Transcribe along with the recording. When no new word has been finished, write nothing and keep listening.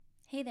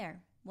Hey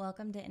there,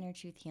 welcome to Inner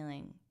Truth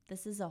Healing.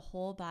 This is a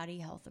whole body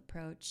health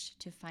approach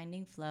to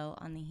finding flow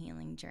on the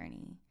healing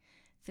journey.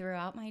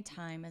 Throughout my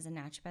time as a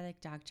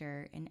naturopathic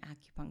doctor and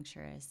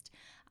acupuncturist,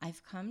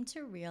 I've come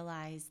to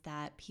realize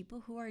that people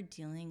who are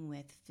dealing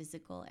with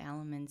physical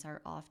ailments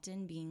are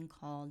often being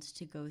called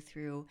to go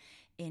through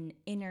an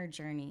inner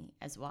journey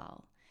as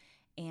well.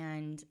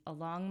 And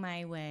along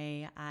my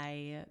way,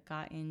 I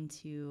got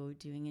into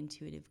doing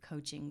intuitive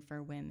coaching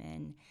for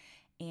women.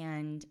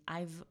 And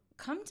I've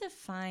come to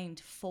find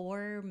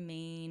four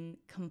main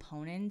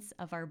components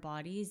of our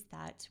bodies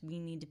that we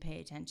need to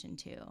pay attention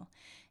to.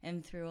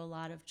 And through a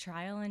lot of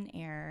trial and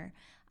error,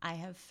 I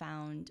have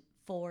found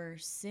four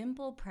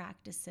simple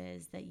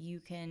practices that you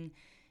can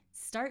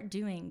start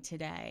doing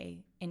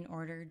today in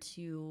order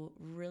to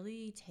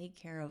really take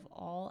care of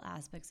all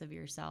aspects of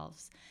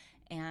yourselves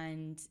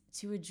and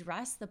to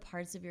address the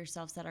parts of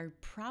yourselves that are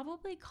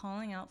probably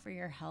calling out for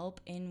your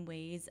help in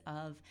ways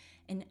of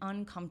an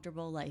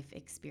uncomfortable life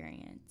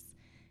experience.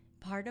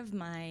 Part of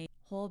my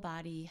whole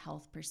body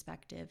health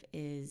perspective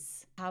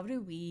is how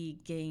do we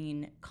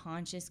gain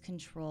conscious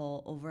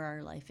control over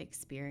our life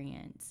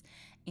experience?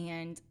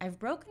 And I've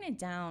broken it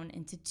down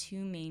into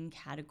two main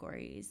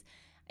categories.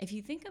 If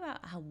you think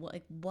about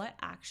what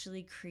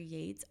actually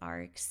creates our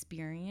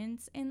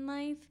experience in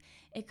life,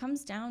 it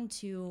comes down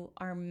to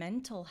our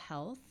mental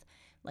health,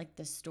 like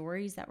the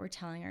stories that we're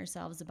telling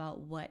ourselves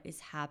about what is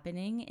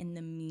happening and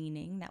the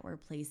meaning that we're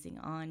placing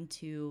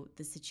onto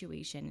the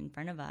situation in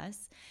front of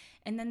us.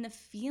 And then the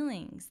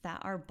feelings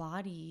that our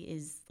body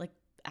is like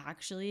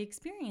actually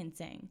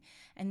experiencing.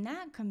 And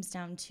that comes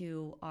down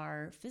to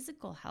our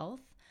physical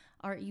health,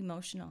 our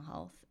emotional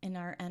health, and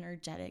our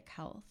energetic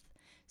health.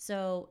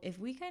 So if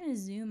we kind of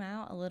zoom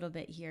out a little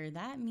bit here,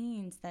 that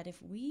means that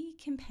if we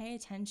can pay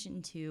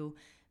attention to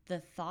the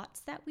thoughts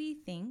that we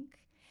think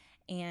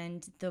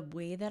and the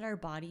way that our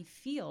body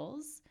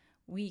feels,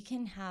 we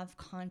can have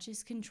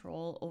conscious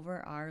control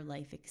over our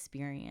life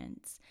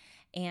experience.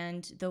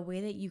 And the way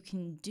that you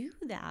can do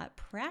that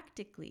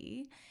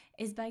practically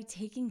is by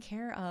taking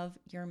care of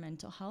your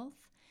mental health,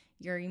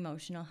 your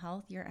emotional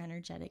health, your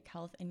energetic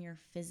health, and your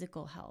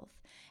physical health,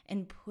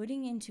 and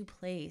putting into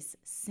place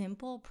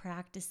simple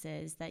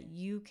practices that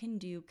you can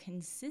do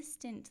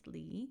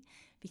consistently,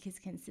 because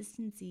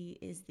consistency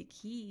is the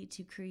key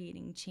to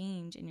creating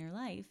change in your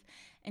life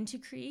and to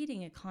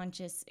creating a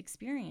conscious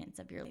experience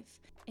of your life.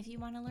 If you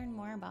want to learn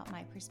more about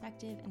my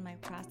perspective and my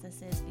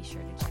processes, be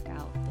sure to check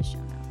out the show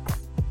notes.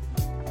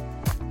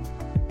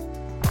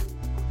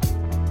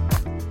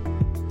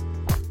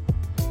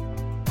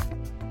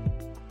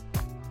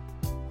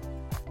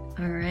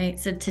 All right,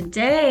 so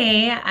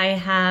today I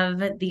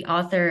have the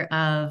author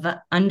of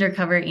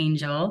Undercover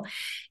Angel,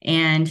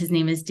 and his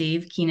name is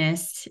Dave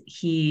Kehnast.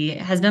 He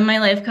has been my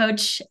life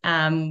coach.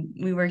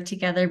 We worked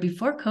together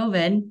before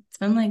COVID. It's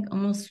been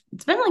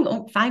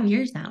like 5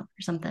 years now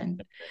or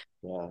something.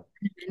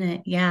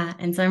 Yeah.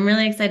 And so I'm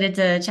really excited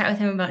to chat with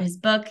him about his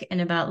book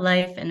and about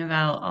life and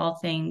about all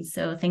things.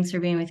 So thanks for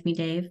being with me,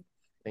 Dave.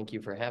 Thank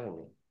you for having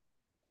me.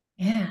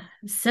 Yeah.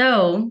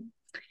 So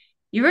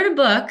you wrote a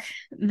book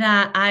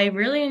that I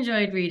really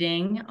enjoyed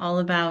reading, all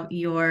about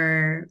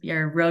your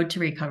road to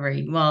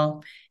recovery.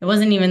 Well, it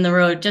wasn't even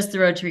just the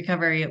road to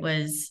recovery. It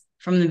was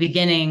from the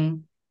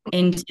beginning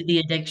into the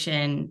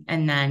addiction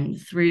and then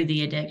through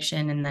the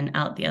addiction and then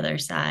out the other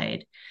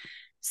side.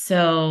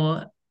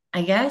 So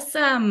I guess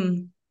I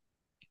want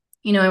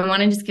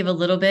to just give a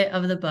little bit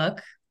of the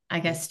book,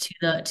 I guess,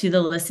 to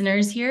the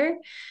listeners here.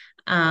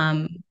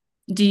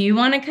 Do you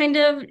want to kind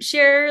of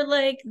share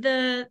like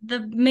the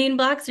main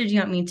blocks, or do you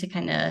want me to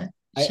kind of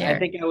share? I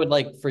think I would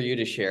like for you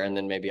to share, and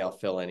then maybe I'll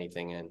fill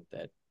anything in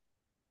that.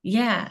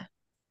 Yeah.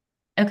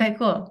 Okay,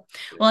 cool.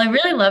 Well, I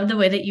really love the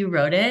way that you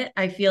wrote it.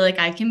 I feel like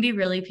I can be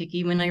really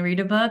picky when I read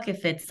a book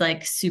if it's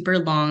like super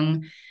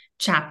long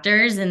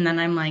chapters and then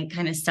I'm like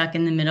kind of stuck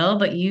in the middle,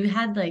 but you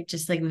had like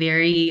just like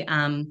very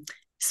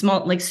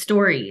small like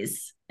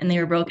stories, and they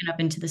were broken up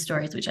into the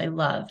stories, which I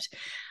loved.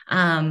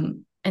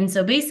 And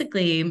so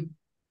basically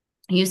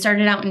you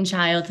started out in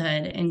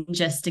childhood and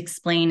just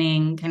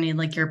explaining kind of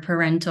like your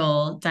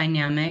parental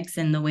dynamics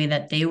and the way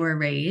that they were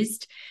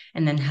raised,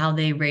 and then how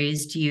they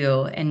raised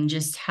you, and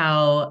just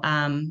how,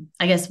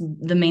 I guess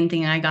the main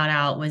thing I got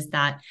out was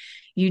that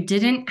you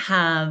didn't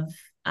have,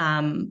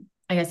 I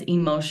guess,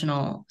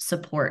 emotional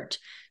support.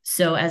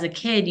 So as a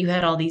kid, you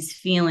had all these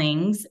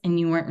feelings and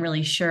you weren't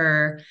really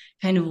sure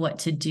kind of what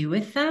to do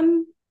with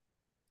them.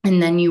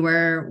 And then you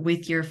were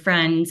with your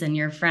friends, and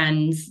your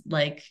friends,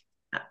 like,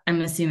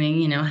 I'm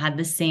assuming, had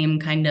the same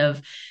kind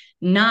of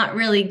not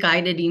really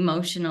guided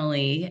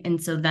emotionally. And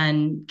so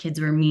then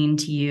kids were mean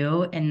to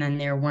you, and then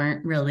there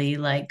weren't really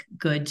like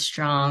good,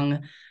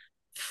 strong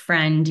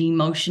friend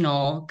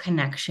emotional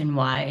connection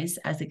wise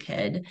as a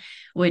kid,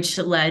 which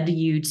led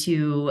you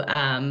to,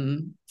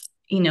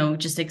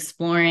 just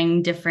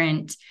exploring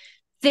different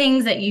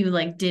things that you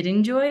like did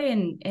enjoy.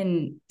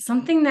 And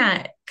something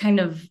that kind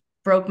of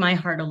broke my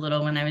heart a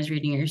little when I was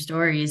reading your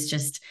story is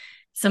just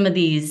some of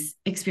these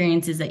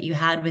experiences that you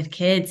had with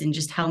kids and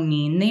just how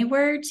mean they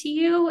were to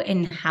you,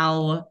 and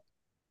how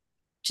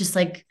just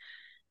like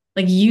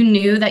you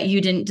knew that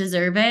you didn't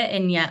deserve it,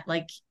 and yet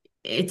like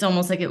it's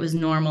almost like it was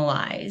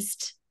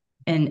normalized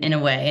in a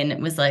way, and it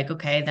was like,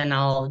 okay, then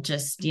I'll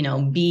just,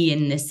 be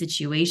in this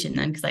situation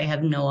then because I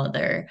have no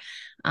other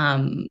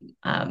um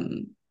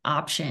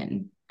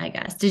option, I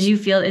guess. Did you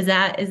feel, is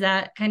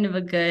that kind of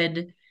a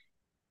good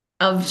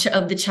of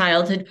the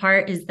childhood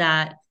part? Is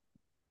that,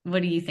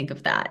 what do you think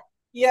of that?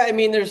 Yeah, I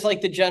mean, there's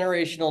like the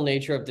generational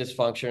nature of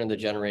dysfunction and the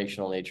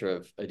generational nature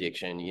of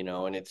addiction,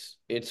 and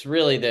it's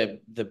really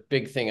the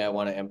big thing I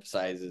want to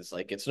emphasize is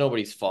like it's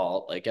nobody's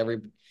fault. Like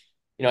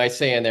I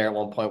say in there at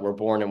one point, we're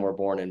born and we're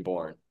born and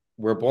born.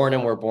 We're born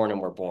and we're born and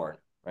we're born,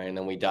 right? And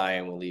then we die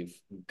and we leave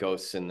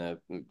ghosts in the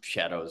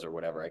shadows or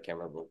whatever. I can't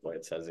remember what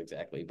it says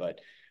exactly, but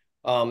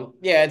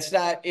yeah,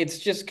 it's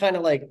just kind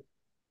of like,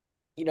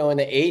 in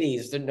the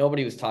 80s, that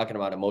nobody was talking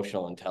about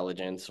emotional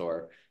intelligence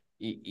or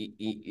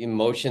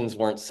emotions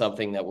weren't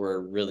something that were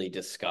really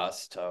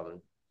discussed.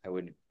 I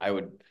would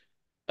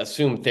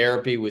assume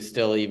therapy was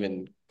still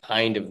even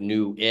kind of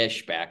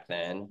new-ish back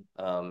then.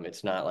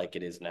 It's not like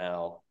it is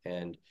now.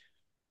 And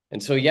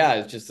so, yeah,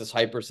 it's just this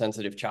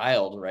hypersensitive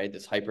child, right?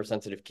 This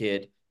hypersensitive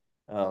kid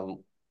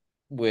um,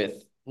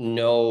 with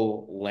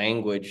no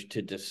language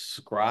to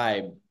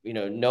describe,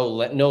 no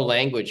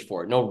language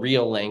for it, no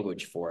real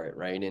language for it,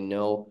 right? And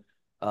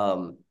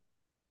um,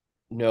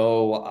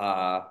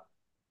 no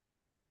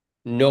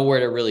nowhere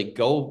to really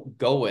go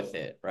with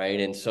it, right?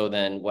 And so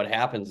then what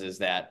happens is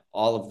that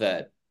all of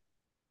that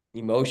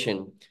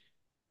emotion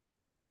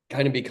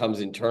kind of becomes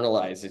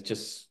internalized. It's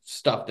just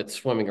stuff that's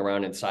swimming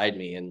around inside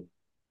me. And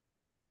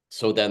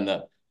so then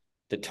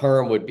the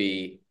term would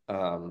be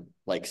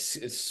like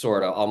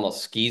sort of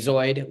almost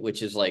schizoid,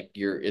 which is like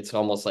it's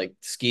almost like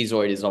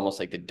schizoid is almost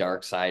like the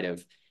dark side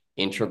of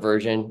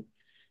introversion,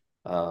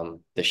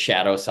 the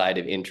shadow side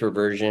of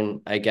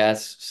introversion, I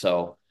guess.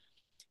 So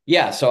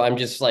yeah, so I'm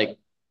just like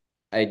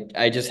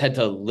I just had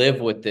to live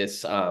with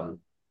this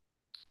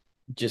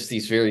just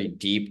these very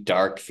deep,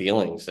 dark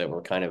feelings that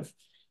were kind of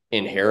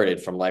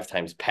inherited from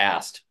lifetimes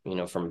past,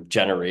 from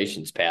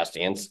generations past,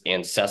 and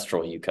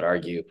ancestral, you could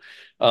argue.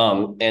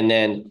 And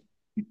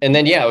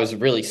then, yeah, I was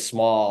really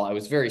small. I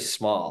was very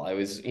small. I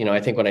was, I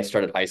think when I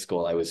started high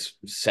school, I was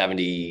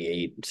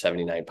 78,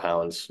 79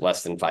 pounds,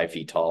 less than 5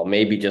 feet tall,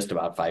 maybe just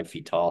about 5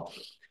 feet tall,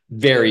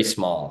 very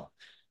small.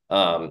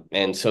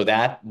 And so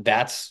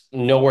that's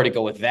nowhere to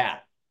go with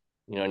that.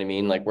 You know what I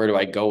mean? Like, where do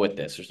I go with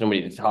this? There's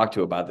nobody to talk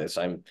to about this.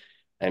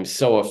 I'm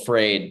so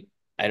afraid.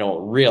 I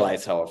don't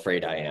realize how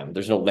afraid I am.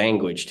 There's no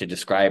language to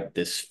describe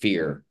this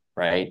fear,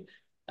 right?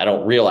 I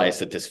don't realize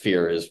that this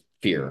fear is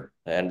fear,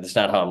 and it's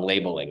not how I'm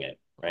labeling it,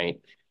 right?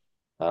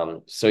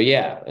 So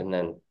yeah, and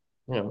then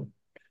you know,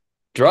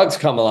 drugs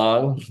come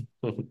along,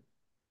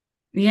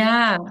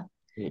 Yeah.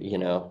 you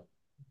know.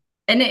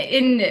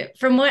 And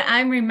from what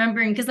I'm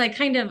remembering, because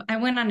I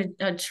went on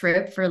a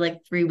trip for like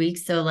 3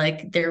 weeks, so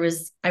like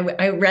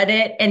I read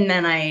it and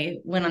then I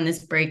went on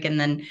this break and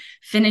then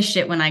finished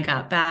it when I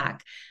got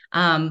back.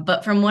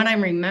 But from what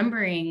I'm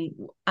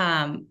remembering,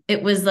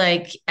 it was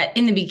like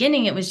in the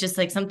beginning, it was just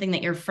like something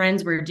that your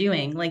friends were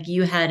doing. Like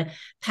you had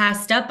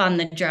passed up on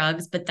the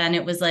drugs, but then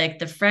it was like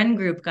the friend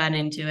group got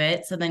into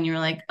it. So then you were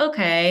like,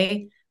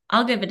 okay,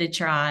 I'll give it a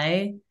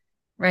try.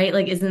 Right?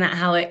 Like, isn't that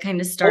how it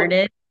kind of Well,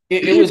 started?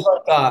 it was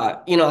like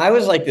I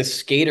was like this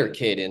skater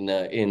kid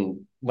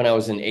in when I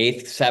was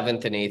in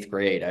seventh and eighth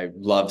grade. I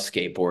loved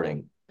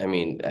skateboarding. I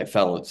mean, I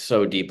fell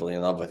so deeply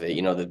in love with it.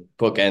 The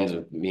book ends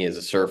with me as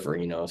a surfer,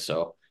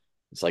 so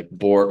it's like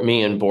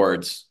me and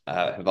boards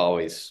have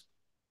always,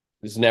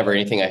 there's never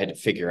anything I had to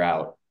figure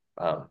out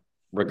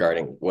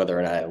regarding whether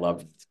or not I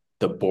loved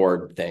the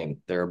board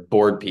thing. There are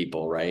board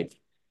people, right?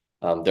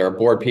 There are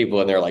board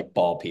people and they're like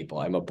ball people.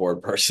 I'm a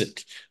board person.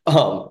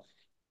 Um,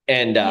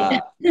 and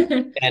Yeah.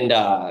 and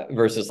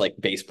versus like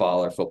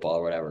baseball or football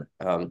or whatever.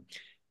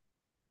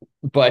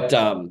 But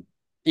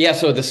yeah,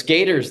 so the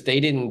skaters, they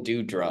didn't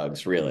do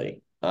drugs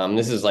really.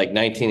 This is like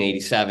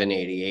 1987,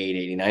 88,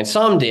 89.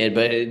 Some did,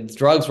 but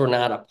drugs were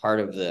not a part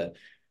of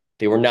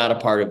they were not a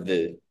part of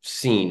the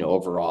scene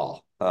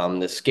overall.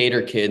 The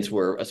skater kids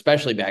were,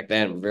 especially back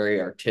then,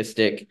 very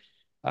artistic,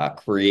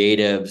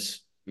 creatives,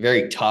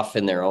 very tough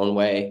in their own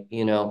way.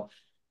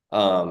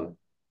 Um,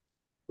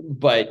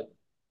 but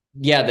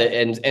yeah,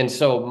 and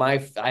so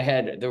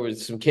there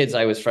was some kids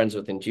I was friends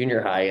with in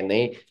junior high, and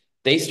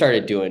they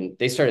started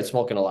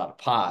smoking a lot of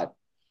pot.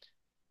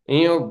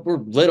 And we're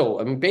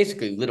little, I mean,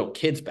 basically little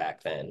kids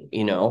back then.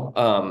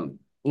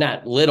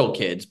 Not little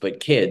kids, but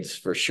kids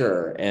for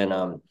sure. And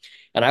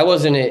I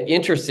wasn't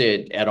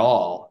interested at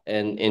all,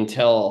 and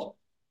until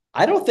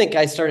I don't think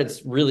I started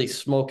really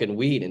smoking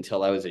weed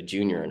until I was a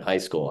junior in high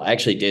school. I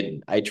actually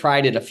didn't. I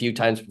tried it a few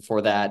times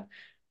before that.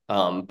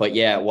 But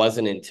yeah, it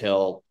wasn't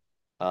until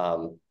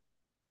um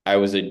I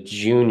was a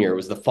junior. It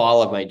was the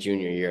fall of my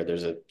junior year.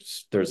 There's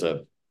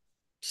a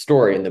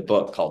story in the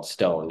book called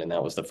Stoned, and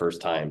that was the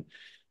first time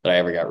that I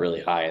ever got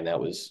really high, and that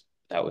was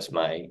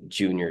my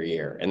junior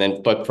year. And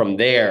then, but from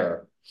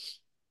there,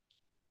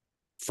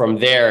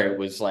 it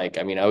was like,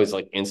 I mean, I was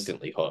like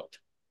instantly hooked.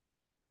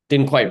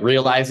 Didn't quite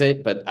realize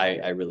it, but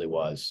I really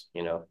was,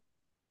 you know.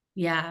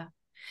 Yeah.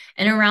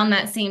 And around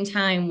that same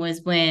time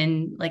was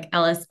when like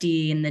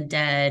LSD and the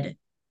dead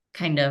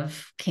kind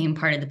of came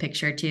part of the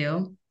picture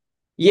too.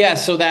 Yeah,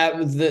 so that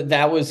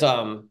was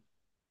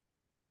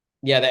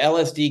yeah, the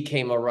LSD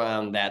came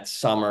around that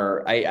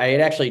summer. I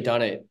had actually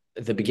done it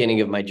at the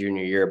beginning of my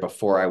junior year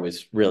before I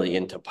was really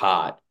into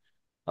pot.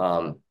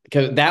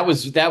 Because that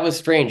was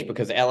strange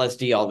because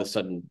LSD all of a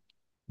sudden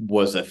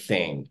was a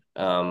thing.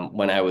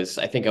 When I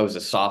think I was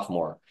a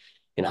sophomore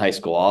in high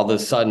school, all of a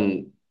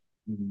sudden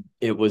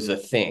it was a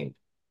thing.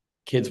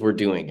 Kids were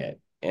doing it.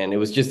 And it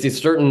was just this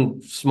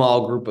certain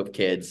small group of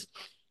kids,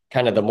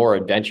 kind of the more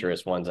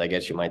adventurous ones, I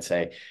guess you might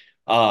say.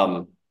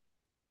 Um,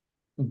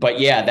 but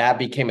yeah, that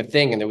became a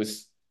thing, and it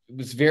was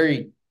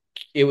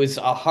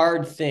a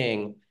hard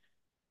thing.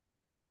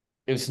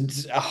 It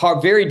was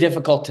very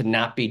difficult to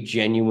not be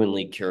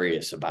genuinely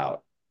curious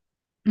about.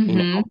 You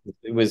Mm-hmm. know,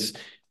 it was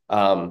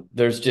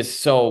there's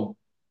just so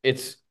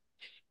it's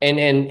and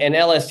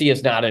LSD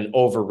is not an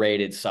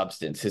overrated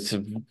substance. It's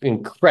an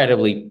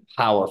incredibly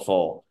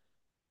powerful,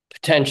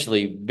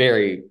 potentially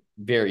very,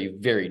 very,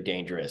 very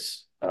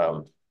dangerous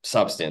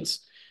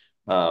substance.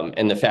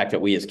 And the fact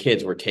that we as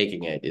kids were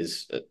taking it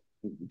is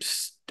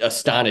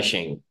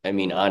astonishing. I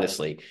mean,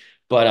 honestly,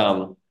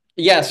 but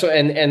yeah. So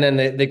and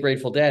then the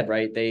Grateful Dead,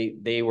 right?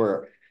 They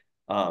were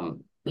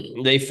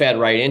they fed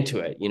right into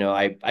it. You know,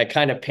 I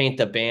kind of paint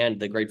the band,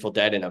 the Grateful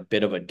Dead, in a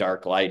bit of a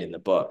dark light in the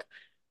book.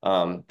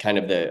 I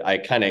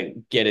kind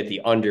of get at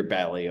the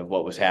underbelly of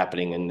what was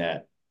happening in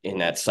that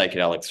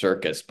psychedelic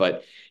circus.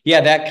 But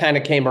yeah, that kind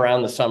of came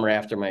around the summer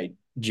after my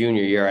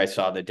junior year. I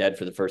saw the Dead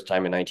for the first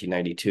time in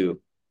 1992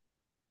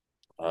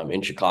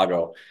 in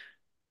Chicago,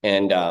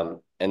 and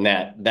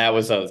that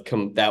was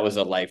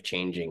a life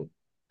changing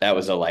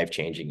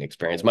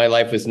experience. My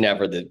life was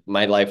never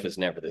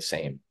the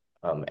same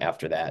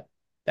after that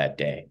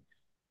day.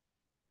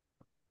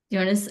 Do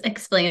you want to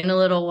explain a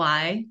little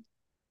why?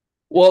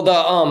 Well,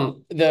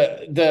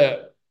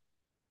 the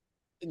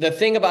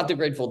thing about the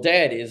Grateful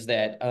Dead is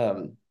that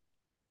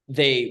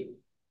they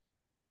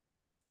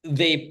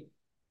they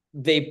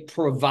they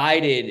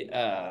provided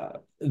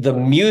the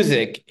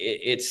music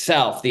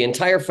itself, the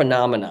entire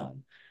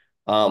phenomenon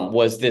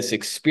was this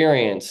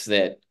experience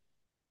that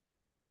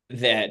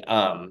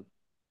the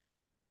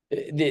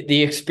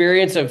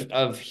experience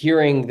of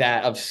hearing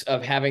that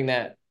of having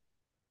that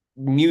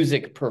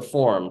music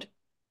performed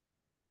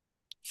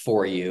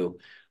for you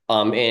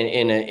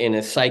in a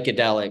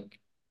psychedelic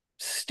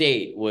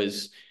state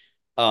was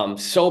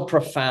so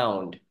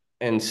profound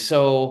and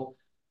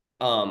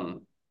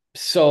um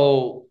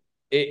so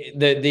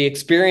the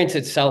experience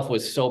itself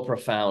was so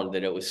profound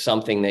that it was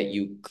something that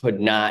you could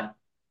not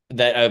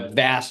that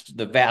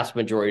the vast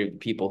majority of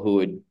people who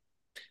would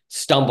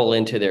stumble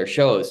into their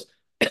shows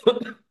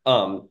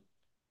um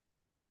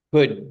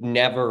could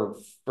never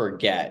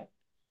forget,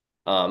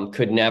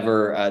 could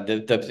never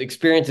the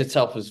experience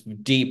itself was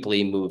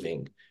deeply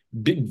moving,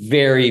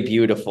 very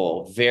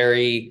beautiful,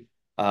 very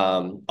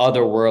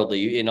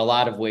otherworldly, in a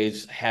lot of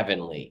ways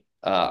heavenly,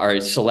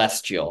 or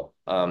celestial,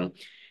 and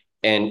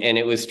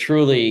it was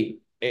truly,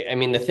 I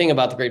mean, the thing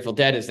about the Grateful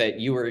Dead is that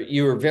you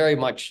were very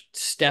much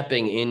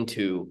stepping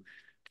into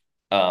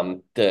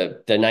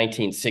the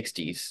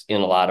 1960s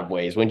in a lot of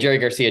ways. When Jerry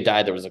Garcia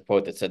died, there was a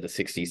quote that said the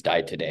 60s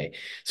died today.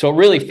 So it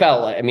really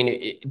felt like, I mean,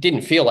 it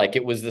didn't feel like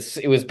it was this,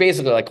 it was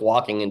basically like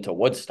walking into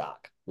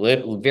Woodstock,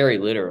 very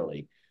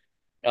literally.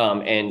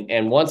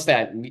 And once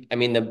that, I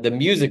mean, the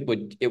music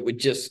it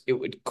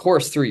would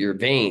course through your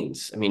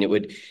veins. I mean, it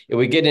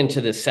would get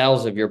into the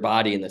cells of your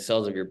body and the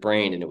cells of your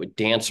brain, and it would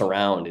dance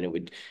around,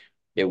 and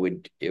it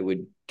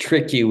would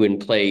trick you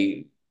and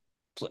play.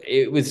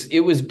 It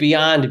was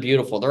beyond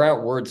beautiful. There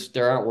aren't words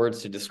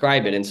to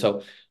describe it. And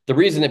so the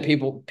reason that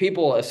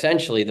people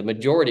essentially, the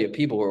majority of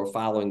people who were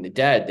following the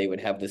Dead, they would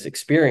have this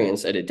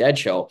experience at a Dead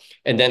show,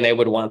 and then they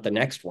would want the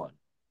next one.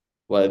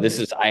 Well, this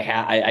is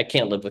I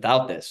can't live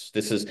without this.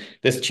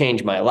 This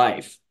changed my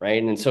life,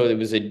 right? And so it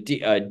was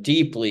a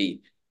deeply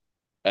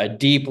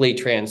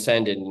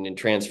transcendent and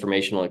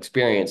transformational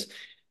experience.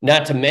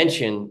 Not to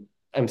mention,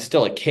 I'm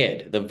still a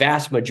kid. The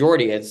vast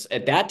majority,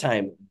 at that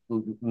time,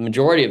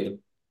 majority of the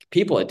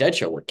people at Dead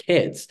Show were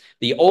kids.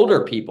 The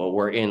older people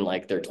were in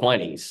like their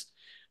 20s.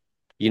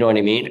 You know what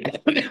I mean?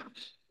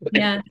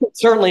 Yeah.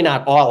 Certainly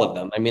not all of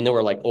them. I mean, there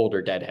were like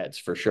older deadheads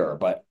for sure,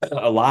 but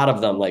a lot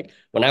of them, like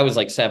when I was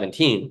like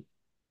 17,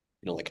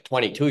 like a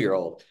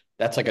 22-year-old,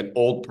 that's like an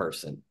old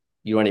person.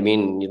 You know what I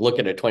mean? And you look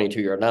at a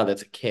 22-year-old now,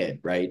 that's a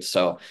kid, right?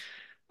 So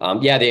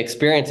yeah, the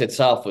experience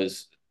itself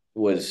was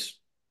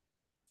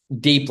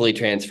deeply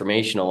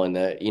transformational.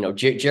 And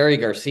Jerry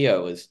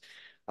Garcia was,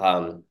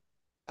 um,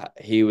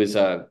 he was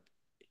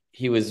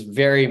he was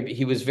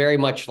very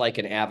much like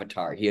an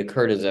avatar. He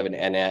occurred as an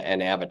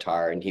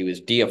avatar, and he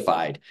was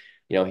deified.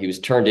 He was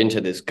turned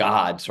into this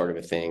god sort of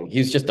a thing. He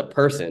was just a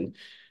person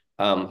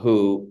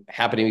who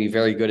happened to be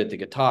very good at the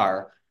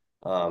guitar,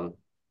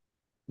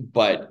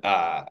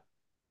 but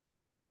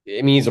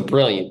I mean, he's a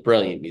brilliant,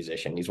 brilliant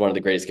musician. He's one of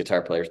the greatest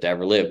guitar players to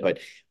ever live.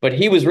 But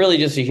he was really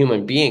just a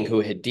human being who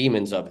had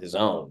demons of his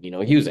own. You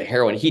know, he was a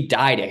heroin. He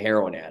died a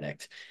heroin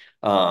addict.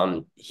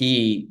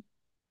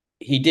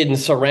 He didn't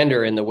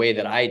surrender in the way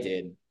that I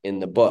did in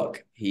the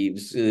book. He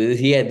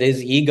had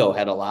his ego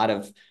had a lot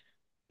of.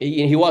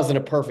 He wasn't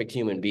a perfect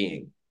human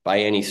being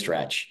by any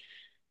stretch,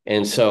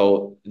 and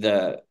so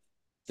the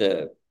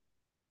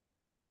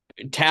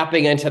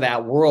tapping into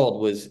that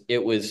world was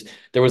there was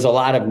a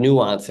lot of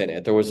nuance in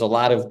it. There was a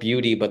lot of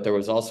beauty, but there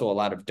was also a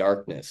lot of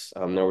darkness.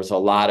 There was a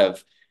lot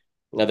of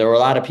there were a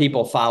lot of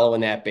people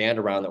following that band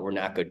around that were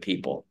not good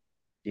people.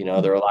 You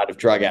know, there were a lot of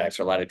drug addicts,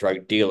 there were a lot of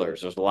drug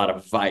dealers, there's a lot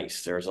of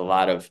vice, there's a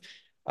lot of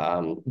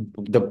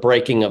the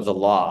breaking of the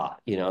law.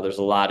 You know, there's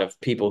a lot of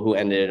people who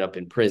ended up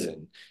in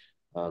prison.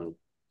 Um,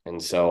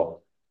 and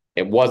so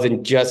it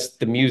wasn't just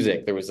the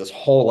music. There was this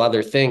whole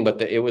other thing,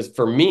 but it was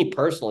for me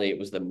personally, it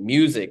was the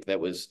music that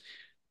was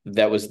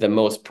the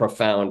most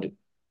profound.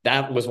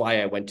 That was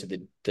why I went to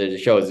the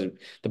shows.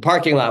 The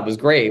parking lot was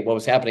great. What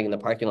was happening in the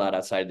parking lot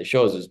outside of the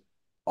shows was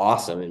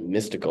awesome and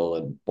mystical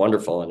and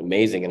wonderful and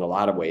amazing in a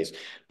lot of ways.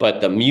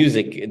 But the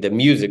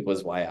music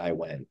was why I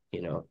went,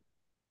 you know.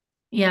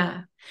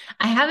 Yeah.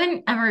 I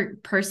haven't ever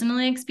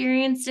personally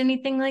experienced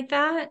anything like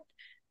that.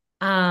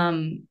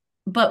 Um,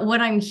 but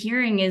what I'm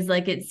hearing is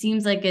like it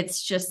seems like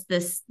it's just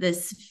this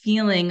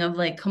feeling of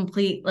like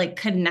complete like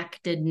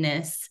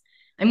connectedness.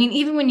 I mean,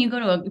 even when you go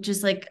to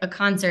just like a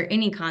concert,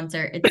 any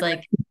concert, it's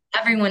like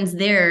everyone's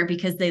there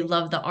because they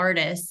love the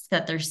artists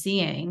that they're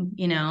seeing,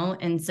 you know?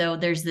 And so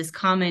there's this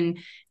common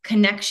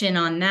connection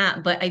on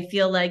that. But I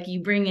feel like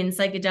you bring in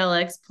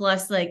psychedelics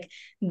plus like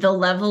the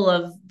level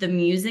of the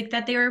music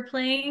that they were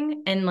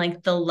playing and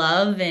like the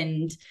love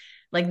and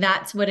like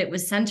that's what it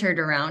was centered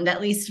around,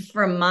 at least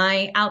from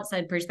my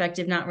outside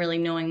perspective, not really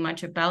knowing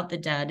much about the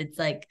Dead. It's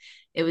like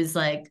it was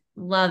like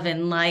love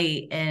and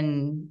light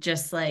and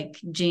just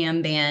like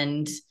jam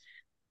band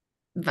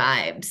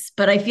vibes.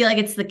 But I feel like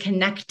it's the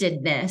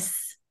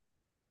connectedness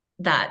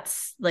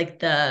that's like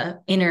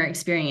the inner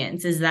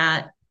experience. Is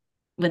that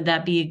would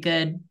that be a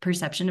good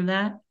perception of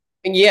that?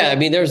 Yeah, I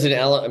mean,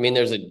 I mean,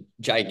 there's a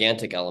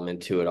gigantic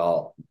element to it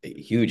all, a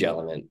huge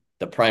element.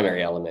 The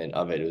primary element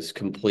of it was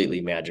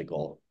completely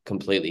magical,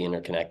 completely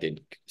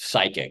interconnected,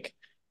 psychic.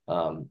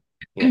 Um,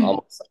 you know,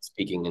 almost like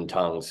speaking in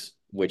tongues,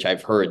 which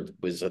I've heard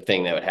was a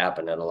thing that would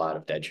happen at a lot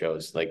of Dead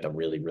shows, like the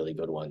really, really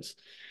good ones.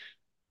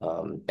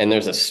 And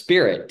there's a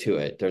spirit to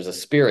it. There's a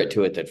spirit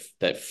to it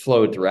that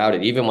flowed throughout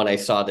it. Even when I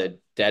saw the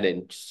Dead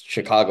in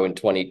Chicago in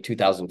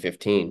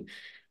 2015,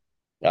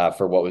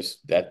 for what was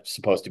that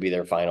supposed to be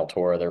their final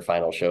tour, their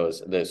final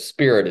shows. The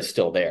spirit is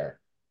still there.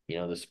 You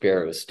know, the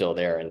spirit was still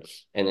there, and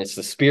it's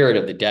the spirit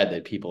of the Dead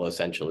that people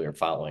essentially are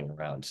following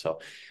around. So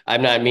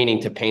I'm not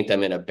meaning to paint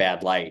them in a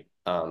bad light,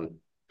 because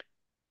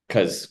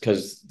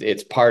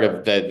it's part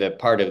of the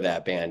part of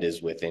that band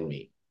is within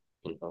me.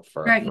 You know,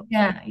 Right.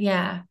 Yeah.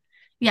 Yeah.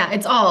 Yeah.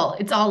 It's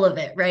all of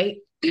it, right?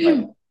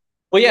 right.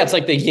 Well, yeah, it's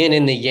like the yin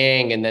and the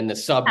yang, and then the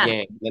sub Yeah.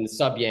 yang, and then the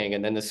sub yang,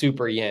 and then the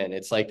super yin.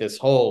 It's like this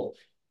whole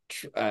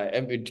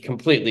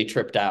completely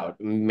tripped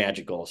out,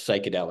 magical,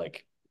 psychedelic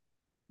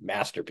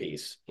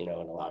masterpiece, you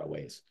know, in a lot of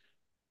ways.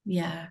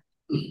 Yeah.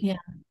 Yeah.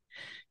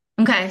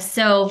 Okay,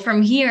 so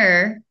from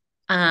here,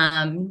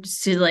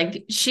 just to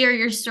like share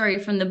your story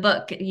from the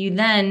book, you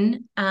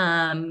then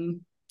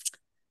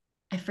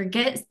I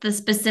forget the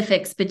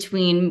specifics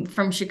between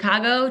from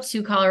Chicago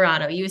to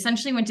Colorado. You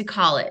essentially went to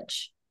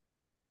college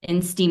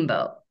in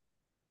Steamboat.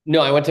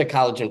 No, I went to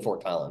college in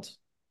Fort Collins.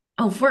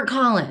 Oh, Fort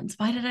Collins.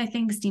 Why did I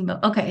think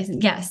Steamboat? Okay,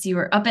 yes, you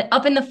were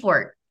up in the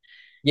fort.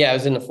 Yeah, I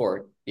was in the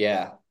fort.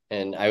 Yeah.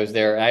 And I was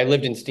there. I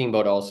lived in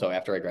Steamboat also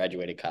after I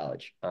graduated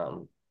college.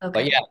 But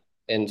Okay. yeah,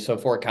 and so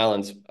Fort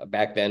Collins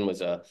back then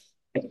was a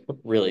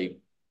really,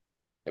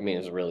 I mean, it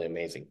was a really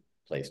amazing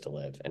place to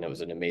live. And it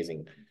was an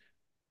amazing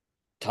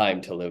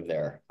time to live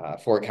there.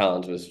 Fort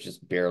Collins was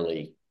just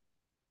barely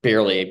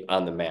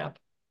on the map.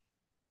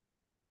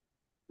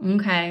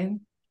 Okay.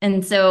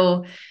 And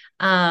so,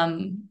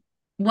 um,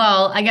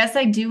 well, I guess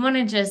I do want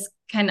to just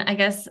kind of, I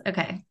guess,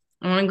 okay.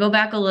 I want to go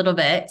back a little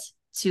bit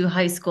to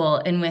high school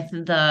and with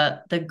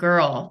the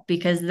girl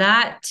because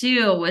that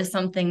too was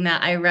something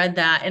that I read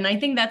that and I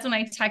think that's when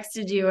I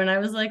texted you and I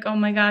was like, "Oh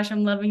my gosh,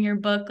 I'm loving your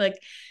book, like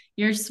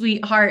your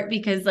sweetheart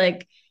because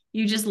like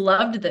you just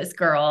loved this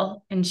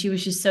girl and she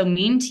was just so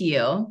mean to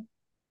you."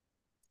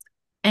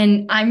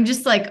 And I'm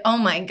just like, oh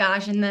my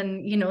gosh. And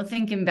then,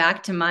 thinking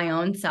back to my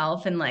own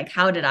self and like,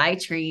 how did I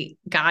treat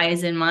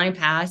guys in my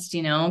past,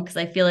 because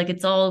I feel like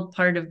it's all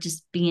part of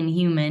just being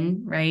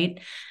human, right?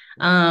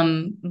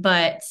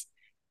 But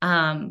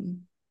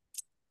um,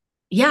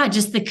 yeah,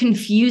 just the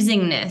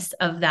confusingness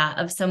of that,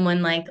 of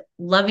someone like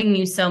loving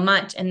you so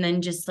much and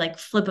then just like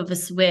flip of a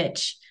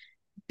switch,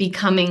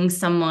 becoming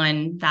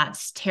someone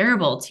that's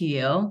terrible to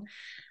you.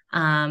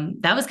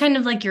 That was kind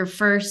of like your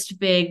first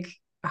big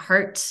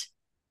heart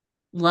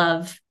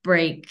love,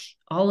 break,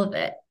 all of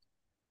it,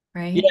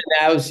 Yeah, right?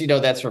 that was,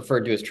 that's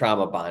referred to as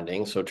trauma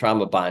bonding. So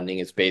trauma bonding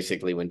is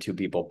basically when two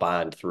people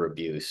bond through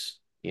abuse.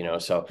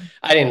 So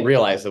I didn't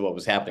realize that what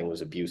was happening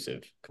was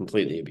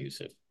completely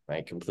abusive,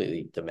 right?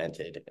 Completely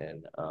demented.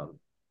 And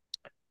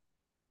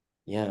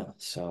yeah,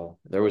 so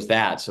there was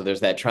that. So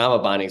there's that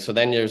trauma bonding. So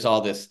then there's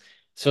all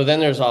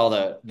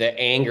the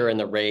anger and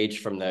the rage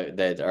from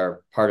that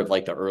are part of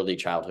like the early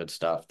childhood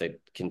stuff that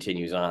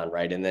continues on,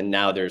 right? And then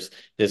now there's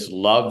this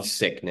love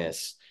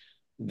sickness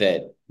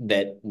that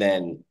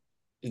then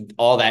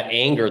all that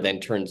anger then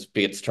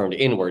gets turned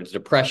inwards.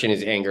 Depression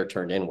is anger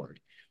turned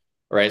inward,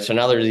 right? So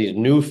now there's these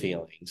new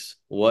feelings.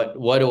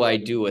 What do I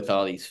do with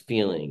all these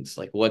feelings?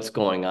 Like what's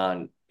going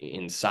on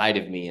inside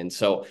of me? And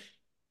so,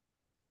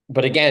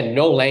 but again,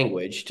 no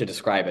language to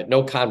describe it,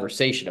 no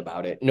conversation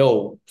about it,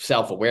 no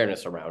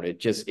self-awareness around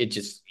it. It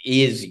just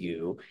is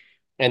you.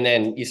 And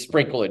then you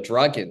sprinkle a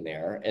drug in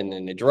there, and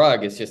then the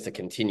drug is just a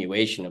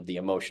continuation of the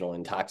emotional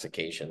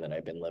intoxication that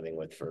I've been living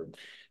with for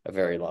a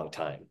very long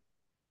time.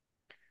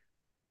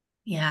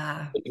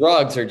 Yeah. The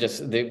drugs are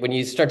when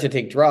you start to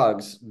take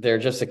drugs, they're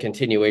just a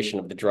continuation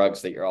of the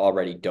drugs that you're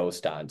already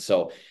dosed on.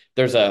 So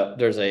there's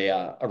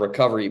a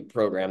recovery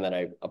program that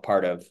I'm a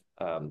part of,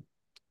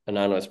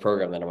 anonymous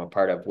program that I'm a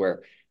part of,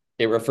 where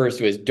it refers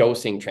to as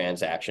dosing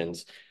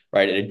transactions,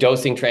 right? And a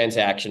dosing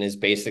transaction is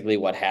basically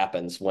what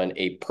happens when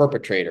a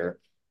perpetrator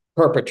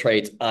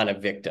perpetrates on a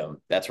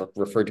victim. That's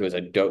referred to as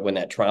when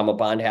that trauma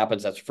bond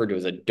happens, that's referred to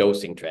as a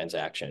dosing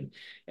transaction.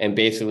 And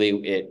basically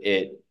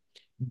it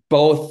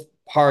both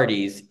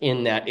parties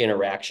in that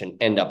interaction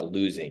end up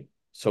losing.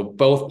 So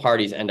both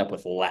parties end up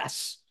with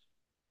less,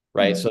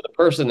 right? Mhm. So the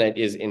person that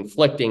is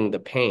inflicting the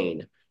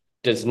pain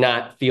does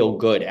not feel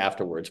good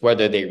afterwards,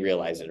 whether they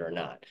realize it or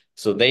not.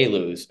 So they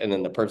lose, and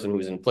then the person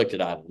who's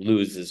inflicted on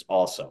loses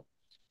also.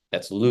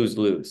 That's lose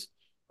lose,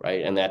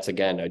 right? And that's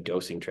again a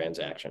dosing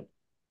transaction.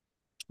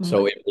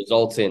 So it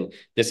results in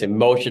this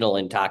emotional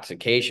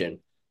intoxication.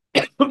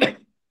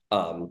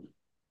 um,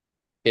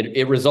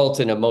 it results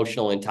in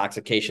emotional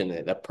intoxication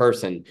that the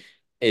person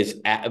is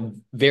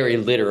very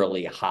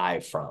literally high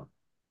from,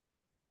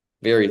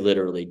 very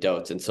literally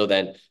dosed. And so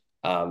then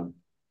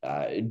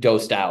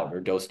dosed out or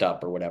dosed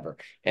up or whatever.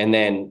 And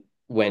then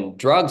when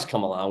drugs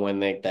come along, when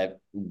that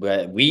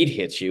weed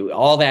hits you,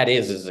 all that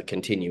is a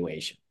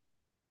continuation.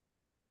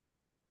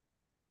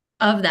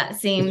 Of that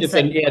same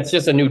cycle. It's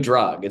just a new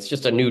drug. It's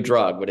just a new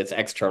drug, but it's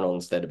external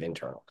instead of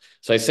internal.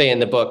 So I say in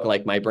the book,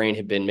 like my brain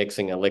had been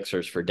mixing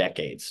elixirs for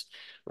decades,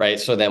 right?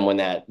 So then when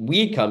that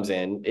weed comes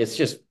in, it's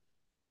just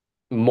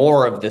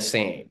more of the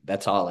same.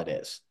 That's all it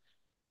is.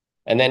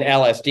 And then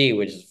LSD,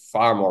 which is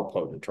far more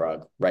potent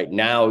drug. Right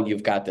now,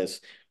 I've got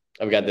this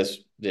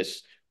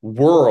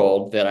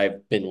world that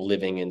I've been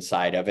living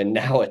inside of, and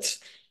now it's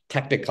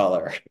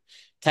Technicolor.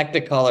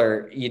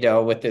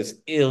 Technicolor, with this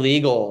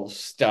illegal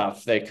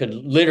stuff that could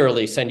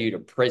literally send you to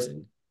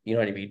prison, you know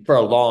what I mean, for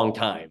a long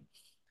time.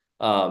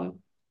 Um,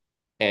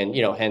 and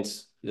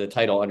hence the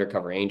title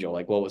Undercover Angel,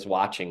 like what was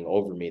watching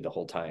over me the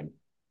whole time.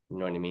 You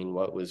know what I mean?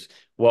 What was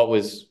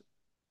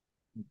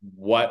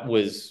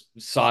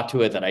saw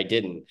to it that I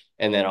didn't,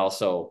 and then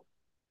also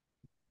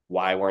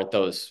why weren't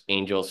those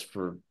angels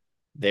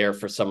there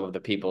for some of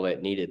the people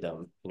that needed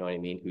them? You know what I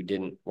mean?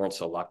 Who weren't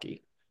so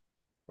lucky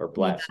or Yeah.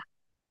 blessed.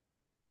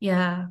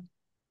 Yeah.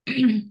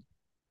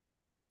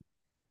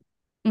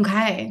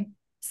 Okay.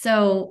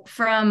 So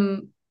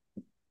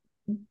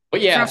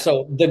But yeah, from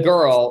so the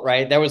girl,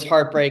 right? That was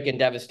heartbreak and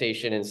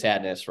devastation and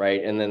sadness,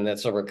 right? And then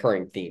that's a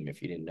recurring theme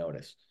if you didn't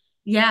notice.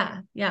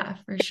 yeah, yeah,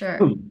 for sure.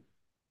 Hmm.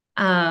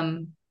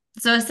 Um,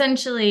 so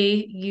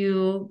essentially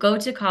you go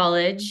to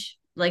college,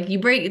 like you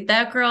break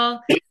that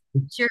girl,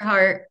 it's your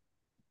heart,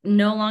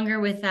 no longer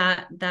with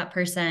that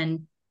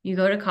person. You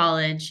go to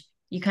college,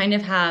 you kind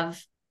of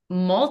have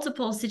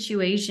multiple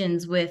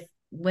situations with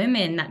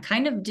women that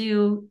kind of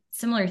do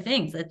similar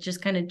things that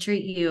just kind of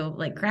treat you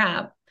like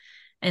crap.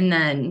 And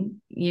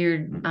then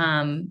you're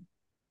kind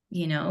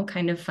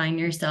of find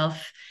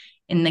yourself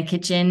in the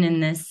kitchen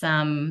in this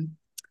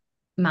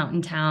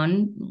mountain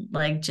town,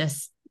 like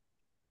just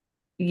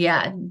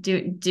yeah,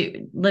 do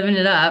living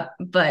it up,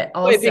 but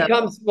Well, it also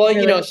becomes well,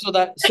 really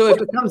so it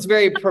becomes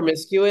very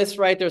promiscuous,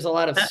 right? There's a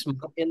lot of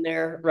smut in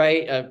there,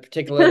 right?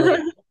 Particularly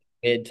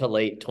mid to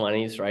late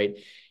 20s, right?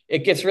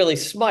 It gets really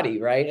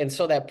smutty, right? And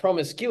so that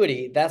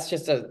promiscuity, that's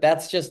just a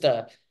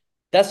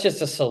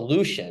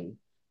solution,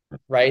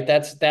 right?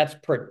 That's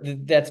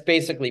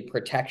basically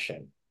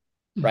protection,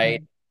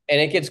 right? Mhm.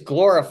 And it gets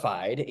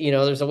glorified.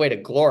 There's a way to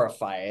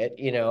glorify it,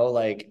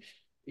 like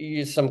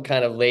you're some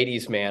kind of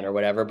ladies' man or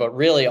whatever. But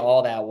really,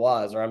 all that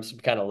was, or I'm some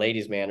kind of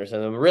ladies' man or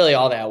something. Really,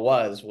 all that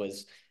was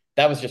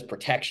that was just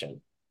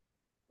protection,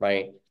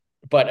 right?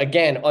 But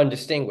again,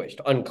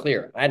 undistinguished,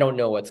 unclear. I don't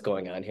know what's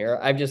going on here.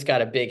 I've just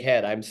got a big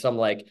head. I'm some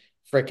like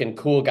freaking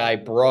cool guy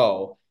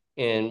bro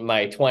in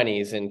my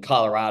 20s in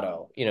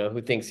Colorado,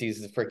 who thinks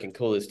he's the freaking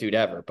coolest dude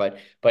ever. But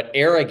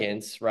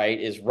arrogance, right,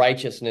 is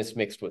righteousness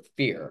mixed with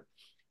fear.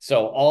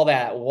 So all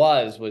that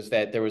was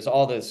that there was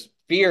all this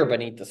fear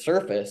beneath the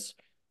surface,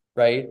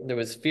 right? There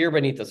was fear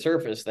beneath the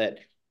surface that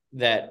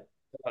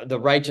the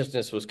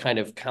righteousness was kind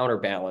of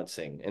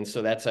counterbalancing. And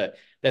so that's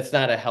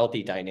not a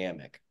healthy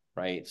dynamic.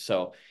 right?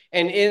 So,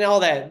 and in all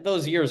that,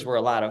 those years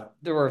were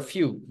there were a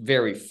few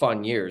very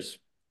fun years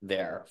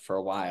there for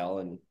a while,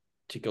 and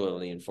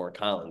particularly in Fort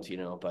Collins,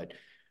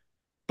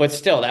 but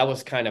still, that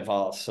was kind of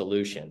a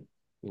solution,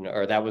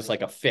 or that was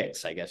like a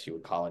fix, I guess you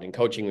would call it. In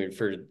coaching, we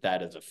refer to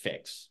that as a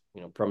fix.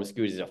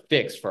 Promiscuity is a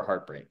fix for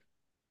heartbreak.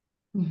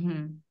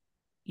 Mm-hmm.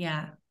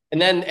 Yeah.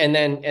 And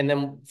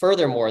then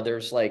furthermore,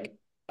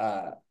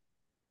 uh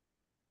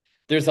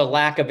there's a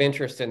lack of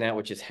interest in that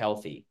which is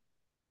healthy,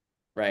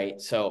 right?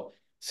 So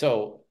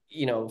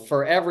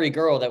for every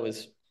girl that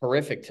was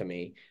horrific to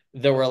me,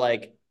 there were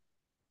like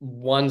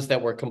ones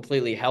that were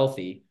completely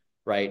healthy,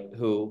 right?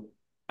 Who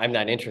I'm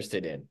not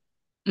interested in.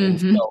 And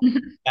so Mm-hmm.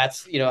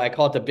 that's, I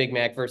call it the Big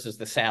Mac versus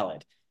the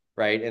salad,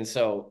 right? And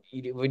so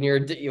when you're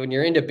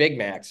into Big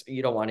Macs,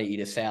 you don't want to eat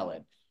a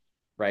salad,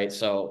 right?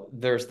 So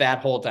there's that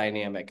whole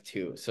dynamic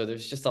too. So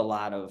there's just a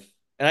lot of,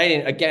 and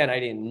I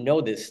didn't know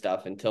this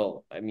stuff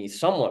until, I mean,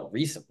 somewhat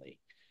recently,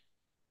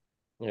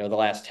 the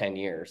last 10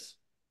 years.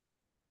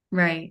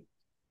 Right.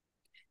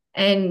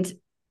 And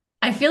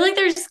I feel like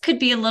there's could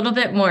be a little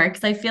bit more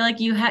because I feel like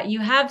you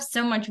have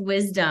so much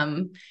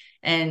wisdom.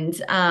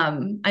 And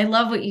I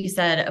love what you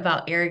said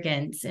about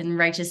arrogance and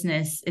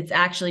righteousness. It's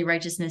actually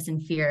righteousness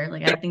and fear.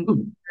 Like I think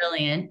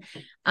brilliant.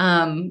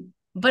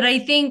 But I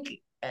think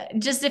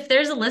just if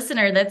there's a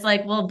listener that's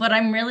like, well, but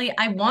I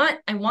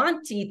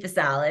want to eat the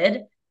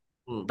salad,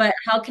 Hmm. but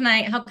how can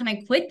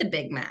I quit the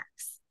Big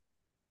Macs?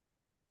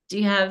 Do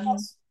you have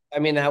I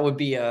mean, that would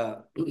be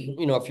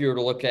if you were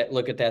to look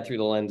at that through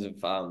the lens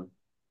of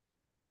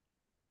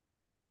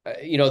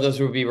those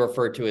would be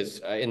referred to as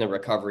in the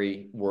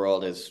recovery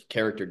world as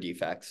character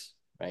defects,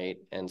 right?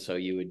 And so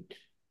you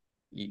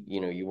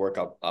work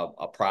up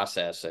a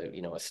process,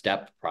 a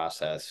step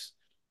process,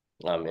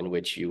 in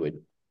which you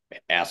would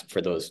ask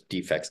for those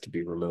defects to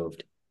be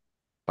removed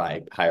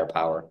by higher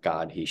power,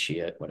 God, he, she,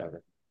 it,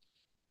 whatever.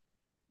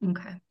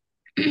 okay?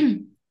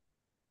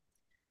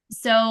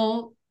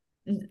 So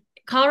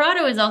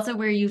Colorado is also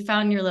where you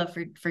found your love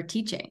for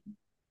teaching.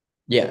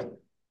 Yeah.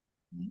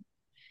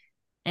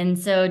 And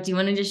so do you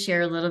want to just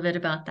share a little bit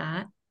about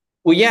that?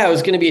 Well, yeah, I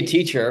was going to be a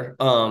teacher.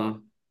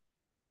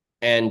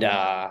 And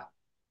I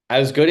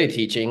was good at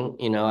teaching.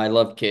 I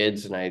loved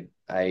kids, and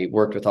I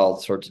worked with all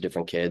sorts of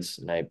different kids.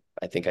 And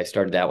I think I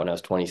started that when I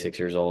was 26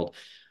 years old.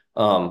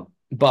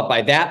 But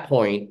by that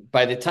point,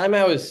 by the time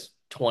I was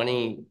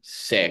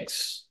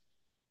 26,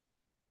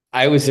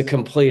 I was a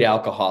complete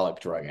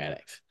alcoholic drug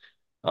addict.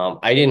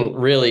 I didn't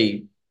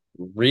really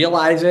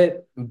realize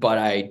it, but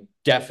I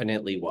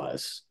definitely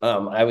was.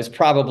 I was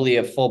probably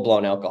a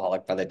full-blown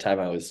alcoholic by the time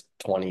I was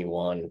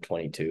 21,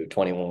 22,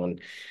 21.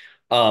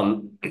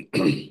 Um,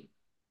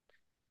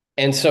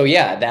 and so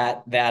yeah,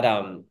 that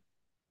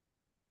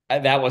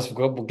was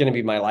going to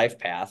be my life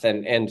path,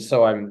 and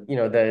so I'm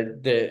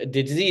the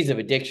disease of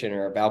addiction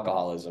or of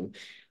alcoholism,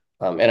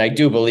 and I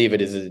do believe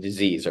it is a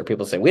disease. Or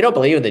people say we don't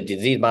believe in the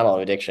disease model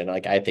of addiction.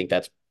 Like I think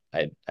that's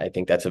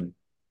a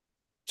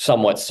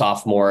somewhat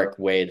sophomoric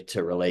way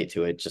to relate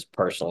to it. Just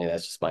personally,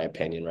 that's just my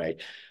opinion, right?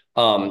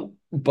 Um,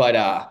 but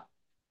uh,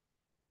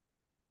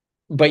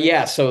 but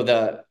yeah, so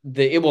the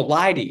it will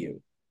lie to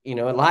you, it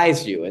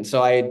lies to you. And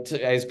so I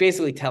was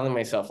basically telling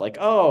myself like,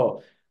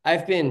 oh,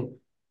 I've been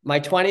my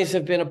 20s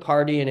have been a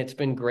party and it's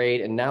been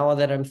great. And now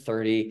that I'm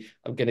 30,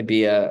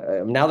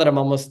 now that I'm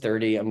almost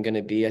 30, I'm going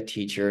to be a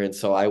teacher. And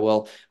so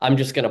I'm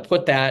just going to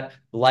put that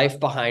life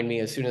behind me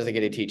as soon as I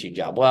get a teaching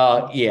job.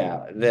 Well,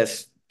 yeah,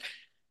 it's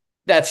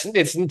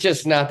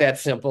just not that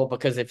simple,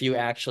 because if you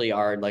actually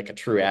are like a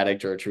true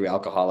addict or a true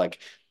alcoholic,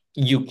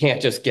 you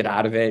can't just get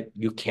out of it.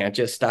 You can't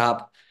just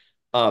stop.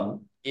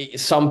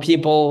 Some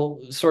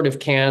people sort of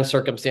can,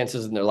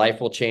 circumstances in their life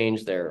will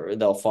change,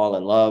 they'll fall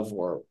in love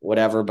or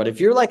whatever. But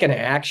if you're like an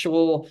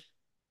actual,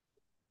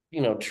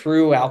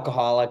 true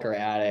alcoholic or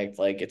addict,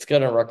 like it's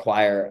going to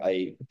require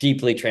a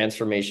deeply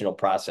transformational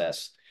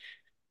process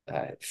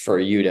for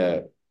you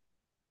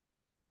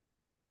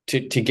to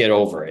get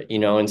over it,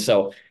 and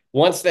so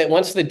once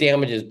the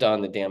damage is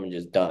done, the damage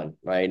is done,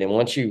 right? And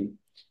once you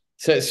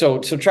so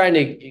trying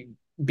to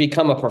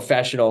become a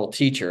professional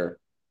teacher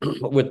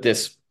with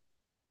this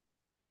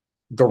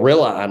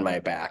gorilla on my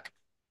back,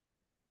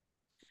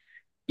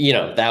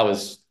 that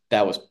was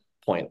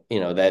point,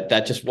 that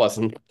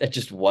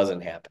just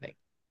wasn't happening.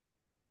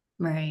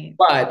 Right.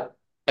 But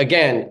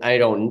again, I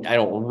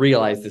don't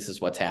realize this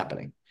is what's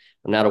happening.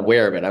 I'm not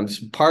aware of it. I'm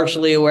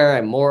partially aware.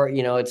 I'm more,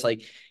 it's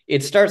like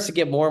it starts to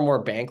get more and more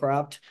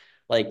bankrupt.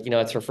 Like,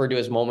 it's referred to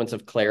as moments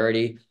of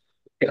clarity.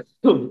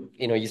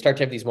 You start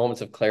to have these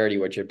moments of clarity,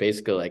 which are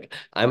basically like,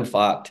 I'm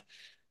fucked.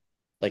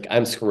 Like,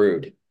 I'm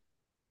screwed.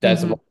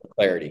 That's a Hmm. moment of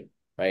clarity,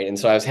 right? And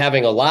so I was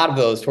having a lot of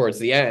those towards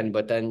the end,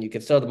 but then you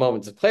can still have the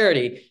moments of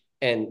clarity,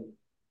 and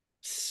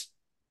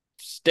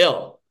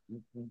still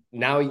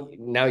now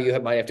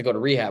might have to go to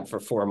rehab for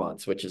 4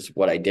 months, which is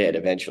what I did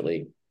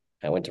eventually.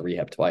 I went to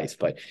rehab twice,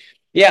 but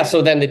yeah.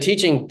 So then the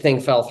teaching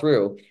thing fell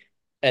through,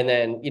 and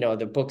then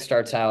the book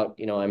starts out.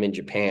 I'm in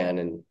Japan,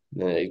 and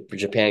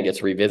Japan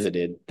gets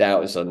revisited. That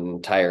was an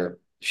entire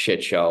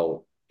shit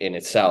show in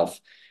itself.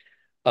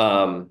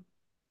 Um,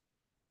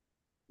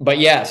 but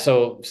yeah,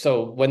 so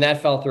when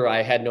that fell through,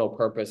 I had no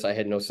purpose. I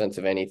had no sense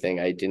of anything.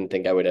 I didn't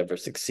think I would ever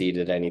succeed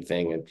at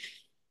anything.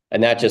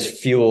 And that just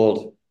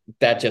fueled,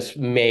 that just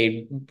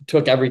made,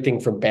 took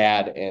everything from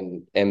bad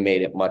and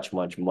made it much,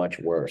 much, much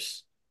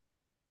worse.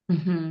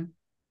 Mm-hmm.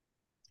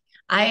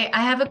 I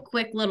have a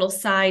quick little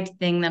side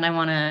thing that I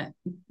want to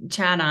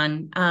chat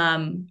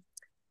on.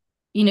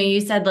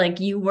 You said like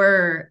you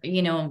were,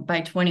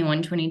 by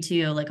 21,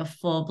 22, like a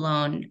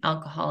full-blown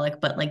alcoholic,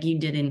 but like you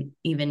didn't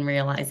even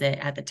realize it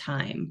at the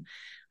time.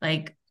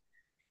 Like,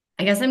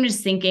 I guess I'm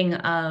just thinking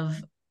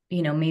of,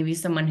 maybe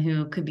someone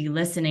who could be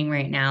listening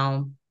right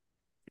now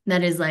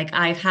that is like,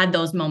 I've had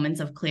those moments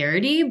of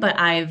clarity, but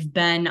I've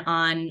been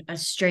on a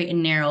straight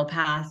and narrow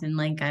path and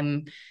like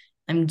I'm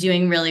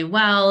doing really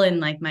well and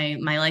like my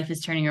life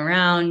is turning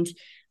around.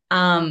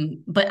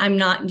 But I'm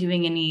not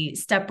doing any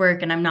step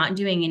work and I'm not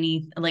doing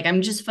any, like,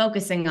 I'm just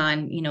focusing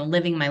on,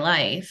 living my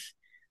life,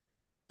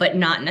 but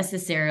not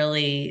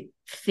necessarily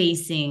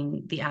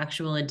facing the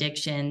actual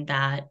addiction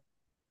that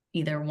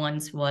either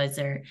once was,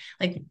 or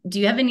like, do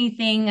you have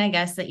anything, I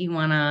guess, that you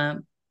want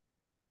to,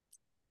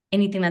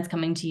 anything that's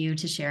coming to you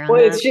to share on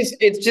Well, that?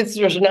 it's just,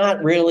 there's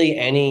not really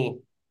any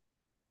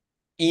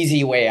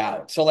easy way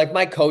out. So like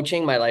my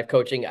life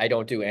coaching, I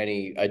don't do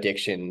any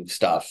addiction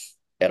stuff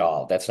at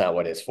all. That's not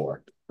what it's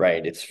for,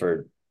 right? It's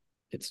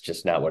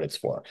just not what it's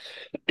for.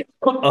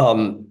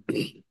 Um,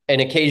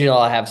 and occasionally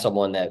I'll have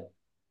someone that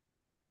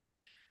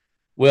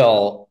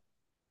will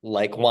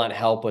like want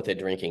help with a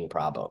drinking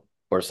problem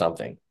or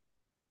something,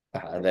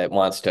 that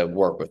wants to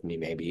work with me,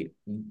 maybe.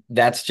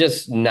 That's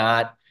just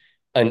not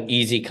an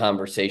easy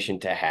conversation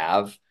to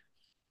have,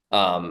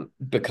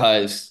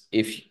 because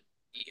if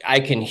I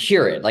can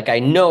hear it, like I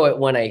know it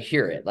when I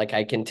hear it, like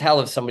I can tell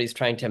if somebody's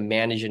trying to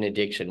manage an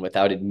addiction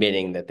without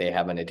admitting that they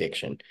have an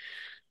addiction.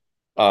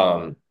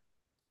 Um,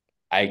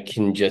 I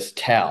can just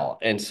tell.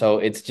 And so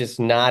it's just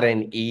not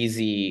an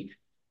easy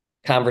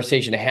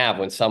conversation to have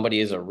when somebody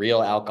is a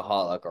real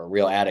alcoholic or a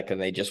real addict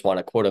and they just want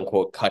to quote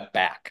unquote cut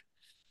back.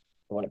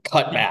 I want to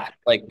cut Yeah. back.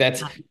 Like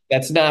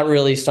that's not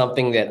really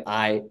something that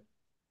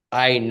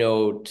I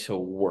know to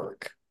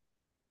work,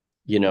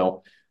 you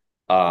know.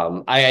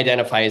 I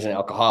identify as an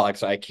alcoholic,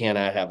 so I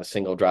cannot have a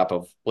single drop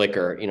of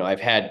liquor. I've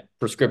had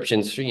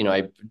prescriptions,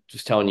 I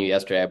was telling you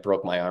yesterday, I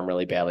broke my arm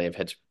really badly. I've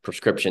had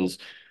prescriptions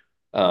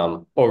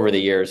over the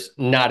years,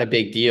 not a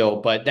big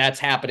deal, but that's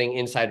happening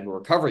inside of a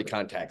recovery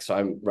context. So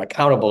I'm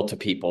accountable to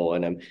people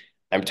and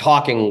I'm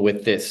talking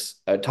with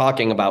this,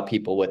 talking about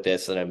people with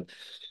this, and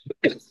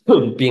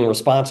I'm being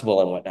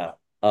responsible and whatnot.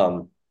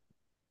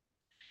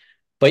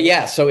 But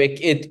yeah, so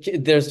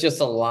there's just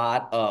a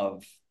lot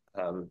of,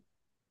 um,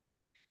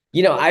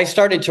 I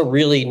started to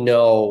really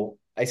know.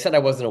 I said I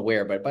wasn't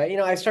aware, but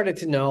I started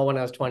to know when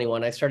I was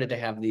 21. I started to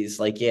have these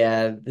like,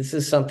 yeah, this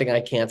is something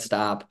I can't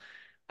stop.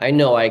 I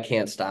know I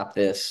can't stop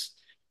this.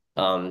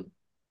 Um,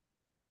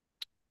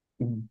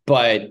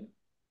 but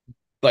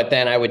but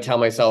then I would tell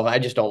myself, I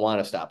just don't want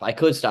to stop. I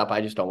could stop,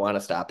 I just don't want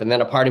to stop. And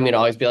then a part of me would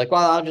always be like,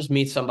 well, I'll just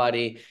meet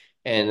somebody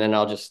and then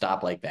I'll just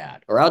stop like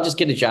that. Or I'll just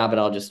get a job and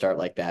I'll just start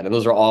like that. And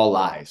those are all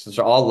lies. Those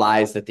are all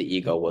lies that the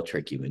ego will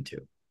trick you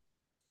into.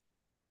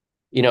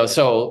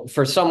 So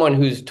for someone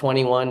who's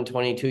 21,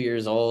 22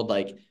 years old,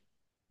 like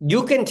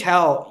you can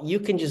tell, you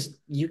can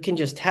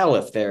just tell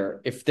if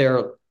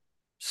they're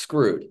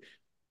screwed.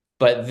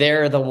 But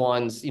they're the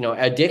ones,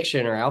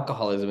 addiction or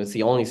alcoholism is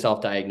the only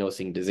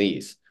self-diagnosing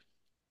disease.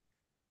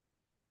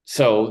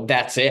 So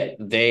that's it.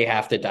 They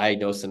have to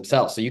diagnose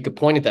themselves. So you could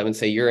point at them and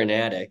say, you're an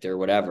addict or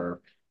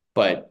whatever.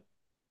 But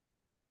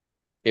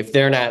if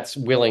they're not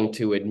willing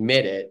to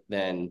admit it,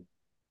 then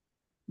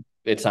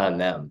it's on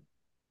them.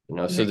 So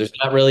Right. there's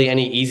not really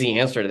any easy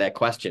answer to that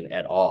question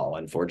at all,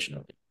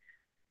 unfortunately.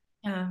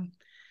 Yeah.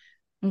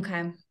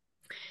 Okay.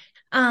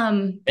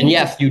 And Thank you.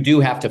 yes, you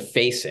do have to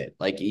face it.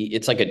 Like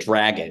it's like a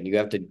dragon. You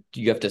have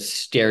to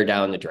stare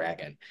down the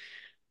dragon.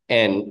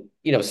 And,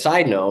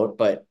 side note,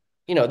 but,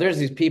 there's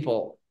these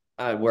people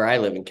where I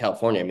live in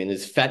California. I mean,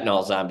 there's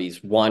fentanyl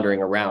zombies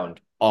wandering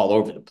around all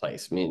over the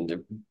place. I mean,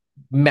 they're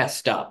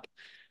messed up,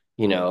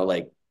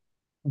 like,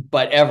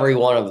 but every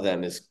one of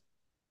them is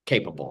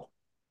capable.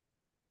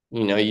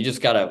 You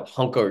just got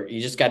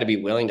to be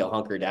willing to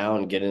hunker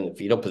down, get in the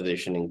fetal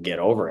position and get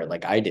over it.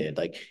 Like I did.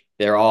 Like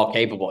they're all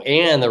capable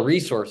and the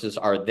resources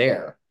are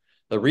there.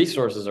 The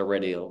resources are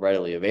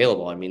readily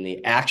available. I mean,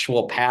 the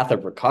actual path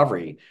of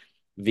recovery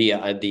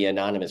via the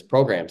anonymous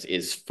programs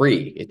is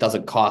free. It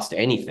doesn't cost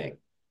anything,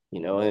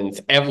 and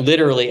it's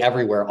literally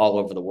everywhere all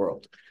over the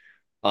world.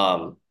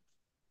 Um,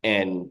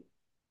 and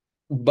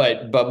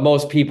but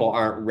most people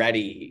aren't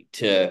ready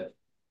to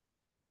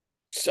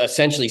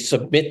essentially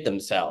submit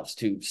themselves,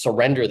 to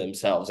surrender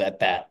themselves at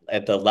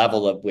the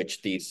level of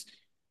which these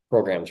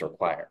programs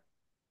require.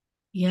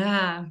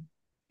 Yeah.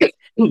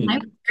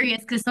 I'm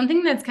curious because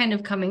something that's kind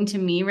of coming to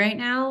me right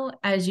now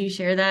as you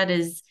share that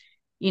is,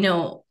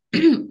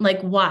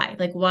 like why?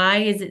 Like why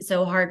is it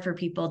so hard for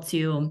people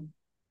to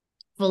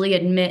fully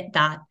admit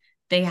that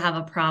they have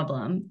a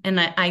problem? And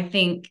I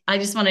think I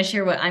just want to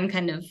share what I'm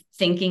kind of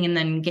thinking and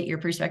then get your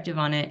perspective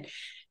on it.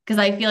 Because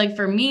I feel like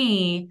for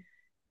me,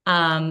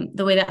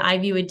 the way that I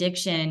view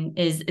addiction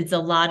is it's a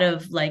lot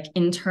of like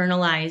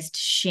internalized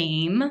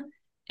shame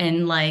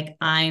and like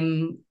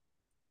I'm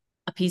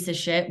a piece of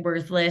shit,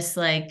 worthless,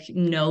 like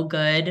no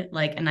good,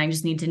 like, and I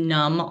just need to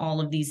numb all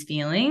of these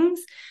feelings.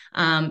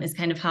 Is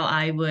kind of how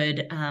I would,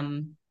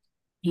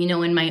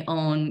 in my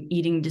own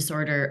eating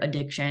disorder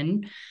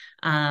addiction.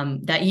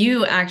 That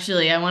you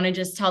actually, I want to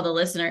just tell the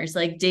listeners,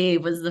 like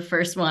Dave was the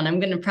first one. I'm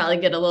going to probably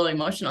get a little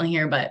emotional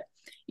here, but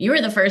you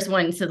were the first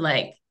one to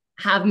like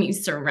have me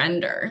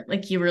surrender.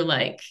 Like you were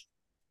like,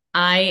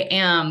 I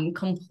am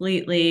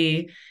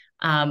completely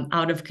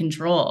out of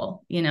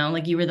control,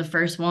 like you were the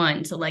first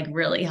one to like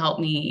really help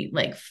me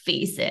like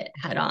face it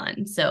head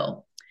on.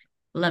 So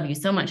love you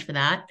so much for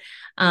that.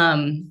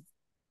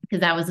 Because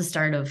that was the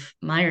start of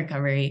my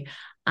recovery.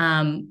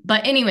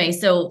 But anyway,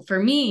 so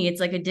for me, it's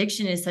like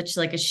addiction is such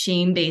like a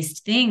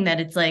shame-based thing that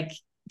it's like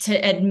to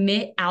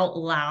admit out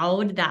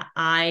loud that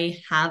I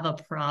have a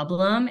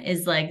problem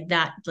is like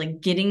that,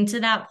 like getting to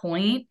that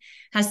point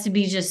has to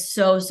be just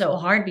so, so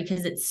hard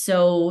because it's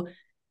so,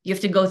 you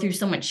have to go through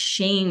so much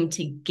shame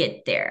to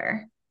get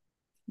there.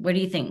 What do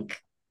you think?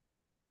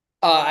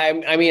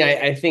 I mean,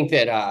 I think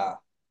that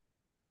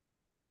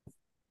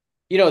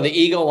the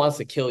ego wants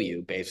to kill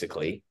you,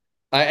 basically.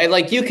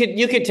 Like you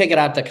could take it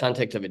out the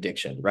context of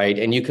addiction, right?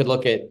 And you could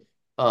look at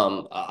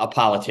a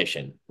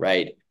politician,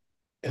 right,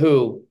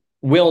 who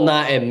will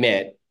not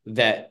admit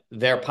that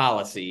their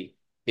policy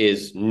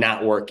is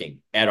not working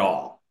at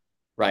all,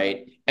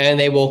 right? And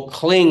they will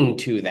cling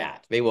to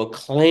that. They will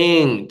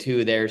cling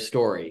to their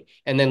story,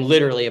 and then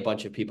literally a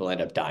bunch of people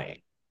end up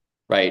dying,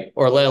 right?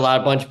 Or a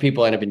bunch of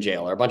people end up in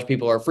jail, or a bunch of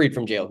people are freed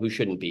from jail who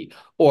shouldn't be,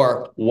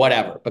 or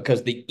whatever,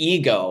 because the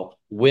ego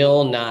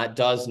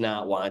does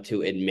not want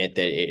to admit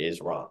that it is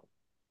wrong,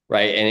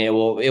 right? And it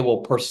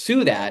will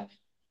pursue that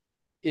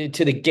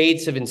to the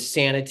gates of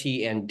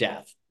insanity and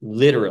death,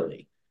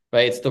 literally,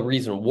 right? It's the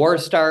reason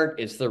wars start.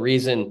 It's just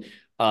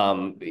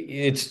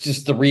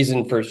the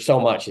reason for so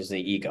much is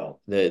the ego,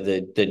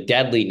 the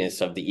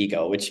deadliness of the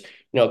ego, which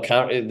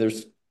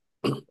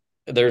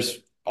there's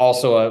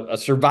also a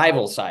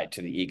survival side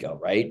to the ego,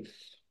 right?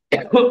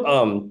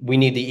 We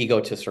need the ego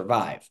to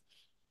survive.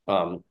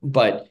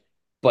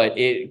 But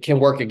it can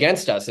work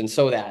against us. And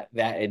so that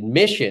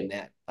admission,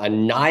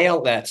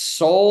 that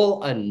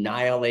soul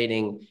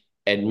annihilating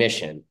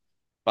admission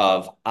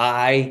of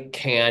I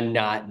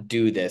cannot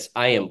do this.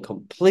 I am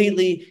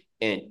completely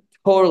and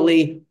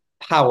totally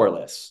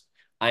powerless.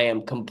 I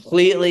am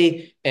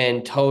completely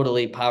and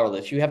totally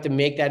powerless. You have to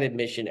make that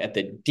admission at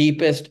the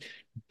deepest,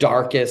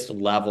 darkest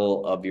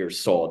level of your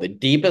soul, the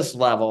deepest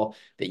level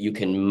that you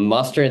can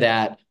muster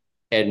that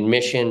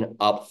admission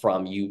up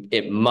from you.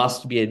 It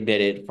must be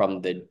admitted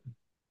from the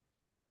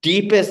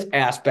deepest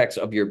aspects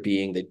of your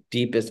being, the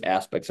deepest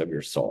aspects of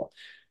your soul.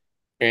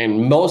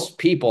 And most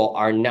people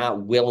are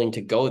not willing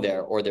to go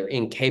there, or they're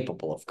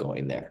incapable of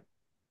going there.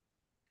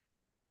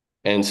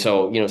 And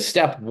so,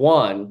 step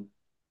one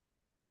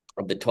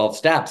of the 12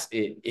 steps,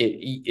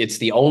 it's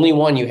the only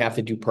one you have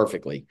to do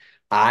perfectly.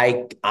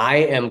 I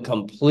am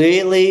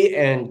completely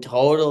and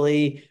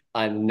totally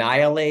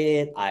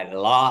annihilated. I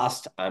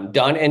lost. I'm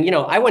done. And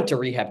I went to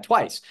rehab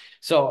twice.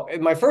 So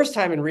my first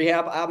time in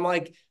rehab, I'm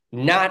like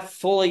not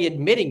fully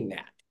admitting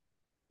that.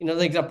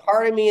 Like a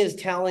part of me is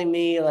telling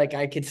me like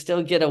I could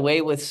still get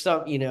away with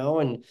some,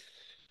 and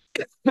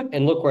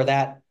look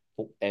where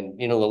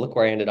look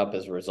where I ended up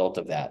as a result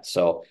of that.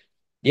 So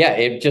yeah,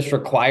 it just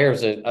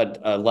requires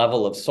a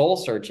level of soul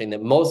searching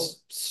that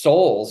most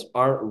souls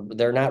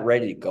they're not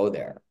ready to go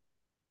there.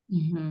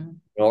 Mm-hmm.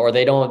 Or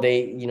they don't,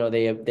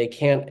 they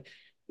can't,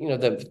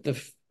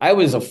 I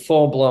was a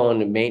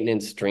full-blown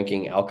maintenance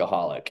drinking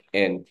alcoholic,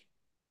 and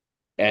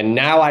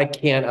now I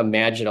can't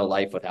imagine a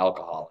life with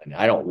alcohol, and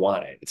I don't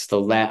want it.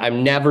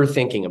 I'm never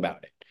thinking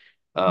about it.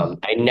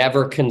 I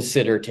never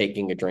consider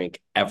taking a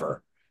drink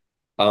ever.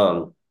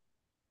 Um,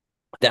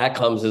 that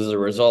comes as a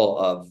result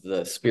of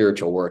the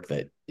spiritual work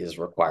that is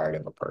required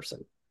of a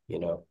person,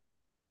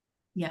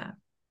 Yeah.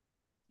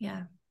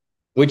 Yeah.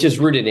 which is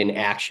rooted in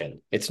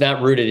action. It's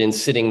not rooted in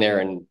sitting there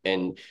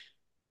and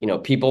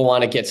people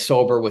want to get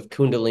sober with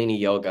Kundalini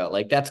yoga.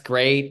 Like that's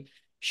great,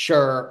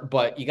 sure,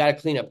 but you got to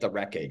clean up the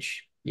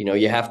wreckage.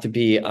 You have to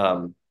be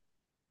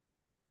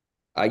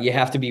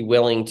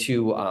willing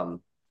to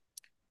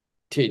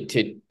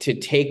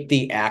take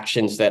the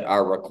actions that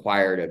are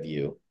required of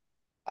you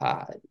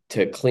uh,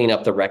 to clean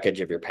up the wreckage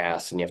of your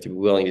past. And you have to be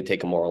willing to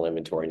take a moral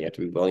inventory, and you have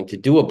to be willing to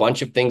do a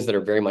bunch of things that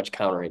are very much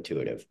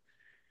counterintuitive.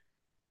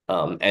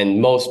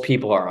 And most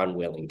people are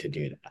unwilling to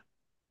do that.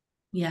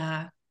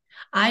 Yeah.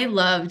 I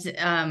loved we're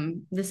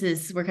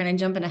kind of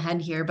jumping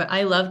ahead here, but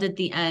I loved at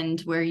the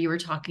end where you were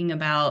talking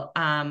about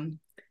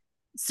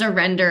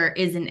surrender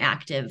is an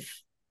active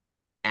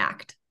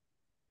act.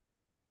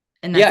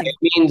 And Yeah, that's it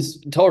means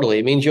totally.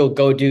 It means you'll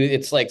go do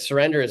it's like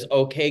surrender is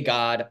okay,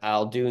 God,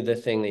 I'll do the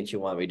thing that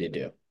you want me to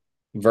do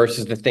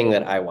versus the thing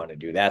that I want to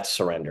do. That's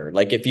surrender.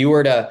 Like if you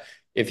were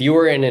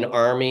in an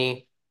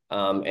army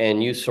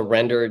and you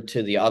surrendered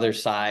to the other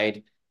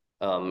side,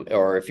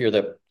 or if you're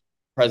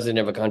president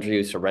of a country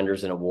who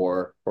surrenders in a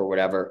war or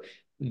whatever,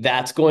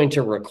 that's going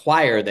to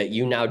require that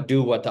you now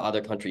do what the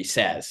other country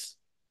says.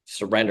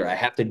 Surrender. I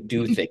have to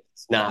do things.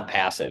 It's not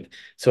passive.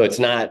 So it's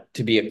not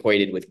to be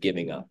equated with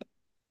giving up.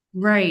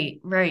 Right,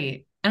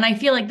 right. And I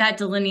feel like that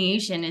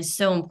delineation is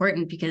so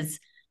important because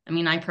I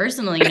mean, I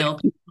personally know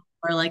people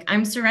are like,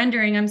 I'm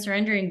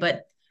surrendering,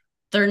 but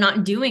they're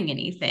not doing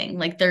anything.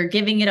 Like they're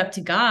giving it up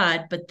to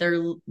God, but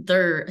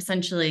they're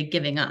essentially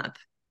giving up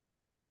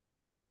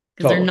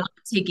because they're Totally. not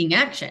taking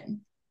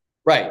action.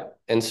 Right.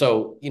 And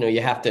so,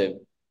 you have to,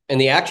 and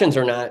the actions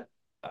are not,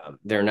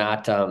 they're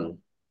not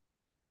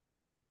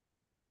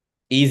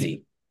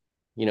easy.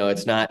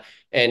 It's not,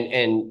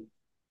 and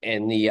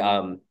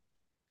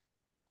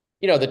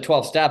the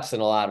 12 steps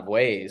in a lot of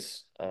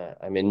ways.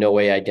 I'm in no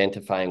way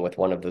identifying with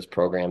one of those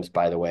programs,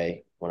 by the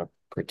way. I want to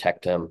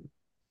protect them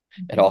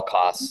at all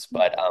costs.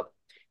 But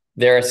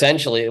they're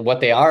essentially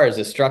what they are is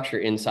a structure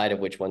inside of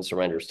which one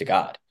surrenders to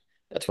God.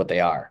 That's what they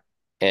are.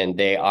 And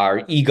they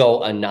are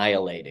ego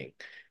annihilating.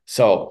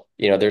 So,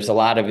 there's a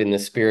lot of in the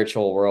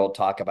spiritual world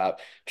talk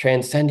about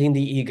transcending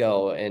the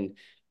ego and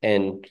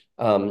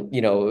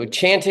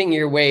chanting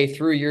your way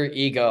through your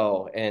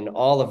ego and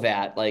all of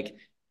that. Like,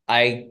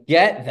 I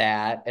get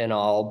that and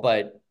all,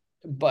 but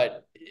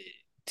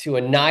to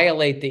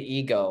annihilate the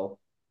ego,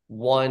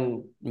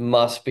 one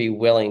must be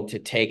willing to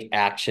take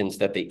actions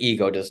that the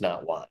ego does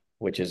not want,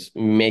 which is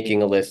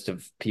making a list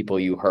of people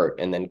you hurt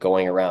and then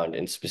going around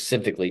and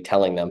specifically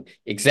telling them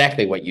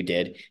exactly what you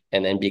did,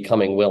 and then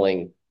becoming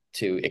willing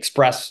to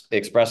express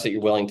that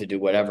you're willing to do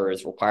whatever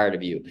is required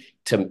of you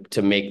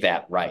to make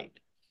that right.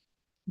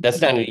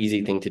 That's not an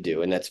easy thing to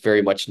do. And that's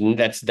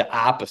the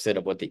opposite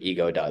of what the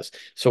ego does.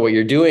 So what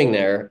you're doing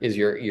there is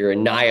you're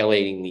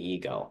annihilating the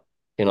ego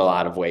in a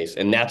lot of ways.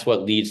 And that's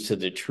what leads to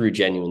the true,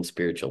 genuine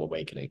spiritual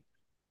awakening,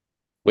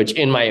 which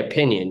in my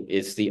opinion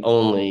is the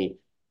only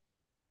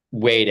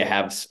way to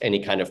have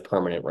any kind of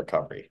permanent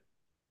recovery.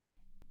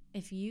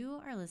 If you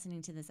are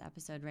listening to this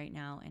episode right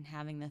now and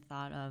having the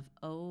thought of,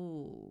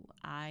 oh,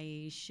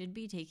 I should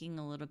be taking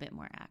a little bit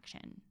more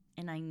action,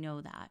 and I know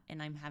that,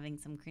 and I'm having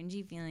some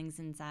cringy feelings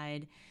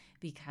inside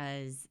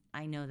because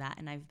I know that,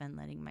 and I've been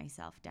letting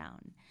myself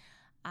down,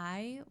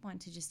 I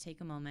want to just take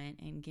a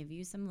moment and give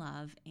you some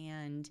love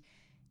and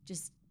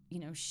just,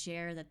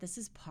 share that this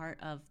is part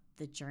of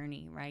the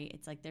journey, right?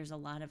 It's like there's a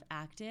lot of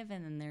active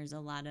and then there's a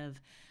lot of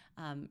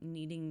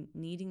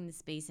needing the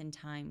space and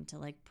time to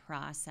like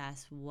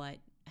process what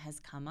has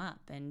come up.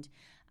 And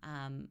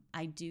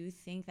I do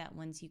think that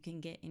once you can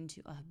get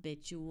into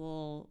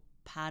habitual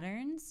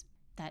patterns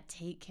that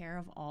take care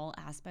of all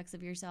aspects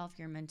of yourself,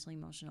 your mental,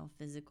 emotional,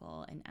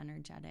 physical, and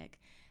energetic,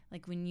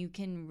 like when you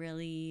can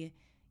really,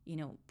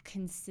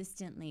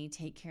 consistently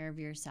take care of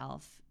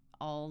yourself,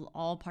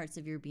 all parts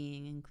of your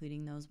being,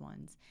 including those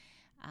ones,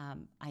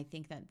 I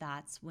think that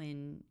that's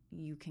when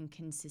you can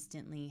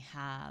consistently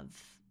have,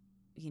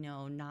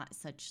 not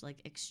such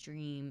like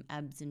extreme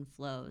ebbs and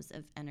flows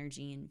of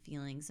energy and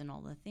feelings and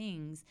all the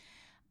things.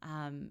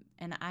 And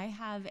I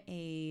have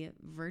a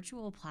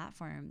virtual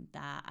platform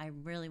that I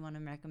really want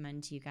to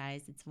recommend to you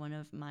guys. It's one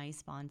of my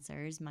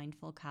sponsors,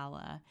 Mindful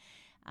Kawa.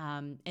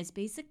 It's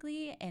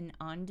basically an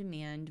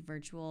on-demand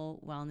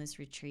virtual wellness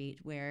retreat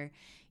where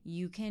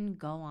you can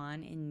go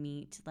on and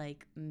meet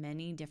like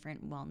many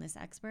different wellness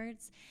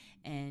experts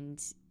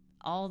and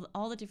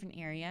all the different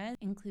areas,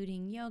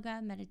 including yoga,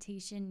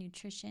 meditation,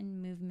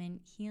 nutrition, movement,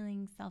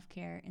 healing,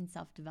 self-care, and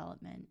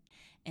self-development.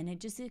 And it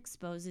just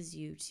exposes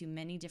you to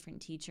many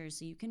different teachers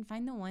so you can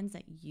find the ones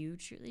that you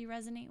truly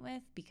resonate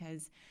with,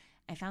 because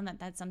I found that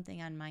that's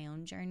something on my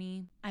own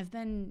journey. I've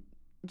been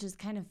just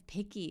kind of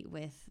picky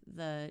with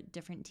the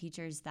different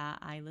teachers that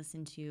I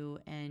listen to.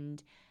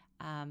 And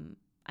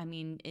I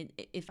mean,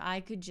 if I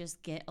could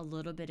just get a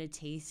little bit of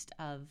taste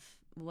of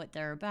what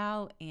they're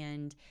about,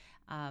 and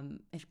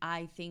if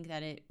I think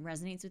that it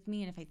resonates with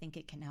me and if I think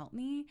it can help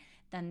me,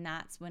 then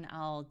that's when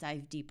I'll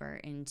dive deeper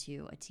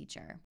into a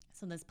teacher.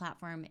 So this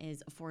platform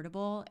is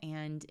affordable,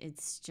 and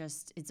it's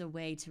a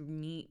way to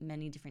meet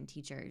many different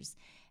teachers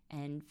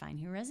and find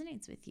who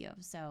resonates with you.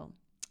 So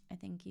I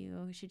think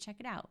you should check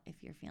it out if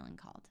you're feeling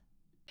called.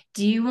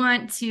 Do you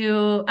want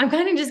to, I'm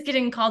kind of just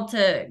getting called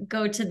to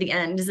go to the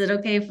end. Is it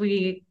okay if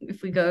we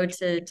go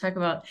to talk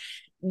about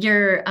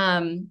your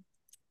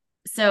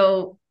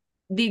so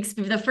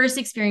the first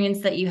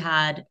experience that you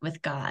had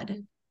with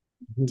God?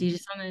 Do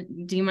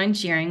you mind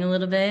sharing a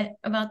little bit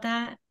about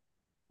that?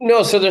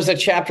 No, so there's a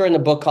chapter in the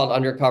book called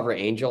Undercover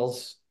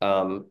Angels.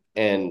 And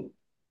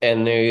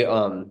they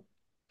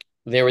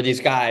were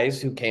these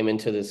guys who came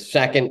into this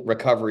second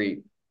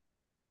recovery.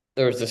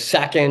 There was a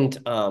second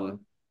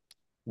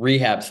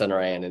rehab center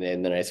I ended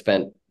in that I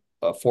spent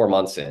 4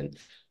 months in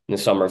the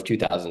summer of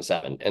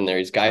 2007. And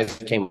these guys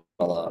came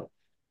along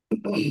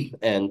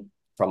and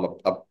from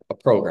a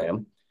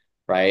program,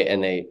 right?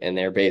 And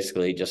they're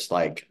basically just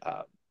like,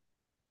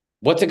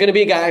 what's it going to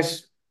be,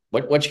 guys?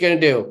 What you going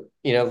to do?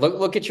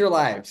 Look at your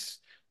lives.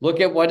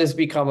 Look at what has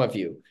become of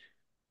you.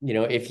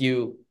 If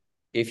you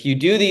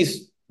do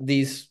these,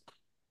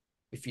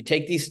 if you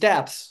take these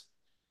steps,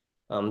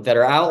 that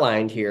are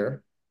outlined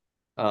here,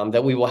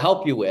 that we will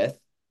help you with,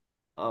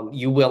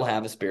 you will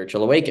have a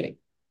spiritual awakening,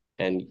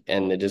 and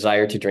the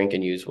desire to drink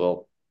and use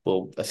will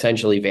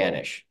essentially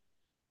vanish.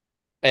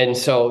 And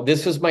so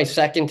this was my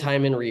second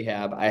time in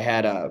rehab. I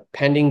had a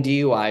pending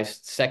DUI,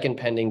 second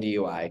pending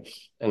DUI,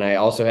 and I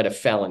also had a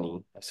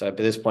felony. So at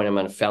this point, I'm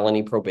on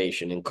felony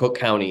probation in Cook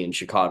County in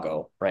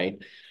Chicago,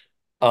 right?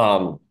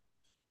 Um,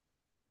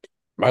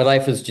 my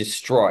life was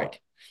destroyed.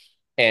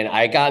 And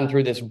I gotten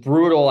through this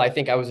brutal, I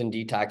think I was in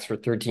detox for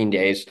 13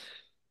 days.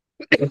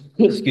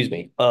 Excuse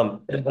me.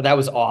 That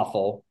was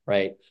awful,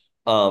 right?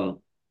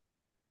 Um,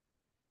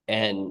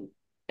 and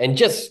and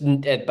just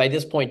by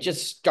this point,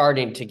 just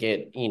starting to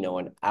get,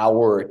 an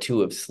hour or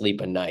two of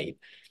sleep a night.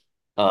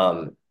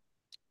 Um,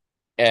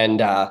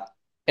 and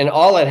and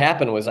all that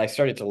happened was I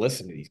started to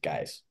listen to these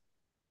guys.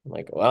 I'm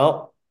like,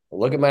 well,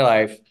 look at my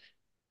life.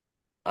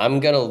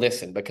 I'm gonna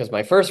listen, because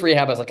my first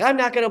rehab, I was like, I'm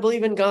not gonna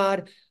believe in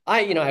God.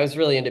 I was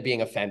really into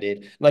being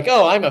offended. I'm like,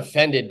 oh, I'm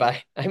offended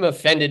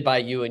by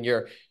you and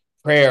your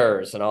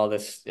prayers and all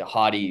this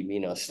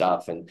haughty,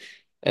 stuff. And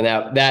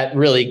that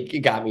really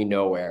got me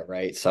nowhere,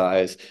 right? So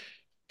I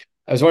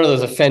was one of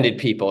those offended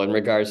people in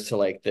regards to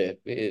like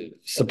the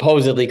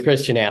supposedly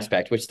Christian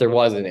aspect, which there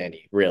wasn't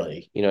any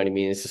really. You know what I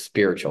mean? It's just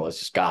spiritual. It's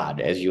just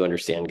God as you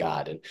understand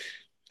God.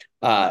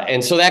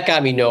 And so that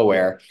got me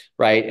nowhere,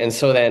 right? And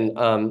so then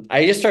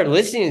I just started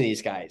listening to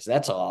these guys.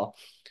 That's all.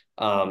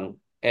 Can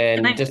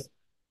And I just, can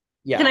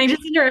yeah. I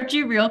just interrupt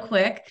you real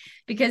quick?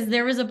 Because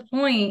there was a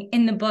point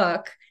in the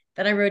book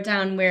that I wrote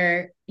down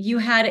where you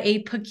had a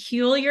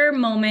peculiar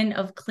moment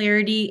of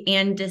clarity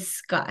and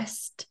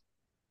disgust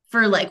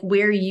for like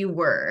where you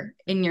were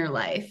in your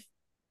life.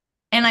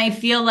 And I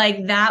feel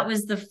like that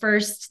was the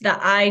first that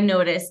I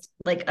noticed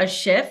like a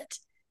shift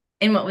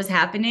in what was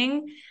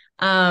happening.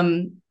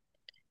 Um,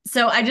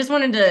 so I just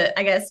wanted to,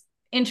 I guess,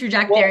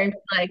 interject there and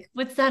Well, be like,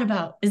 what's that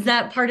about? Is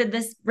that part of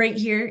this right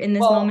here in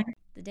this moment? well,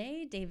 The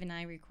day Dave and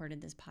I recorded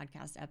this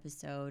podcast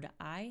episode,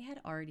 I had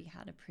already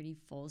had a pretty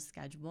full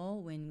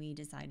schedule when we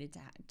decided to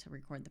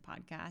record the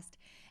podcast.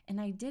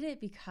 And I did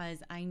it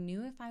because I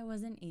knew if I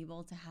wasn't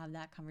able to have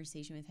that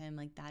conversation with him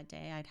like that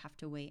day, I'd have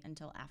to wait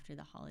until after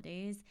the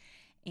holidays.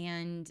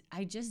 And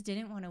I just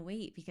didn't want to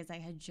wait because I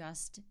had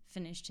just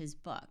finished his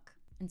book.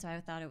 And so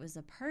I thought it was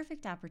a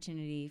perfect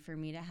opportunity for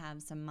me to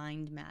have some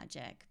mind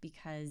magic,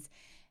 because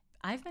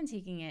I've been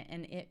taking it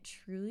and it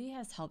truly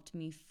has helped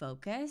me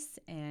focus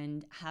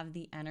and have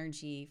the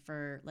energy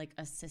for like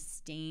a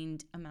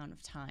sustained amount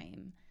of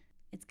time.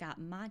 It's got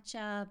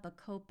matcha,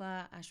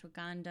 bacopa,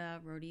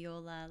 ashwagandha,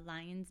 rhodiola,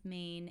 lion's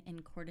mane,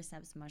 and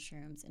cordyceps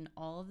mushrooms. And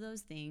all of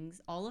those things,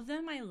 all of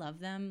them, I love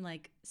them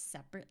like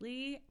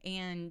separately.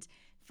 And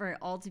for it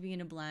all to be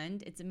in a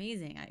blend, it's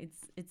amazing.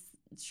 It's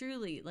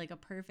truly like a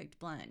perfect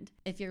blend.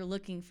 If you're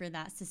looking for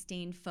that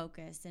sustained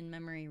focus and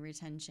memory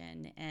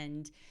retention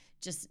and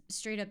just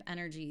straight up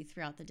energy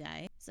throughout the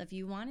day. So if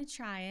you want to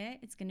try it,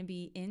 it's going to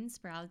be in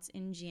Sprouts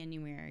in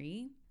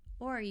January.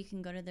 Or you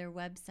can go to their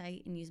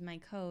website and use my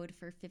code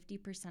for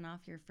 50%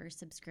 off your first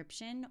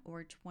subscription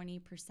or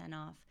 20%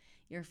 off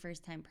your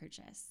first time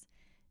purchase.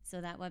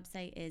 So that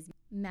website is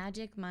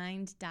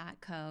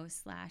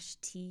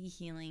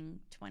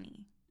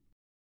magicmind.co/thehealing20.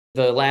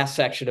 the last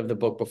section of the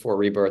book before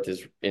rebirth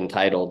is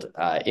entitled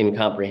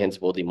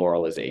Incomprehensible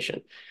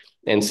Demoralization.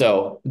 And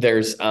so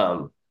there's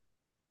just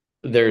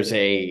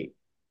a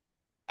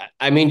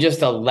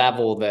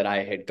level that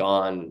I had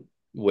gone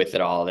with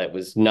it all that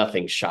was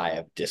nothing shy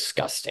of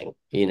disgusting.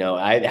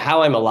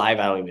 How I'm alive,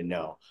 I don't even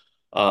know.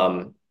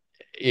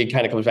 It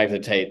kind of comes back to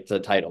the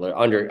title,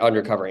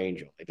 Undercover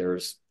Angel. Like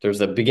there's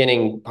a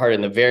beginning part in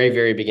the very,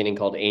 very beginning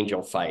called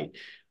Angel Fight,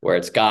 where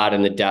it's God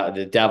and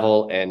the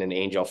devil and an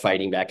angel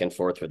fighting back and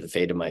forth for the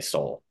fate of my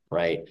soul,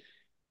 right?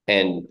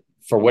 And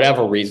for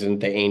whatever reason,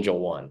 the angel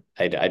won.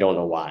 I don't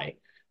know why.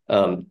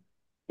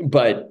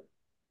 But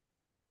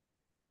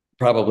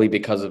probably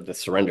because of the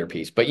surrender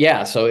piece. But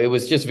yeah, so it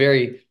was just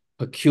very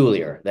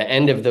peculiar. The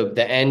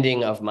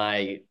ending of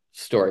my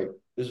story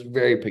was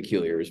very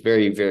peculiar. It was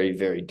very, very,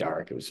 very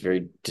dark. It was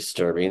very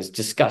disturbing. It's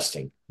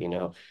disgusting.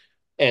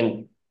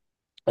 And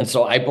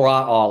so I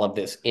brought all of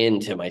this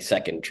into my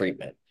second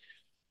treatment.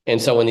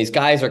 And so when these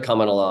guys are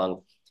coming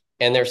along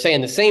and they're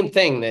saying the same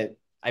thing that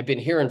I've been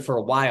hearing for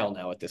a while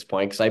now at this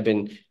point,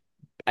 because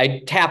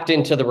I tapped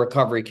into the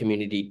recovery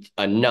community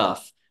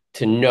enough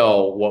to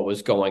know what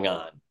was going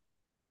on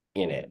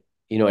in it.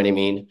 You know what I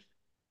mean?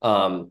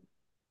 Um,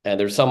 and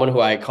there's someone who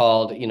I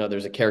called,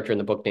 there's a character in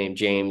the book named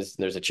James.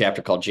 There's a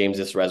chapter called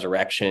James's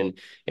Resurrection,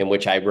 in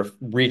which I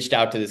reached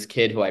out to this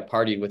kid who I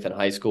partied with in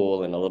high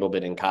school and a little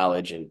bit in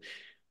college. And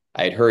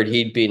I had heard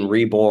he'd been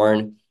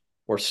reborn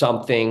or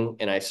something.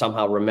 And I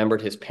somehow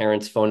remembered his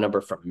parents' phone number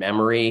from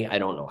memory. I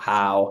don't know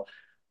how.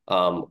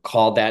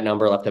 Called that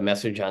number, left a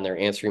message on their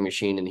answering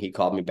machine, and he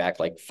called me back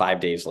like 5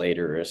 days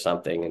later or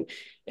something.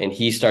 And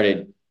he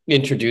started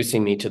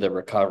introducing me to the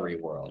recovery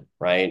world,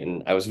 right?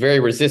 And I was very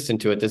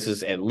resistant to it. This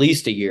is at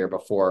least a year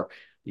before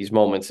these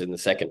moments in the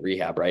second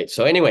rehab, right?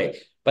 So anyway,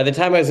 by the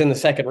time I was in the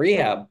second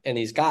rehab and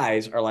these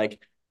guys are like,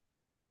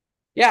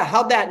 Yeah,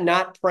 how'd that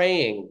not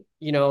praying,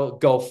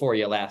 go for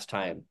you last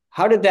time?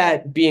 How did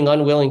that being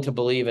unwilling to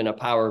believe in a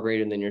power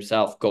greater than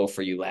yourself go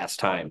for you last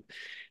time?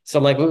 So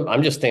I'm like,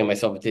 I'm just thinking to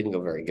myself, it didn't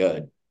go very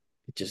good.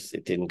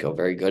 It didn't go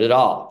very good at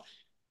all,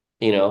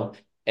 you know?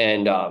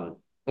 And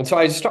so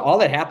I just all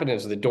that happened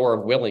is the door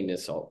of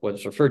willingness,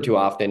 what's referred to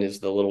often as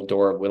the little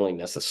door of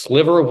willingness, a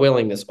sliver of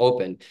willingness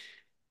opened.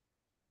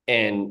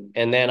 And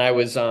then I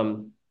was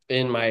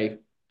in my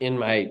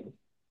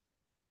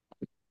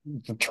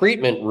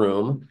treatment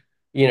room,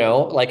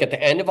 like at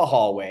the end of a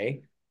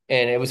hallway.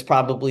 And it was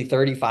probably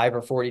 35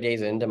 or 40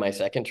 days into my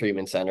second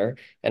treatment center.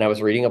 And I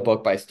was reading a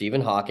book by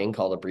Stephen Hawking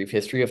called A Brief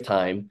History of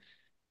Time.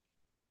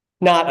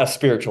 Not a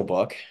spiritual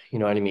book, you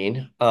know what I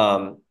mean?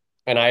 And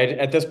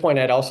at this point,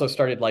 I'd also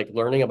started like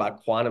learning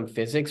about quantum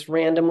physics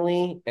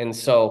randomly. And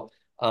so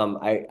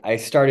I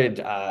started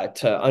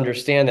to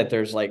understand that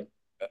there's like,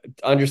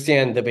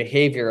 understand the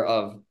behavior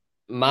of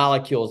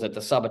molecules at the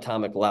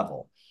subatomic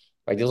level,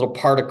 right? These little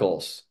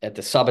particles at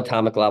the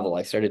subatomic level.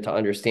 I started to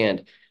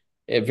understand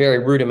in a very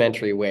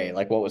rudimentary way,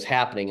 like what was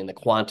happening in the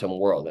quantum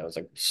world. I was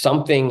like,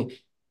 something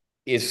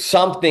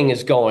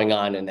is going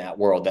on in that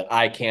world that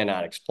I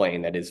cannot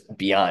explain, that is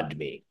beyond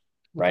me,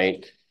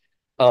 right?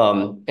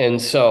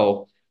 And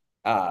so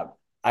uh,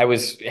 I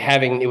was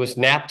having, it was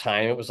nap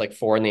time. It was like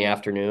 4 in the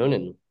afternoon,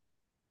 and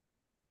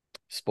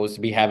supposed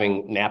to be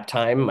having nap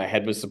time. My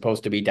head was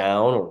supposed to be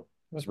down, or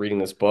I was reading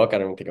this book. I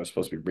don't think I was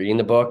supposed to be reading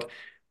the book.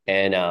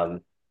 And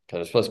because I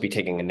was supposed to be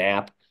taking a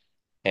nap.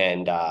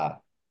 And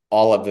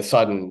all of a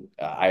sudden,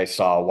 I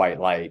saw a white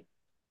light,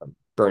 a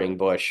burning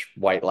bush,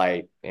 white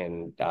light.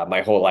 And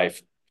my whole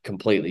life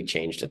completely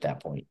changed at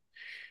that point.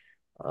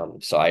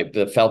 So I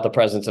felt the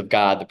presence of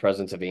God, the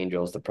presence of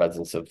angels, the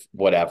presence of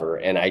whatever.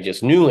 And I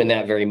just knew in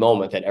that very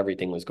moment that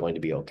everything was going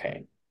to be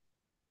okay.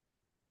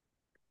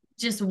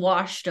 Just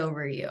washed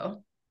over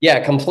you.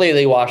 Yeah,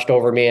 completely washed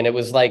over me. And it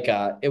was like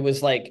I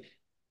was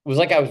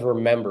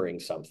remembering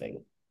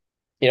something.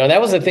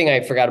 That was the thing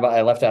I forgot about.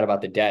 I left out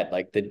about the dead.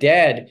 Like the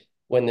dead,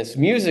 when this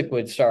music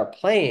would start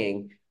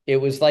playing, it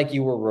was like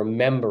you were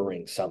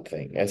remembering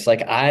something. It's like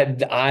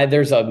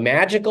there's a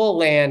magical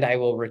land I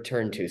will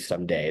return to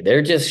someday.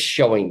 They're just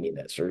showing me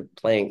this or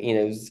playing,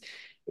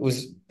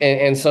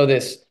 and so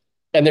this,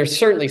 and there's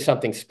certainly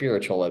something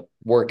spiritual at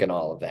work in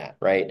all of that,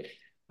 right?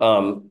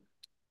 Um,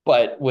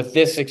 but with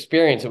this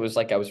experience, it was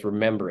like I was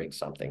remembering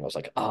something. I was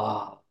like,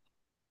 oh,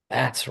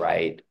 that's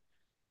right.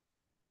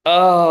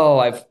 Oh,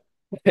 I've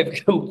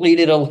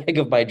completed a leg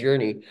of my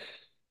journey.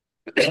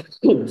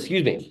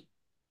 Excuse me.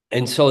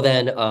 And so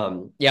then,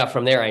 yeah,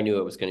 from there, I knew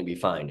it was going to be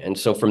fine. And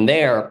so from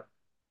there,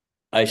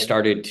 I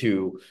started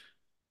to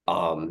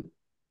um,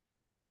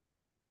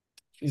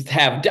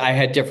 I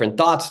had different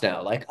thoughts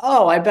now. Like,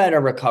 oh, I bet a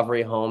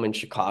recovery home in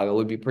Chicago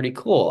would be pretty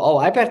cool. Oh,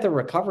 I bet the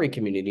recovery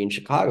community in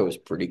Chicago is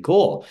pretty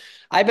cool.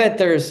 I bet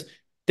there's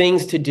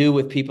things to do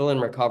with people in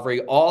recovery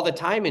all the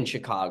time in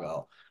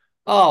Chicago.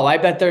 Oh, I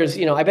bet there's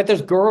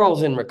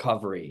girls in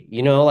recovery,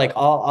 like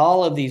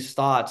all of these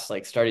thoughts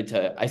like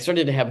I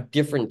started to have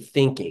different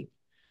thinking.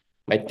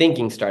 My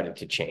thinking started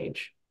to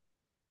change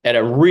at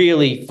a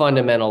really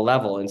fundamental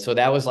level. And so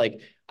that was like,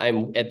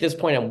 I'm at this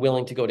point, I'm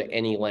willing to go to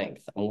any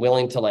length. I'm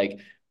willing to like,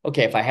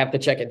 okay, if I have to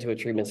check into a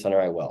treatment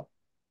center, I will,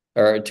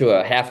 or to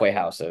a halfway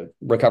house, a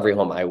recovery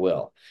home, I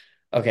will.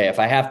 Okay, if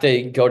I have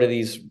to go to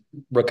these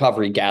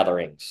recovery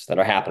gatherings that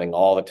are happening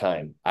all the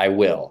time, I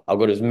will. I'll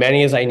go to as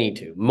many as I need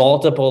to,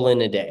 multiple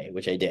in a day,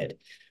 which I did.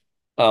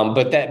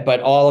 But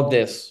all of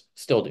this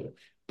still do.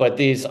 But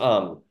these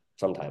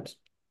sometimes.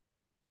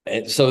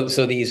 And so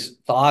these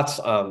thoughts,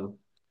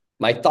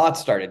 my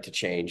thoughts started to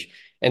change.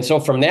 And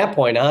so from that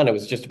point on, it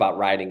was just about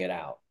riding it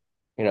out.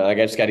 Like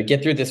I just got to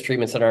get through this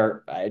treatment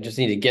center. I just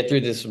need to get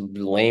through this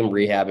lame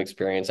rehab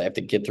experience. I have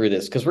to get through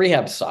this because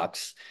rehab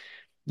sucks.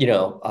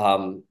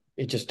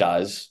 It just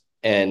does.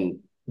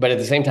 But at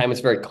the same time,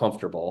 it's very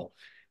comfortable.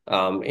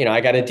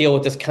 I got to deal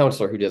with this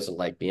counselor who doesn't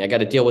like me. I got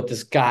to deal with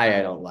this guy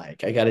I don't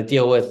like. I got to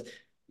deal with,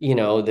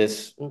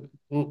 this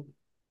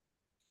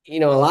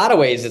a lot of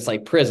ways it's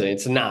like prison.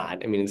 It's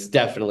not. I mean, it's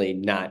definitely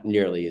not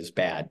nearly as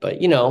bad, but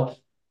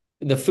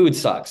the food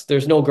sucks.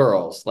 There's no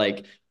girls,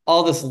 like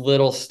all this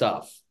little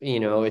stuff,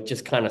 it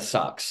just kind of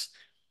sucks.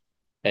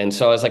 And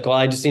so I was like, well,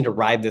 I just need to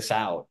ride this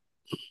out.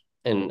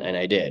 And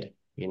I did,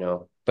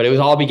 but it was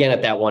all began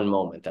at that one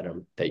moment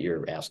that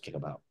you're asking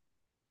about.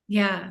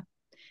 Yeah.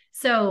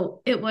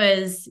 So it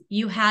was,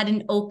 you had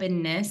an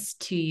openness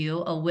to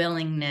you, a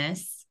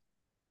willingness,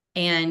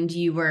 and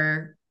you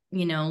were,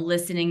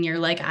 listening. You're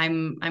like, I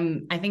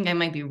think I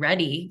might be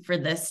ready for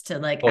this to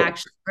like Oh,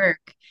 actually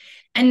work.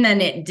 And then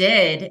it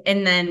did.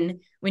 And then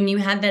when you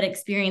had that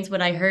experience,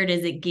 what I heard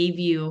is it gave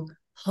you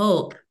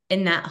hope,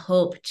 and that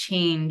hope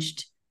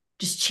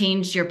just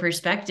changed your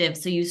perspective.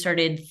 So you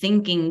started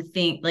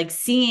like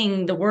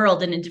seeing the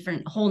world in a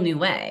different, whole new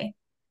way.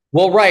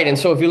 well, right. And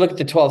so if you look at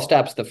the 12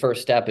 steps, the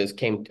first step is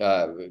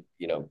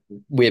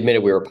we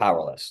admitted we were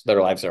powerless, that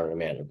our lives are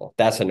unmanageable.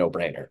 That's a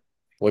no-brainer.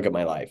 Look at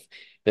my life.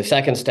 The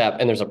second step,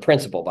 and there's a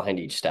principle behind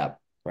each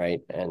step,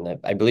 right? And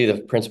I believe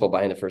the principle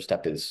behind the first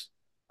step is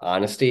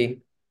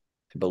honesty.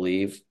 to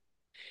believe.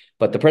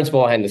 But the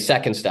principle behind the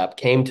second step,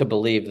 came to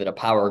believe that a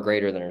power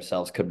greater than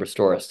ourselves could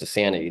restore us to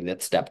sanity.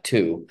 That's step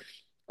two.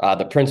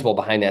 The principle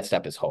behind that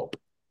step is hope.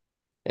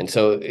 And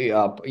so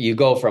you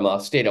go from a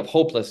state of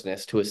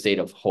hopelessness to a state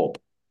of hope.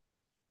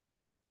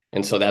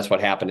 And so that's what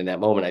happened in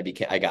that moment.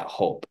 I got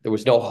hope. There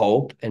was no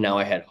hope, and now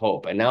I had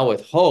hope. And now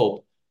with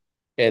hope,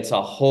 it's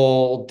a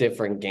whole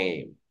different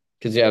game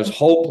because I was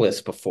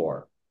hopeless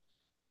before.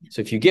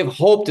 So if you give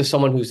hope to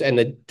someone and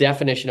the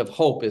definition of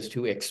hope is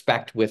to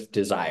expect with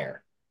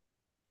desire,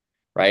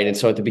 right? And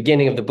so at the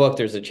beginning of the book,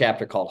 there's a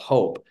chapter called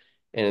Hope.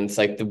 And it's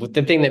like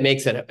the thing that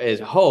makes it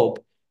is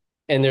hope.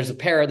 And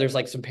there's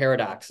like some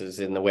paradoxes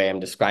in the way I'm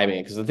describing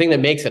it. Because the thing that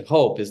makes it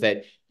hope is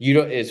that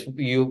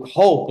you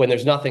hope when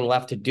there's nothing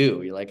left to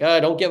do. You're like,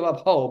 oh, don't give up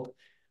hope,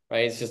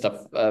 right? It's just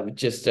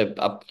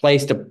a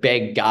place to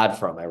beg God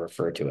from, I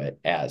refer to it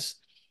as.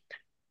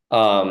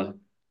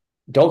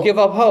 Don't give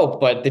up hope,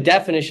 but the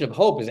definition of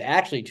hope is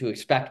actually to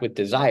expect with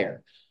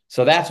desire.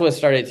 So that's what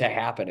started to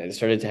happen. It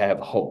started to have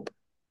hope.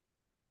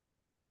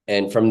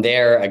 And from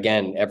there,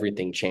 again,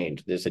 everything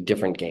changed. There's a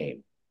different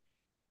game.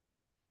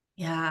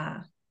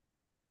 Yeah.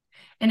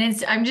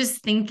 And I'm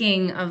just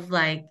thinking of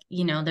like,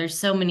 there's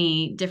so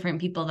many different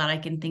people that I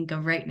can think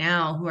of right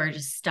now who are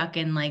just stuck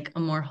in like a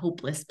more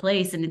hopeless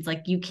place. And it's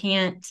like,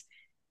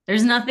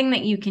 there's nothing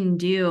that you can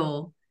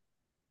do,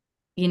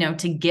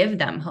 to give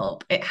them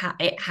hope. It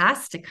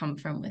has to come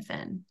from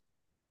within.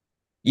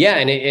 Yeah,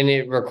 and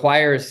it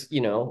requires,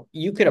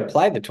 you could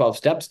apply the 12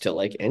 steps to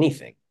like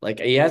anything. Like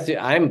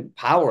I'm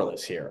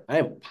powerless here. I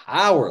am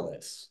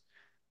powerless.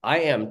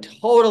 I am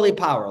totally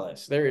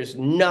powerless. There is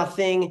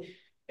nothing.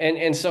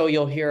 And so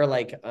you'll hear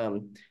like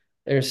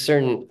there's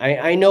certain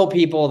I know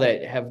people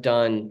that have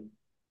done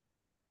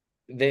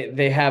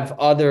they have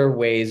other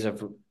ways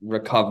of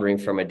recovering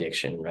from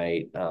addiction,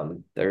 right?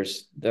 There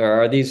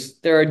are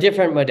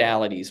different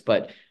modalities,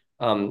 but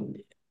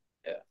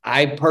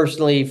I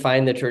personally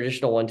find the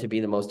traditional one to be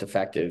the most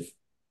effective,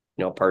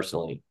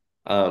 personally.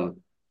 And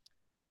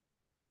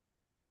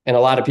a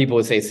lot of people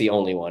would say it's the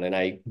only one, and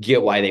I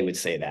get why they would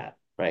say that,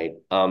 right?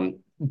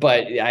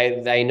 But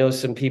I know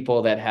some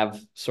people that have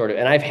sort of,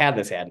 and I've had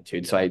this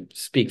attitude, so I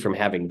speak from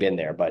having been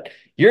there, but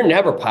you're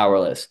never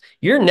powerless.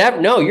 You're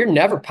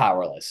never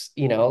powerless.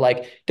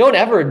 Like don't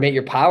ever admit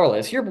you're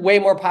powerless. You're way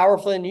more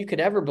powerful than you could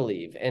ever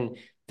believe. And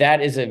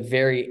that is a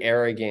very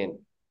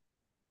arrogant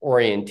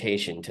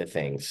orientation to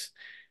things.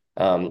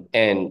 And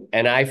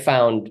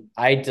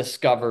I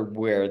discovered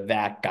where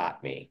that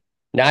got me.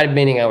 Not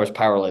admitting I was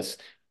powerless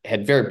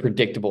had very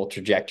predictable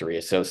trajectory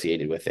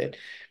associated with it.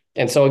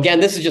 And so again,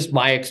 this is just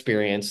my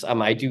experience.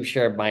 I do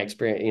share my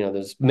experience.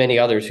 There's many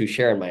others who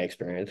share in my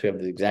experience who have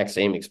the exact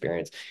same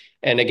experience.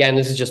 And again,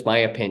 this is just my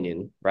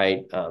opinion,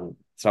 right? So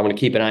I'm going to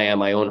keep an eye on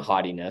my own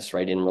haughtiness,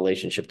 right, in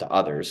relationship to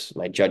others,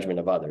 my judgment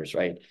of others,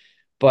 right?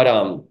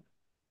 But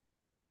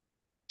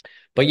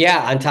but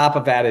yeah, on top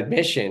of that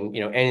admission,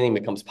 anything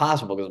becomes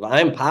possible because if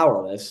I'm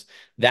powerless,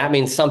 that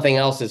means something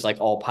else is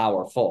like all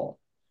powerful.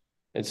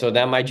 And so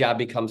then my job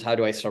becomes how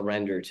do I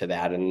surrender to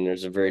that? And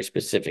there's a very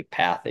specific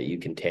path that you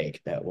can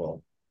take that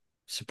will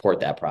support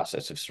that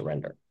process of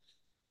surrender.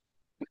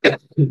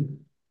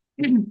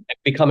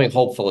 Becoming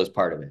hopeful is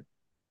part of it.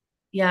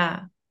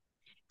 Yeah.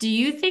 Do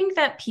you think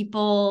that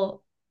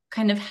people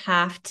kind of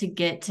have to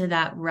get to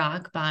that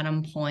rock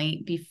bottom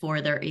point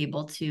before they're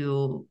able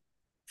to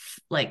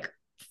like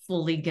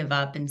fully give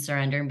up and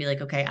surrender and be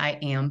like, okay, I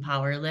am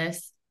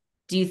powerless?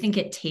 Do you think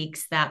it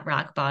takes that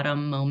rock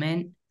bottom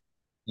moment?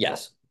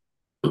 Yes.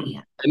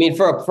 Yeah. I mean,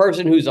 for a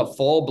person who's a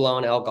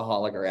full-blown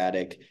alcoholic or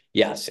addict,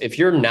 yes. If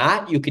you're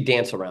not, you could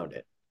dance around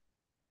it.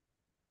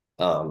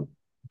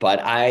 But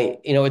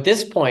at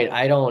this point,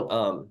 I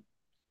don't,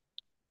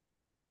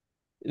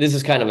 this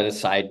is kind of an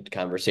aside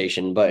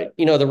conversation, but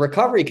the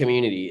recovery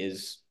community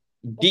is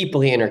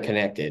deeply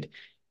interconnected.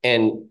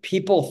 And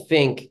people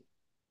think,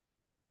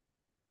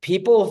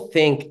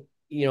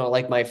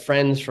 like my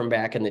friends from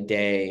back in the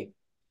day,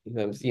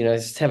 I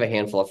just have a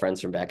handful of friends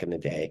from back in the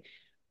day.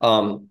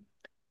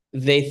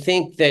 They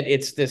think that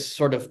it's this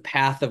sort of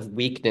path of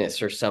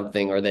weakness or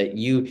something, or that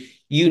you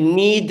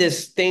need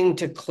this thing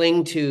to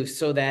cling to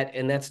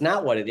and that's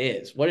not what it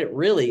is. What it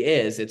really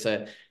is, it's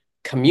a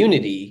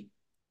community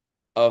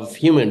of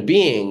human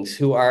beings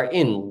who are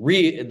in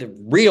the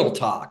real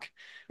talk.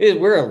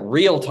 We're in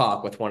real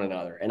talk with one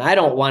another. And I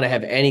don't want to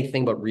have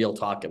anything but real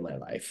talk in my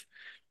life.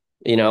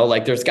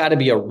 Like there's got to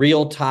be a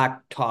real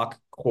talk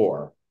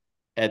core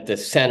at the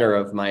center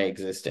of my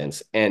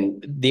existence.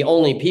 And the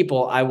only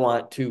people I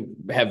want to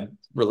have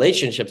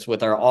relationships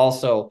with are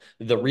also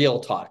the real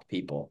talk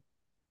people.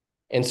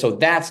 And so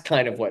that's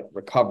kind of what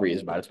recovery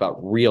is about. It's about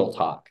real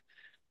talk,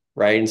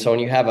 right? And so when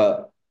you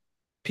have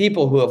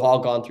people who have all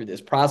gone through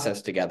this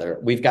process together,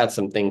 we've got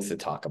some things to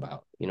talk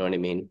about. You know what I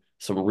mean?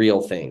 Some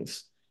real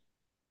things.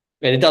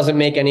 And it doesn't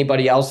make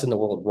anybody else in the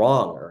world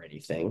wrong or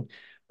anything,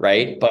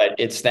 right? But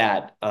it's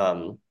that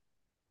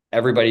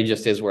everybody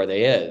just is where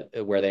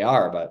they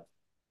are.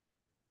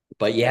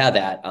 But yeah,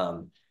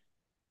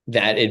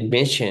 that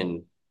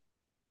admission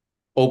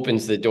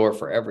opens the door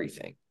for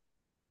everything.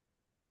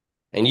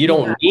 And you Yeah.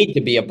 don't need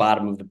to be a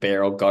bottom of the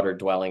barrel, gutter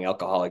dwelling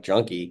alcoholic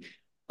junkie.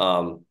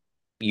 Um,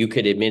 you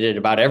could admit it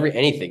about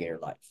anything in your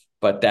life,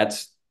 but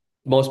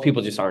most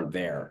people just aren't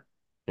there.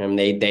 And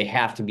they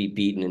have to be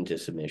beaten into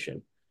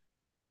submission.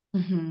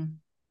 Hmm.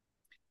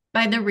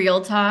 By the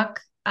real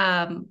talk,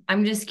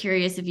 I'm just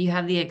curious if you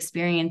have the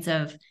experience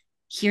of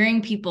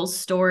hearing people's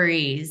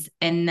stories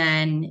and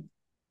then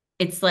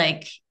it's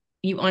like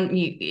you on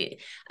you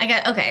I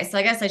got okay, so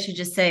I guess I should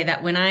just say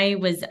that when I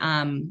was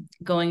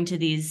going to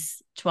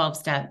these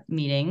 12-step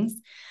meetings,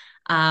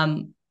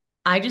 um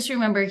I just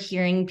remember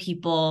hearing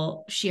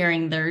people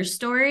sharing their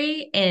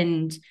story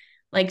and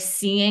like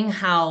seeing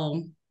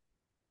how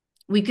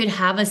we could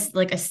have a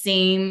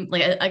same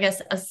like I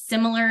guess a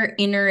similar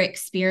inner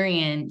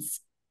experience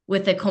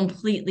with a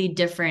completely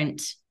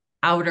different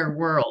outer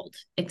world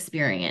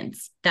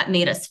experience that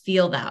made us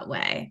feel that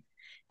way.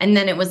 And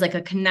then it was like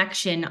a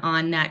connection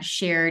on that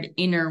shared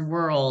inner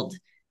world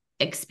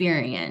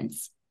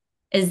experience.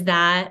 Is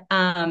that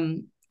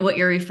what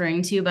you're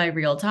referring to by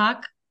real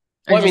talk?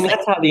 Or Well, I mean, just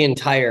like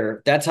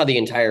that's how the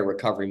entire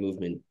recovery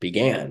movement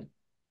began.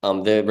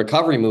 The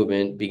recovery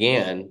movement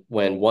began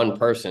when one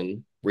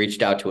person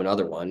reached out to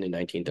another one in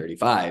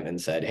 1935 and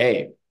said,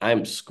 "Hey,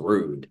 I'm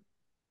screwed,"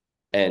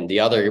 and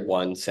the other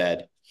one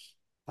said,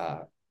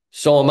 uh,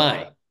 "So am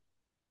I.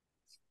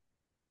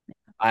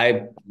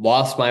 I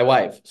lost my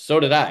wife. So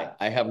did I.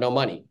 I have no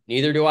money.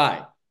 Neither do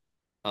I.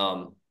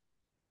 Um,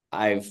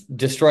 I've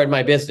destroyed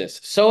my business.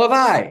 So have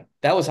I."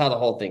 That was how the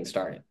whole thing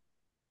started.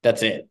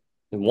 That's it.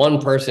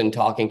 One person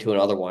talking to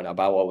another one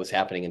about what was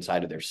happening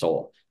inside of their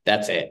soul.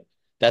 That's it.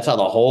 That's how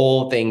the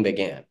whole thing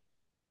began,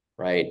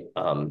 right?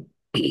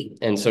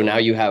 And so now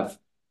you have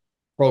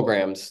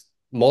programs,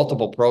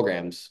 multiple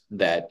programs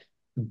that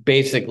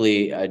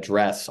basically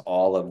address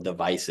all of the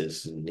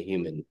vices in the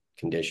human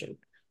condition.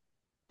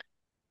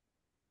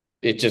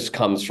 It just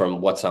comes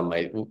from what's on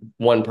my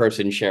one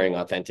person sharing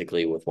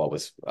authentically with what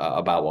was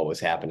about what was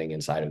happening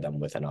inside of them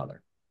with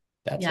another.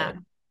 That's yeah, it.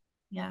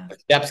 yeah. The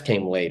steps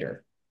came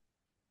later.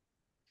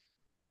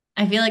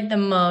 I feel like the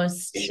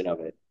most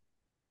Of it.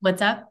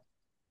 what's up?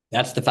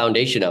 That's the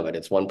foundation of it.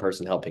 It's one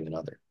person helping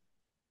another.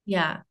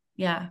 Yeah,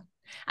 yeah.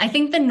 I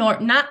think the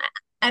not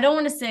I don't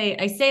want to say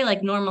I say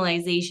like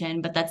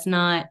normalization, but that's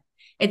not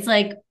it's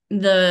like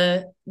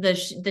the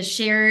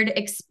shared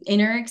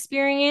inner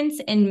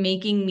experience and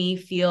making me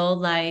feel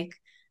like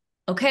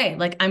okay,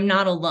 like I'm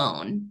not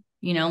alone.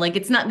 You know, like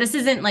it's not this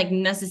isn't like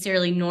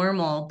necessarily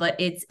normal, but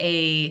it's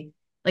a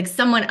like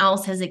someone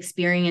else has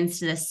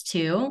experienced this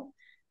too.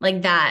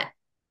 Like that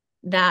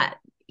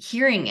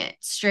hearing it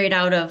straight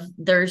out of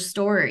their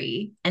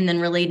story and then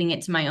relating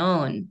it to my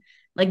own.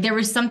 Like there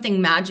was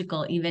something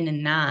magical even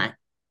in that.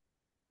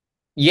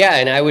 Yeah,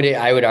 and I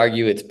would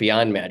argue it's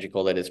beyond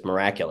magical, that it's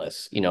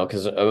miraculous,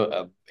 because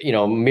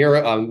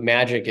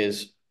magic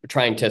is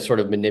trying to sort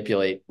of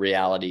manipulate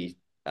reality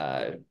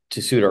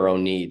to suit our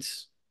own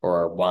needs or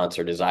our wants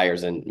or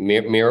desires, and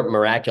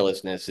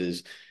miraculousness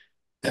is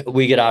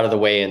we get out of the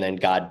way and then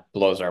God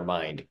blows our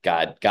mind.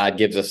 God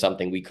gives us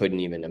something we couldn't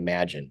even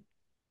imagine.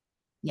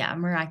 Yeah,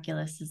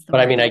 miraculous is the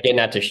But I mean, word. I get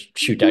not to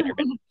shoot down your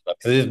because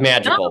it is No,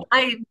 magical.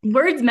 I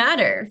words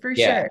matter for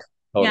Yeah, sure.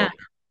 Yeah,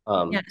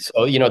 totally. yeah,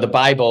 So, the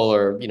Bible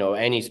or,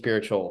 any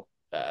spiritual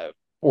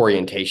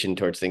orientation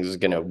towards things is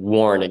going to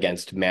warn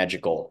against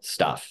magical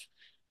stuff,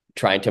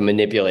 trying to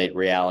manipulate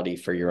reality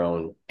for your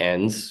own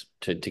ends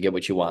to get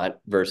what you want,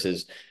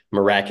 versus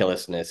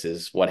miraculousness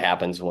is what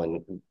happens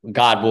when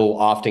God will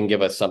often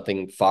give us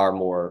something far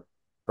more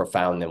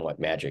profound than what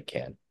magic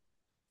can.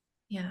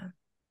 yeah,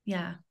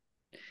 yeah.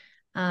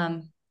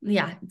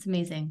 Yeah, it's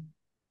amazing.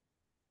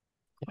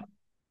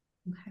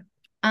 Okay.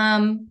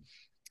 Um,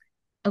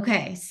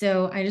 okay,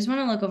 so I just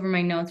want to look over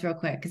my notes real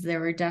quick because there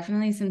were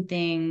definitely some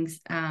things.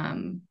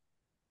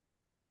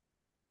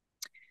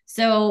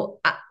 So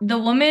the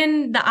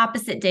woman, the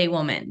opposite day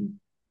woman.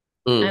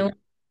 I Mm.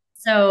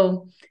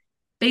 so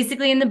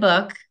basically in the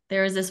book,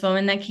 there was this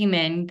woman that came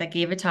in that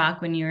gave a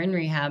talk when you were in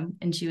rehab,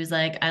 and she was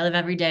like, I live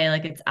every day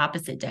like it's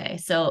opposite day.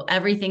 So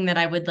everything that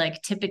I would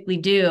like typically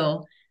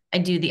do, I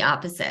do the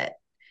opposite.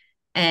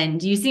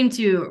 And you seem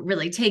to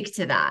really take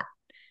to that.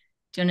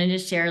 Do you want to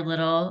just share a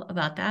little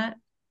about that?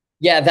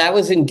 Yeah, that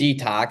was in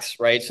detox,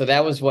 right? So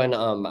that was when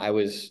I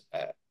was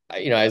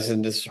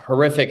in this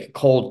horrific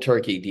cold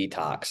turkey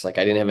detox. Like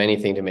I didn't have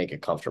anything to make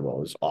it comfortable.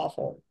 It was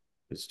awful.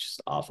 It was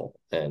just awful,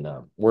 and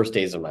worst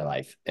days of my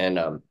life. And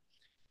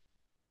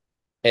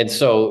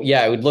so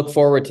yeah, I would look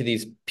forward to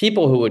these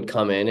people who would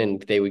come in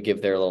and they would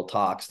give their little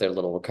talks, their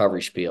little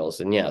recovery spiels.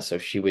 And yeah, so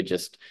she would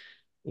just,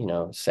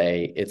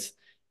 say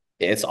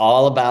it's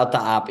all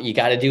about you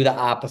got to do the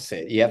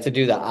opposite. You have to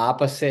do the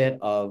opposite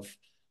of.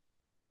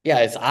 Yeah,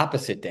 it's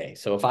opposite day.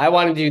 So if I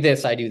want to do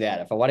this, I do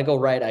that. If I want to go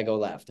right, I go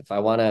left. If I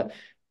want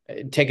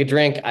to take a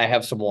drink, I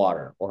have some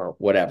water or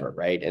whatever,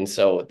 right? And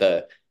so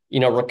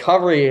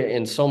recovery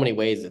in so many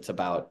ways, it's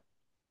about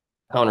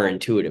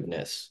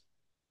counterintuitiveness.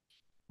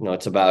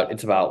 It's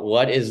about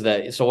what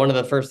is so one of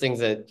the first things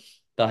that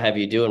they'll have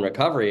you do in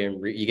recovery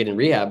and you get in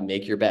rehab,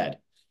 make your bed,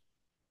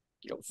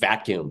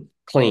 vacuum,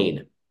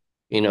 clean,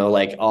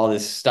 like all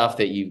this stuff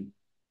that you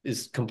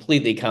is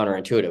completely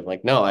counterintuitive.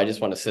 Like, no, I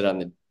just want to sit on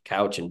the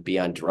couch and be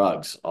on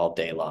drugs all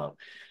day long,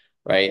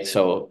 right?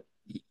 So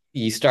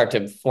you start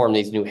to form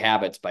these new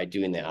habits by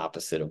doing the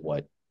opposite of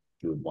what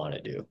you would want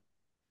to do. Which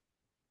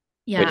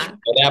Yeah. at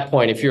that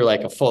point, if you're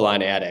like a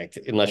full-on addict,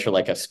 unless you're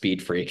like a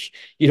speed freak,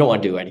 you don't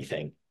want to do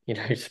anything.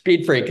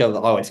 Speed freak of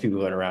always people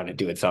going around and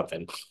doing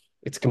something.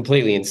 It's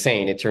completely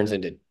insane. It turns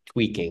into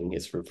tweaking,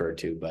 is referred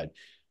to,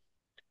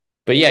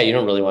 but yeah, you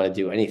don't really want to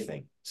do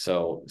anything.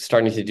 So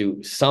starting to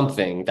do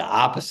something the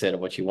opposite of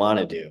what you want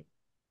to do.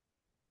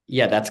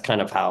 Yeah, that's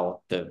kind of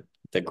how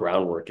the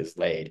groundwork is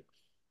laid.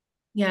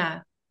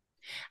 Yeah.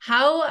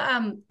 How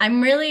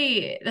I'm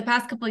really the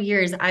past couple of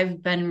years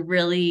I've been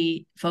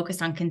really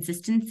focused on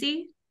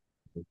consistency,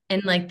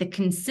 and like the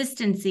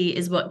consistency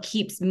is what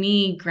keeps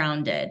me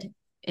grounded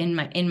in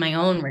my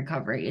own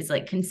recovery. Is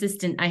like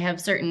consistent. I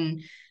have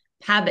certain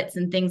habits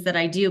and things that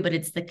I do, but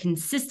it's the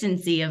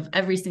consistency of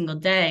every single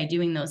day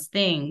doing those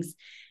things.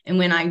 And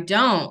when I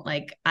don't,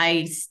 like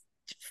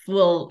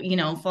will,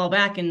 fall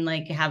back and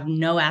like have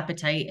no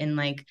appetite and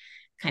like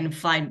kind of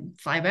fly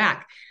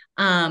back.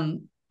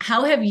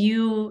 How have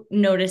you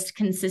noticed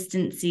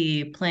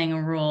consistency playing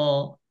a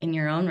role in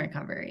your own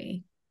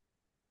recovery?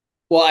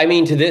 Well, I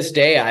mean, to this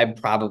day, I'm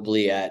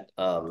probably at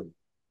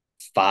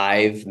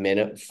 5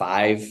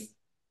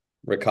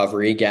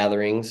 recovery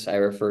gatherings. I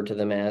refer to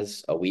them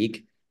as a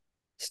week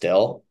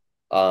still.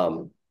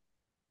 Um,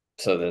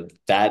 so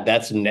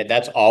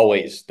that's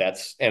always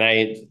that's and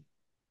I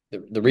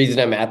the reason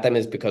I'm at them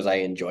is because I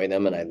enjoy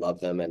them and I love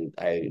them and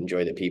I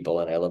enjoy the people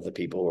and I love the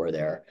people who are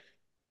there.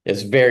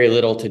 It's very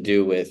little to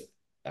do with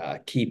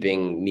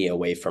keeping me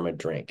away from a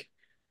drink.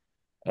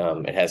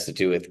 It has to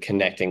do with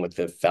connecting with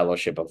the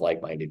fellowship of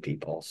like-minded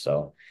people.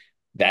 So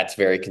that's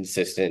very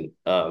consistent.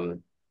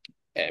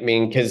 I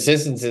mean,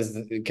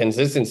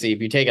 consistency.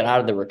 If you take it out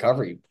of the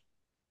recovery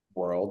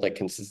world, like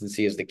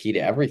consistency is the key to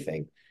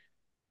everything.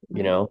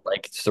 Right.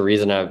 Like it's the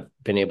reason I've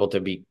been able to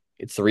be.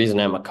 It's the reason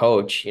I'm a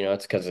coach.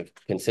 It's because of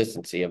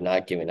consistency of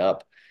not giving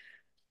up,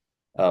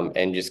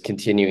 and just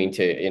continuing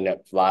to, in a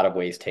lot of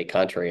ways, take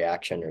contrary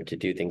action or to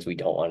do things we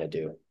don't want to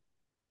do.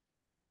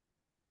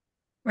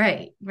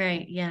 Right,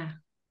 right. Yeah.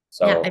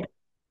 Yeah. So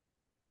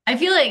I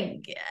feel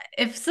like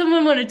if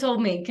someone would have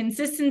told me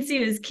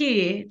consistency was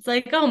key, it's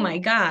like, oh my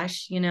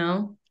gosh,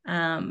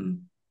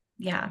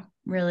 yeah,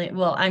 really.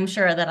 Well, I'm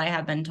sure that I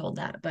have been told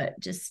that, but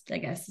just I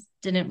guess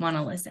didn't want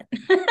to listen.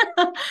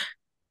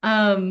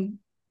 um,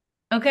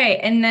 okay,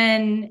 and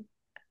then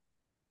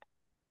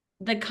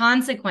the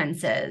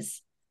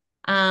consequences.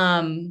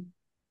 Um,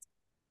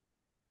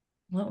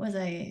 what was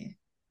I?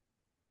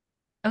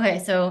 Okay,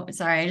 so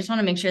sorry, I just want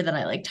to make sure that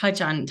I like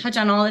touch on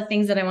all the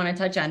things that I want to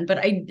touch on.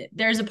 But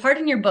there's a part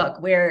in your book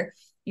where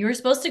you were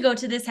supposed to go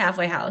to this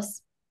halfway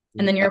house,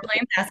 and then you were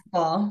playing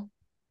basketball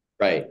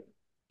right,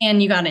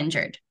 and you got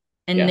injured,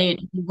 and yeah.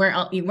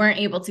 you weren't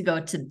able to go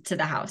to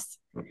the house.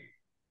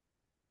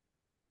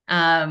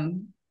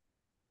 Um,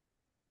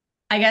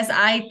 I guess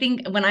I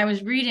think when I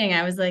was reading,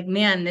 I was like,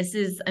 man,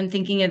 I'm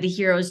thinking of the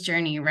hero's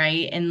journey,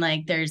 right? And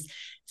like there's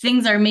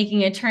things are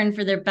making a turn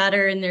for their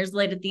better and there's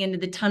light at the end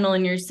of the tunnel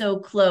and you're so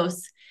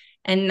close.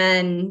 And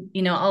then,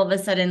 all of a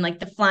sudden, like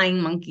the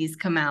flying monkeys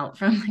come out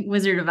from like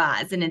Wizard of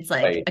Oz, and it's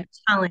like Right. a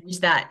challenge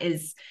that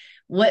is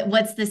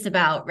what's this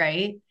about,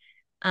 right?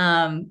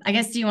 I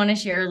guess do you want to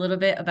share a little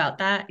bit about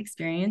that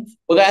experience?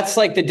 Well, that's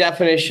like the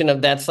definition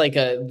of that's like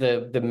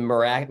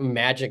the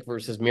magic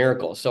versus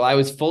miracle. So I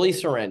was fully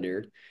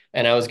surrendered,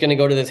 and I was going to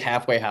go to this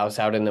halfway house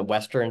out in the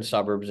western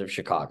suburbs of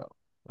Chicago.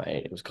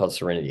 Right, it was called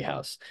Serenity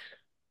House,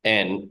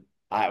 and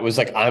I was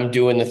like, I'm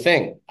doing the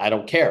thing. I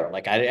don't care.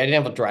 Like I didn't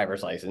have a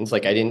driver's license.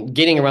 Like I didn't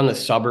getting around the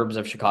suburbs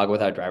of Chicago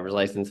without a driver's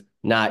license,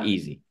 not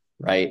easy,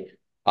 right?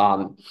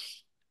 Um,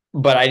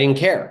 but I didn't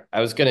care. I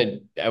was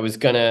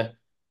gonna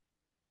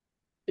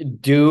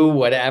do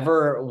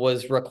whatever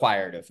was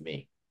required of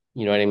me.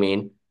 You know what I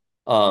mean?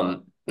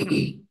 Um,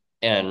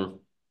 and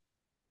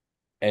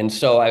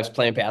so I was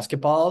playing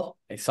basketball.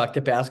 I sucked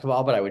at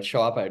basketball, but I would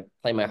show up. I'd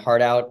play my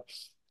heart out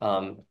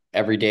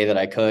every day that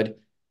I could.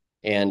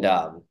 And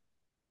I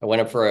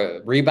went up for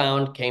a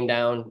rebound, came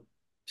down,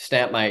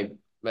 snapped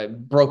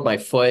broke my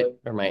foot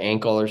or my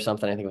ankle or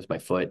something. I think it was my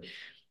foot.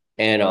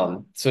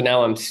 And so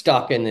now I'm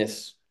stuck in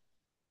this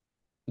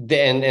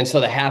and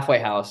so the halfway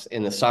house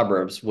in the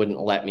suburbs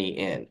wouldn't let me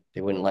in.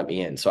 They wouldn't let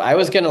me in. So I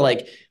was gonna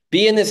like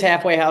be in this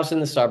halfway house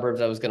in the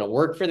suburbs. I was gonna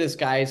work for this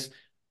guy's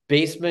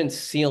basement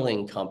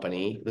ceiling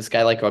company. This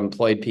guy like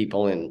employed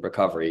people in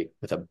recovery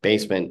with a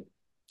basement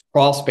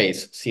crawl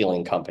space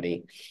ceiling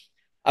company.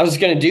 I was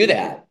gonna do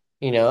that.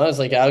 I was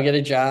like, I'll get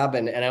a job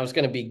and I was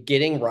gonna be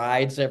getting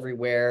rides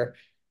everywhere.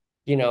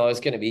 I was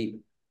gonna be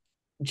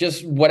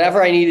just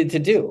whatever I needed to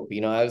do.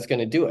 I was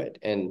gonna do it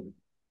and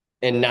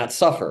not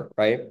suffer,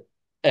 right?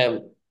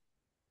 And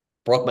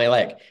broke my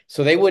leg.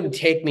 So they wouldn't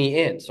take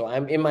me in. So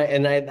I'm in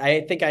and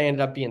I think I ended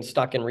up being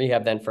stuck in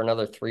rehab then for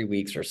another 3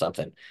 weeks or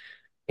something.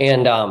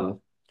 And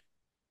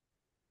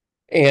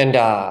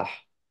and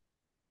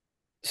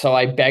so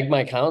I begged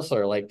my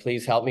counselor, like,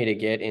 please help me to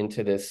get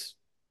into this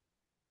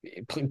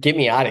get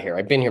me out of here.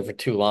 I've been here for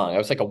too long. I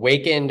was like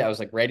awakened. I was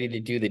like ready to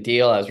do the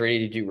deal. I was ready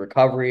to do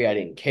recovery. I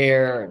didn't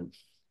care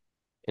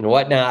and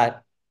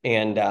whatnot.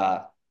 And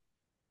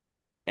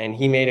and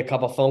he made a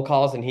couple phone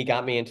calls and he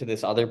got me into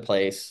this other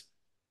place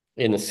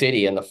in the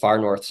city in the far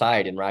north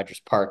side in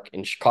Rogers Park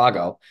in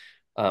Chicago,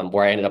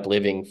 where I ended up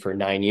living for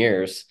 9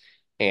 years.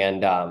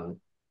 And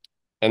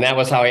and that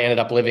was how I ended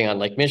up living on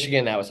Lake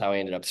Michigan. That was how I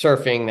ended up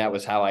surfing. That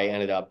was how I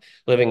ended up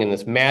living in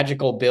this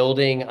magical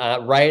building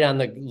right on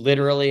the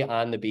literally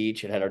on the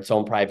beach. It had its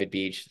own private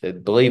beach, I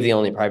believe the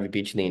only private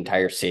beach in the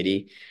entire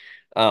city.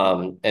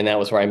 And that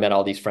was where I met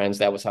all these friends.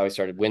 That was how I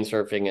started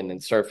windsurfing and then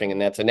surfing.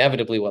 And that's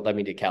inevitably what led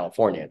me to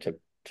California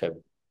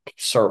to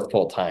surf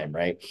full time,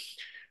 right?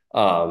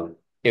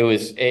 It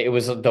was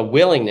the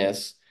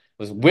willingness,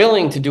 was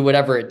willing to do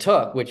whatever it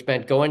took, which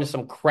meant going to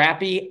some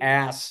crappy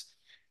ass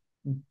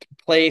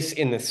place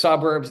in the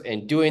suburbs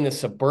and doing the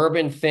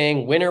suburban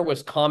thing. Winter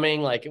was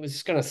coming, like it was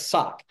just gonna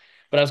suck,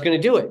 but I was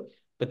gonna do it.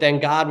 But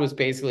then God was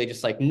basically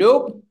just like,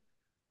 nope,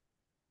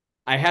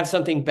 I have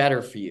something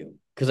better for you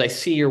because I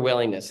see your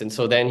willingness. And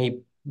so then he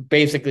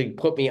basically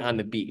put me on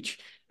the beach.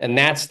 And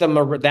that's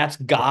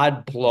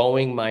God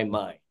blowing my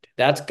mind.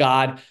 That's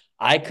God.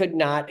 I could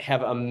not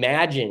have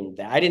imagined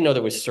that. I didn't know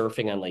there was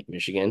surfing on Lake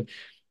Michigan,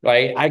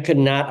 right? I could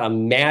not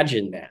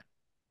imagine that.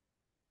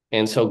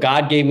 And so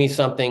God gave me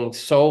something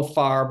so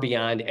far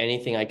beyond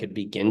anything I could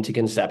begin to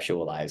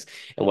conceptualize.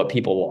 And what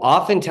people will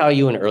often tell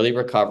you in early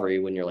recovery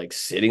when you're like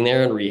sitting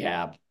there in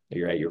rehab,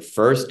 you're at your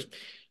first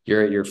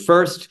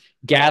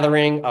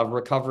gathering of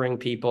recovering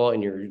people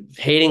and you're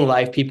hating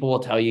life, people will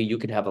tell you you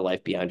could have a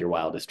life beyond your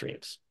wildest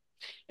dreams.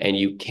 And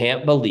you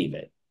can't believe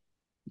it.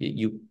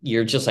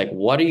 You're just like,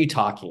 what are you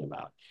talking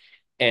about?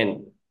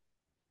 And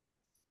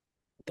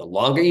the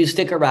longer you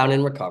stick around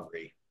in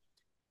recovery,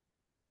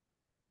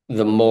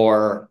 the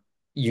more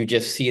you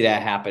just see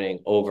that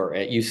happening over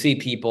it. You see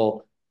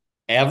people,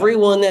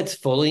 everyone that's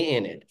fully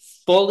in it,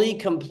 fully,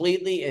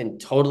 completely, and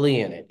totally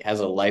in it,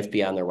 has a life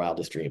beyond their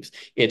wildest dreams.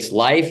 It's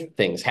life,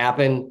 things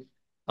happen.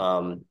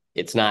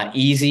 It's not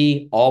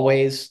easy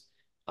always,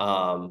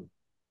 but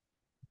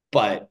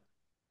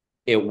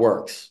it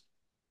works.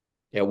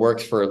 It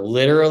works for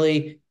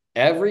literally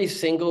every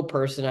single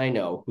person I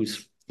know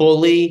who's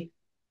fully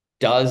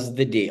does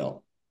the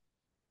deal.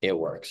 It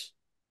works.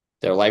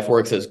 Their life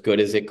works as good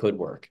as it could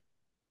work.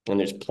 And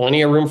there's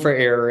plenty of room for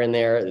error in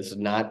there. This is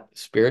not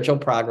spiritual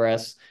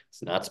progress.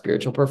 It's not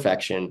spiritual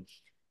perfection.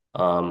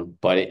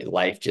 But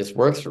life just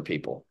works for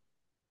people.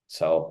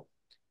 So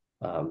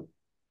um,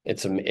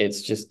 it's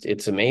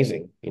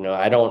amazing.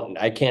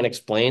 I can't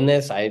explain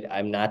this.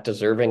 I'm not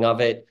deserving of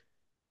it.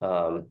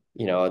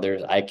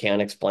 I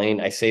can't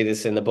explain. I say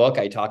this in the book.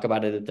 I talk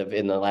about it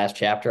in the last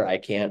chapter. I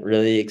can't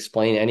really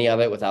explain any of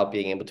it without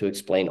being able to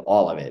explain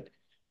all of it.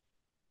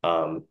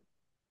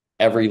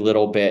 Every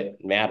little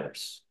bit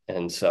matters.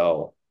 And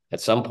so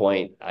at some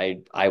point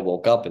I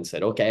woke up and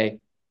said, okay,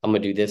 I'm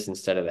gonna do this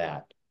instead of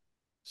that.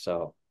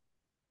 So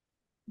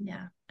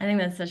Yeah, I think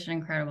that's such an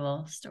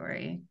incredible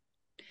story.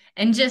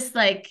 And just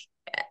like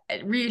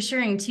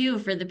reassuring too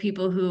for the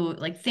people who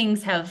like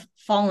things have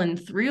fallen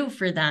through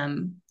for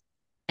them.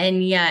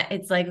 And yet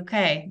it's like,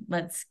 okay,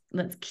 let's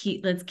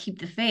keep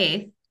the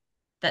faith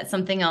that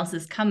something else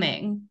is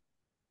coming.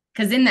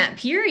 Because in that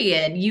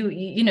period, you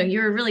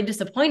were really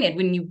disappointed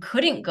when you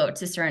couldn't go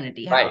to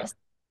Serenity right, House.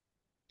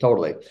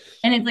 totally.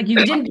 And it's like you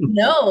didn't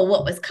know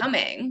what was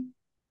coming, you know?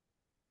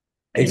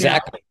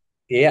 Exactly.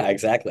 Yeah,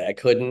 exactly. I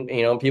couldn't,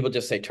 people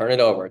just say, turn it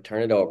over,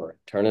 turn it over,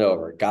 turn it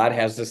over. God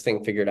has this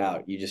thing figured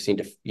out. You just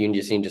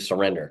need to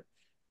surrender,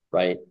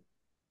 right?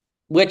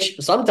 Which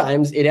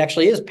sometimes it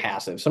actually is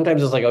passive.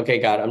 Sometimes it's like, okay,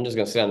 God, I'm just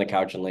gonna sit on the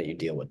couch and let you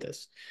deal with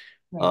this.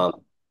 Right.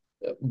 Um,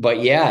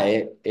 but yeah,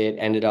 it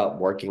ended up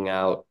working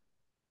out,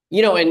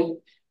 and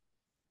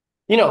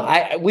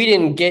I we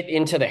didn't get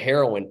into the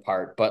heroin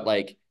part, but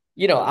like,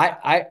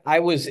 I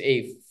was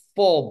a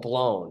full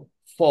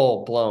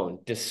blown,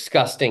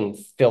 disgusting,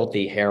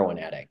 filthy heroin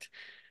addict,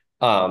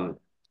 um,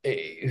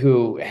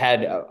 who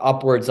had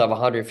upwards of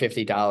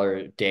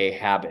 $150 day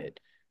habit,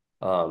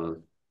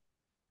 um,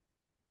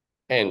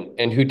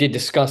 and who did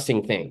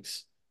disgusting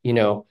things,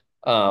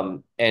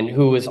 and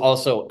who was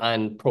also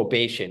on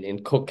probation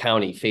in Cook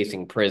County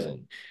facing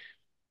prison,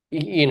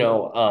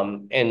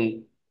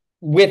 and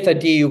with a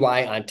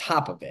DUI on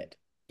top of it,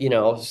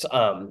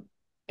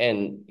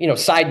 and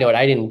side note,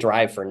 I didn't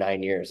drive for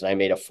 9 years, and I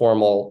made a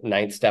formal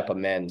ninth step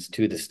amends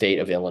to the state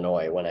of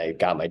Illinois when I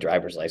got my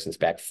driver's license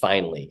back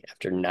finally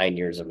after 9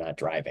 years of not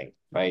driving,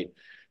 right?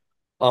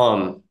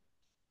 Um,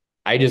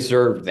 I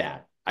deserved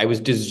that. I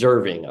was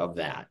deserving of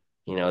that.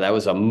 That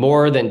was a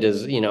more than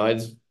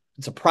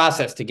it's a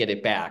process to get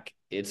it back.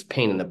 It's a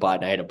pain in the butt.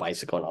 And I had a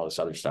bicycle and all this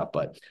other stuff,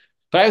 but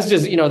I was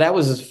just, that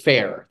was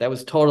fair. That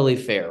was totally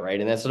fair,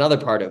 right? And that's another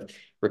part of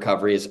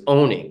recovery is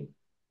owning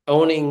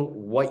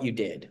what you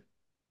did,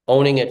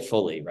 owning it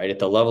fully, right? At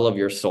the level of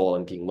your soul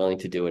and being willing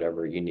to do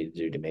whatever you need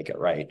to do to make it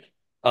right.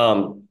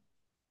 Um,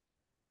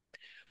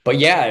 but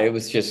yeah, it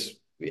was just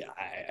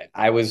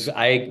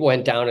I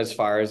went down as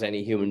far as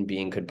any human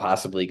being could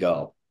possibly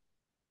go.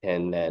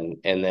 and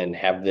then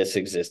have this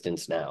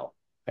existence now,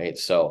 right?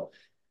 So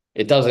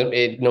it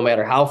doesn't, no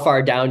matter how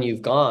far down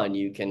you've gone,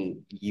 you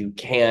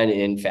can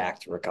in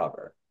fact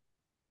recover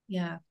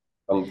Yeah.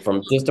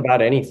 from just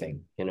about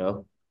anything, you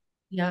know?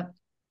 Yeah.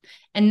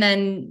 And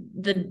then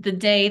the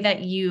day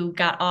that you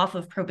got off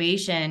of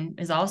probation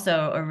is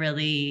also a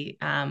really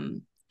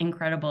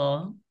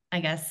incredible, I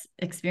guess,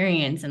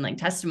 experience and like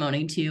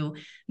testimony to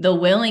the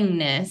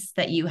willingness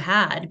that you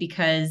had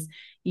because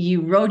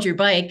you rode your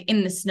bike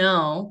in the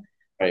snow.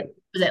 Right.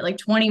 Was it like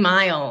 20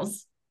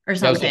 miles or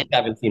That was something? like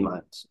 17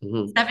 miles.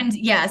 Mhm.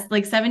 17, yes,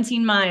 like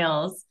 17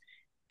 miles.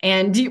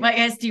 And I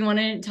guess, do you want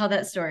to tell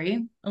that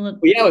story a little?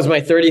 Well, yeah, it was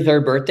my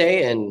 33rd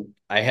birthday and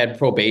I had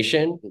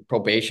probation.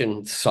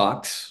 Probation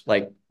sucks.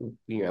 Like,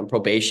 on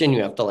probation,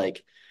 you have to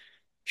like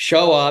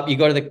show up. You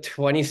go to the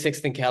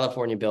 26th and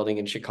California building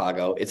in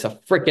Chicago. It's a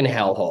freaking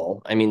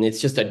hellhole. I mean, it's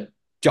just a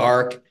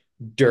dark,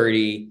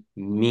 dirty,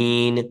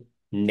 mean,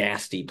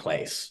 nasty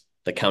place,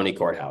 the county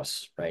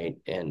courthouse, right?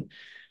 And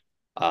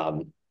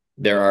um,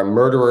 there are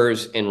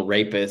murderers and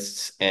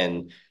rapists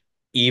and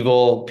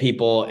evil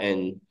people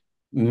and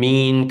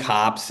mean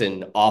cops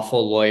and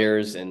awful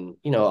lawyers and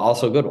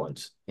also good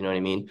ones. You know what I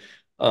mean?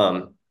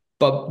 Um,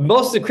 but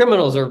most of the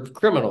criminals are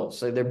criminals.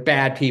 So they're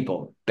bad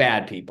people,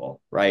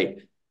 right?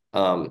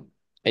 Um,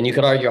 and you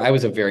could argue I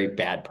was a very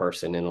bad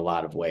person in a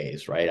lot of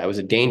ways, right? I was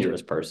a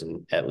dangerous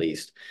person, at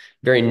least,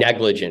 very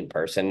negligent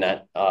person,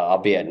 not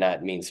albeit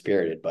not mean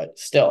spirited, but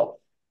still,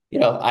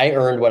 I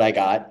earned what I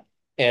got,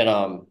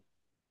 and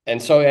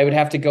so I would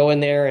have to go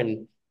in there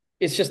and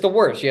it's just the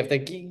worst. You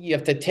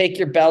have to take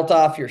your belt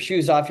off, your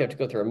shoes off. You have to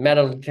go through a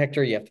metal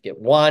detector. You have to get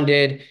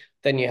wanded.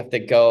 Then you have to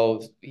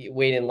go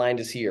wait in line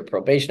to see your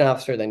probation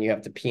officer. Then you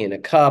have to pee in a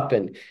cup,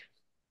 and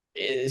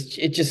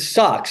it just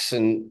sucks.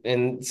 And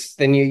then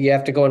you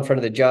have to go in front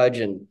of the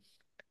judge,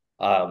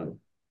 um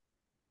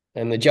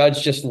and the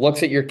judge just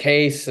looks at your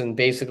case and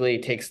basically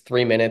takes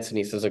 3 minutes and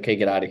he says, "Okay,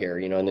 get out of here,"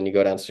 and then you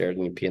go downstairs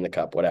and you pee in the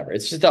cup, whatever.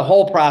 It's just a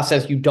whole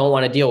process you don't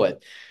want to deal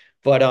with.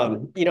 But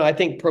I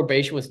think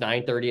probation was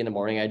 9:30 in the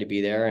morning. I had to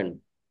be there,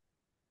 and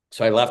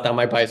so I left on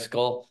my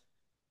bicycle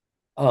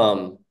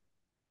um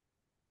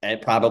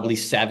at probably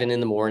 7 in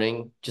the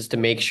morning just to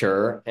make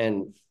sure.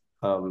 And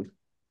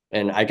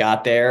I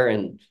got there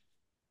and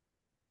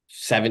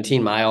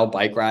 17-mile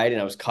bike ride,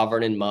 and I was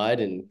covered in mud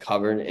and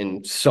covered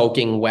in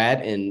soaking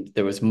wet, and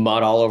there was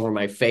mud all over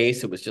my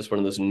face. It was just one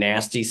of those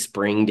nasty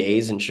spring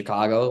days in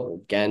Chicago.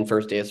 Again,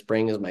 first day of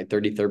spring is my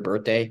 33rd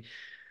birthday.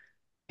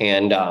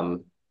 And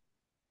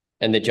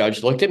the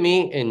judge looked at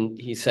me and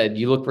he said,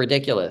 "You look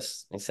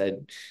ridiculous." I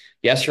said,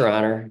 "Yes, Your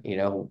Honor.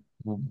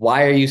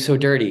 Why are you so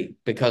dirty?"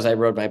 "Because I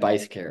rode my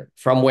bike here."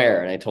 "From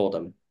where?" And I told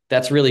him,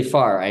 "That's really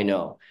far, I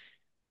know."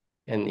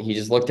 And he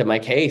just looked at my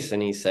case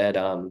and he just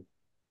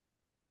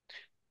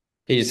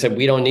said,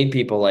 "We don't need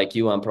people like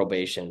you on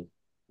probation.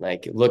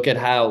 Like,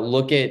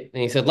 and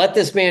he said, let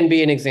this man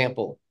be an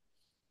example.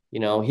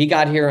 He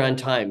got here on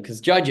time because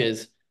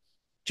judges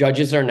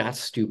are not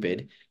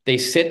stupid. They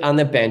sit on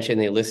the bench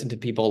and they listen to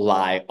people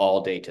lie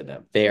all day to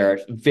them. They are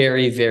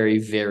very, very,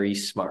 very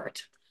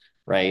smart,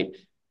 right?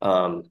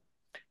 Furthermore,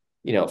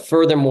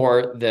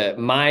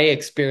 my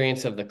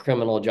experience of the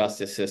criminal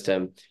justice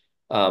system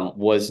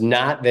was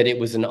not that it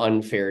was an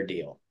unfair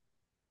deal.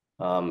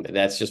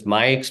 That's just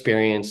my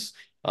experience.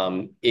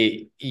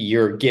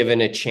 You're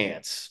given a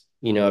chance.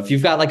 If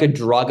you've got like a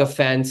drug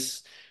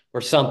offense or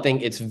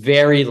something, it's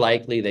very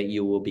likely that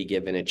you will be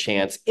given a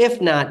chance,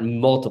 if not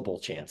multiple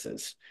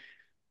chances.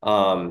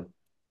 But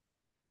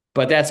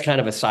that's kind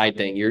of a side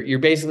thing. You're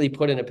basically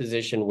put in a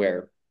position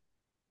where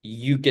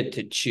you get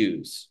to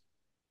choose,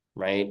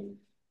 right?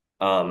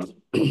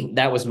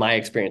 That was my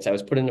experience. I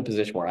was put in a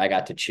position where I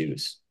got to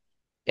choose.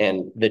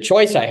 And the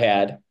choice I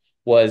had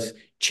was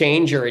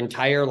change your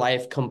entire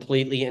life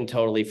completely and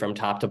totally from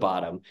top to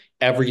bottom.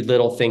 Every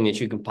little thing that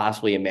you can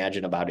possibly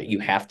imagine about it, you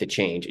have to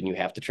change and you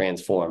have to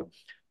transform,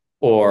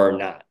 or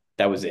not.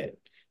 That was it.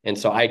 And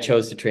so I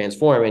chose to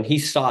transform, and he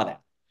saw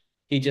that.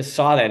 He just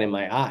saw that in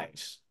my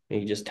eyes. And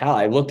he just tell.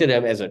 I looked at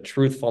him as a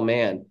truthful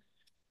man,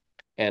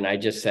 and I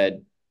just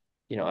said,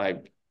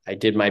 I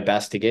did my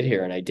best to get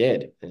here, and I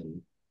did.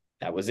 And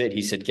that was it.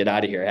 He said, "Get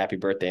out of here. Happy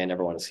birthday. I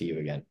never want to see you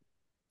again."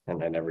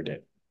 And I never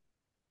did.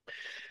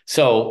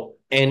 So,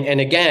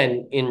 and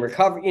again, in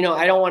recovery,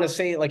 I don't want to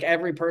say like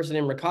every person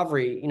in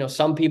recovery,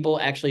 some people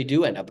actually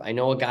do end up. I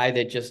know a guy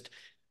that just,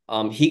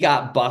 he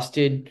got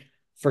busted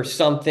for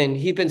something.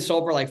 He'd been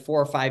sober like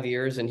 4 or 5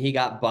 years, and he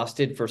got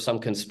busted for some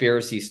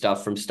conspiracy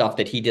stuff from stuff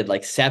that he did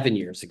like 7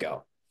 years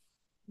ago,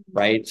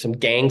 right? Some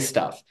gang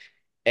stuff.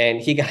 And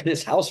he got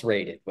his house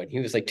raided when he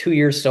was like 2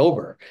 years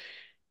sober.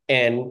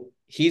 And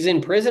he's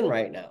in prison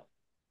right now.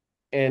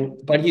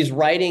 But he's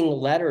writing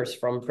letters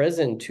from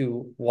prison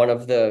to one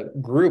of the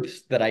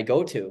groups that I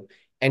go to,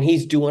 and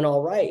he's doing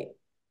all right,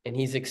 and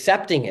he's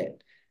accepting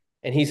it,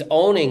 and he's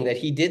owning that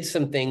he did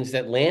some things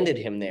that landed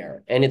him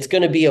there, and it's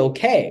going to be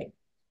okay.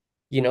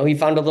 He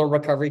found a little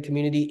recovery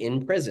community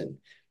in prison.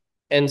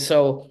 And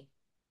so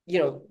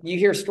you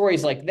hear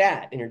stories like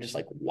that and you're just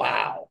like,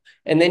 wow.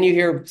 And then you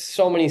hear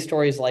so many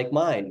stories like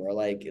mine where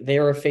like they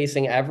were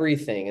facing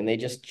everything and they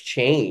just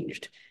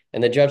changed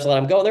and the judge let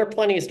them go. There are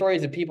plenty of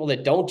stories of people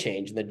that don't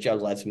change and the judge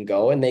lets them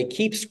go and they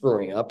keep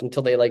screwing up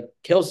until they like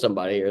kill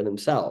somebody or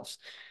themselves.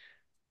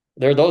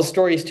 There are those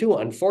stories too,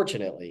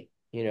 unfortunately,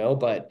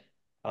 but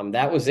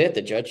that was it.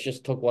 The judge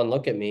just took one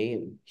look at me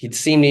and he'd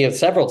seen me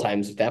several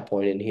times at that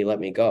point and he let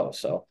me go.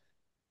 So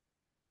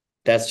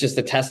that's just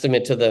a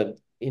testament to the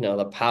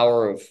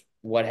power of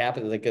what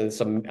happened. Like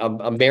it's a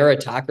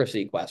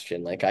meritocracy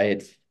question. Like I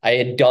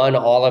had done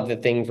all of the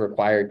things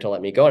required to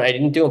let me go, and I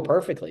didn't do them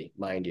perfectly,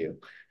 mind you,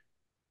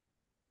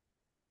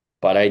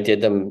 but I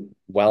did them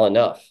well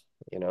enough.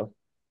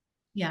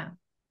 Yeah.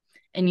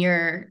 And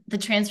the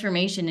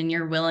transformation and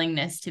your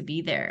willingness to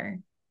be there,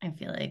 I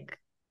feel like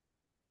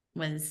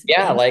was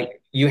Yeah, insane.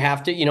 like you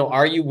have to,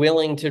 are you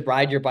willing to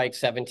ride your bike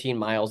 17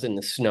 miles in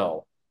the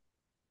snow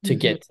to Mm-hmm.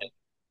 get to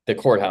the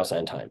courthouse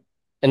on time?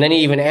 And then he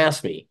even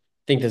asked me,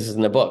 I think this is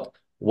in the book,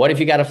 what if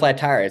you got a flat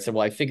tire? I said,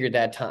 well, I figured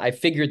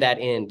that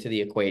into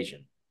the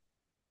equation.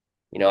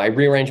 I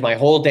rearranged my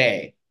whole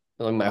day.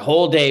 My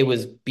whole day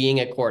was being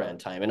at court on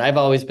time. And I've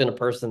always been a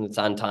person that's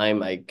on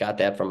time. I got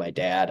that from my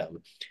dad.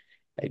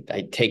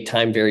 I take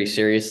time very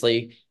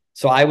seriously.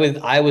 So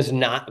I was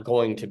not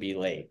going to be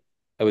late.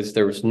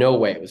 There was no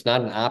way. It was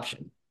not an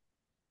option.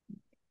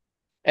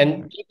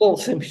 Right. And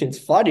people, I mean, it's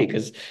funny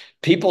because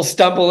people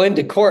stumble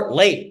into court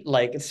late.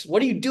 Like,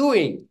 what are you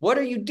doing? What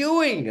are you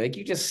doing? Like,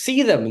 you just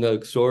see them and they're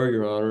like, sorry,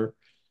 Your Honor.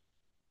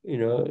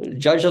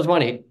 Judge doesn't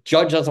want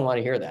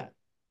to hear that.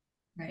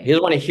 He Right.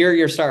 doesn't want to hear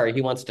your sorry.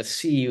 He wants to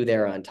see you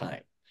there on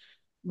time.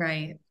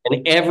 Right.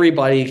 And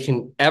everybody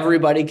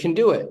can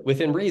do it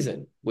within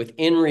reason.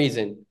 Within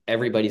reason,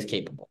 everybody's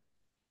capable.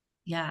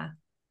 Yeah.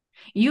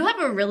 You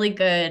have a really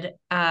good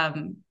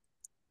time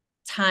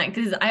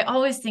because I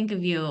always think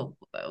of you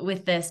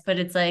with this, but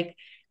it's like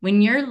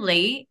when you're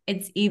late,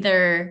 it's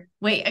either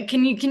wait,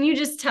 can you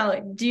just tell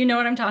do you know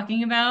what I'm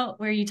talking about?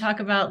 Where you talk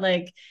about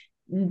like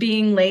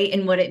being late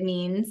and what it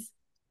means?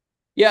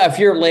 Yeah, if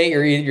you're late,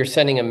 you're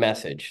sending a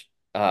message.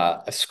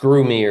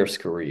 Screw me or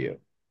screw you.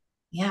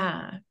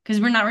 Yeah, because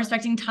we're not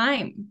respecting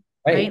time,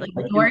 right? Right.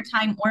 Like your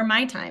time or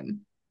my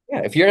time.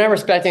 Yeah, if you're not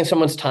respecting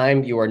someone's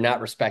time, you are not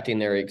respecting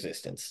their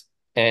existence.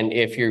 And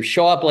if you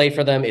show up late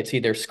for them, it's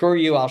either screw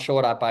you, I'll show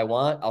up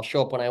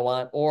when I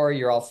want, or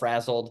you're all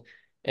frazzled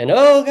and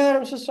oh God,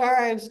 I'm so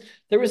sorry.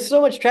 There was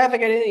so much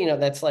traffic. I didn't,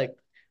 that's like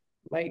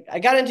I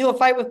got into a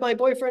fight with my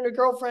boyfriend or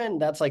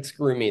girlfriend. That's like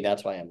screw me.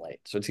 That's why I'm late.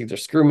 So it's either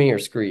screw me or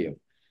screw you.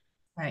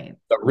 Right.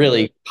 A Right.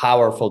 really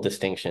powerful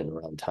distinction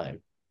around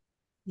time.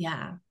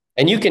 Yeah.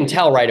 And you can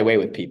tell right away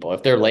with people.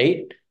 If they're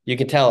late, you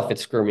can tell if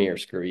it's screw me or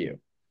screw you.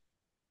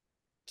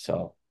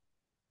 So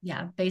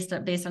Yeah. Based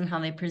on how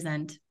they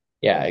present.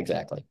 yeah,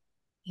 exactly.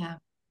 Yeah,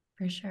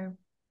 for sure.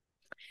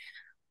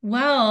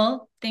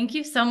 Well, thank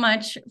you so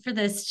much for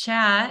this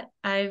chat.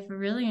 I've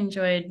really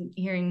enjoyed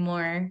hearing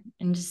more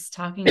and just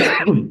talking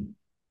to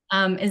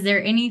you. Is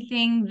there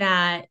anything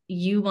that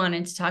you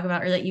wanted to talk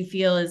about or that you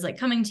feel is like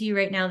coming to you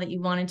right now that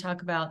you want to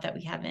talk about that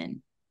we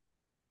haven't?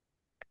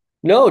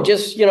 No,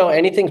 just,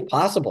 anything's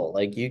possible.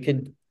 Like you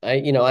could,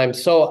 I'm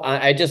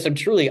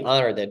truly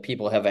honored that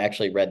people have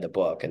actually read the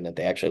book and that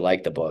they actually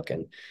like the book.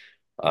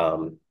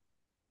 Um,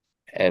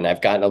 and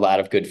I've gotten a lot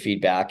of good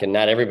feedback and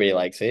not everybody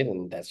likes it.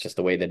 And that's just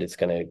the way that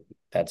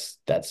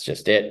that's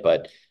just it.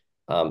 But,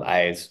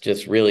 I was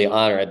just really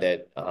honored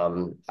that,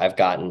 I've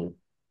gotten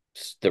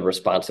the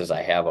responses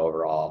I have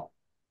overall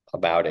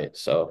about it.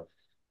 So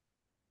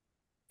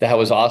that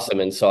was awesome.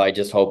 And so I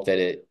just hope that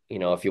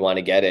if you want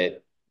to get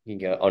it, you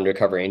can go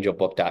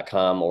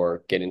undercoverangelbook.com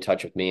or get in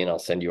touch with me and I'll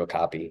send you a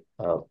copy.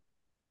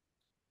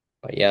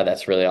 But yeah,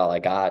 that's really all I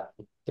got.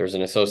 There's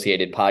an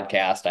associated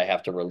podcast. I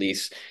have to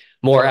release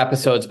more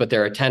episodes, but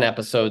there are 10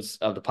 episodes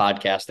of the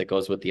podcast that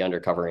goes with the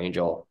Undercover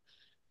Angel,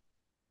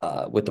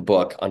 with the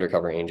book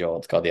Undercover Angel.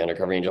 It's called the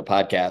Undercover Angel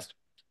Podcast.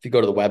 If you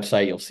go to the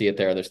website, you'll see it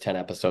there. There's 10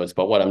 episodes.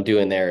 But what I'm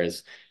doing there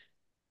is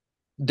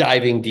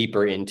diving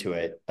deeper into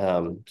it.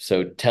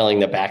 So telling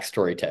the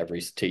backstory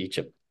to each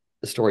of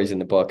the stories in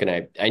the book.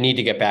 And I need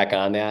to get back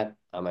on that.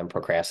 I'm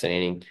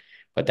procrastinating,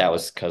 but that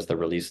was because the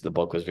release of the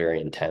book was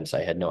very intense.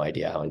 I had no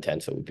idea how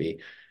intense it would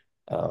be.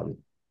 Um,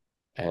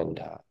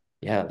 and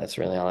yeah, that's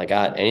really all I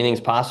got.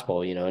 Anything's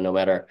possible, no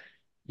matter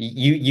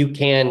you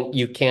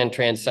can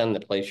transcend the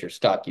place you're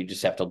stuck. You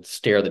just have to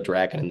stare the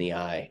dragon in the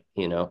eye.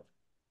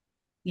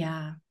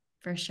 Yeah,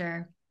 for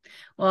sure.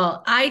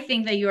 Well, I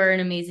think that you are an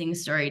amazing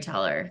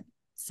storyteller.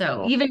 So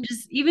Well,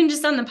 even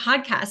just on the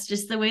podcast,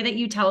 just the way that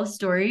you tell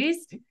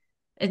stories,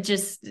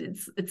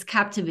 it's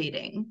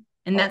captivating.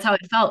 And oh, that's how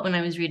it felt when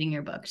I was reading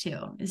your book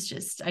too.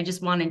 I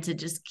just wanted to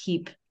just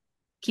keep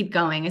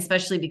going,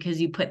 especially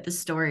because you put the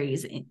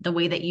stories, the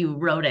way that you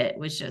wrote it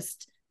was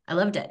just, I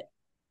loved it.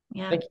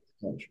 Yeah. thank you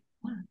so much.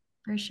 Yeah,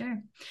 for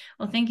sure.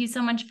 Well, thank you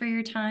so much for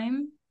your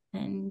time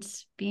and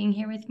being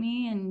here with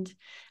me. And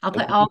I'll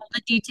Thank put all you.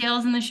 the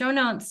details in the show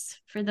notes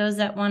for those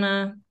that want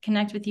to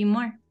connect with you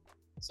more.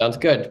 Sounds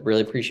good.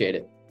 Really appreciate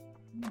it.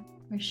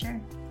 For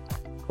sure.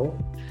 Cool. Cool.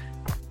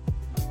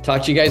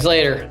 Talk to you guys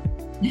later.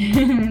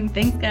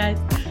 Thanks, guys.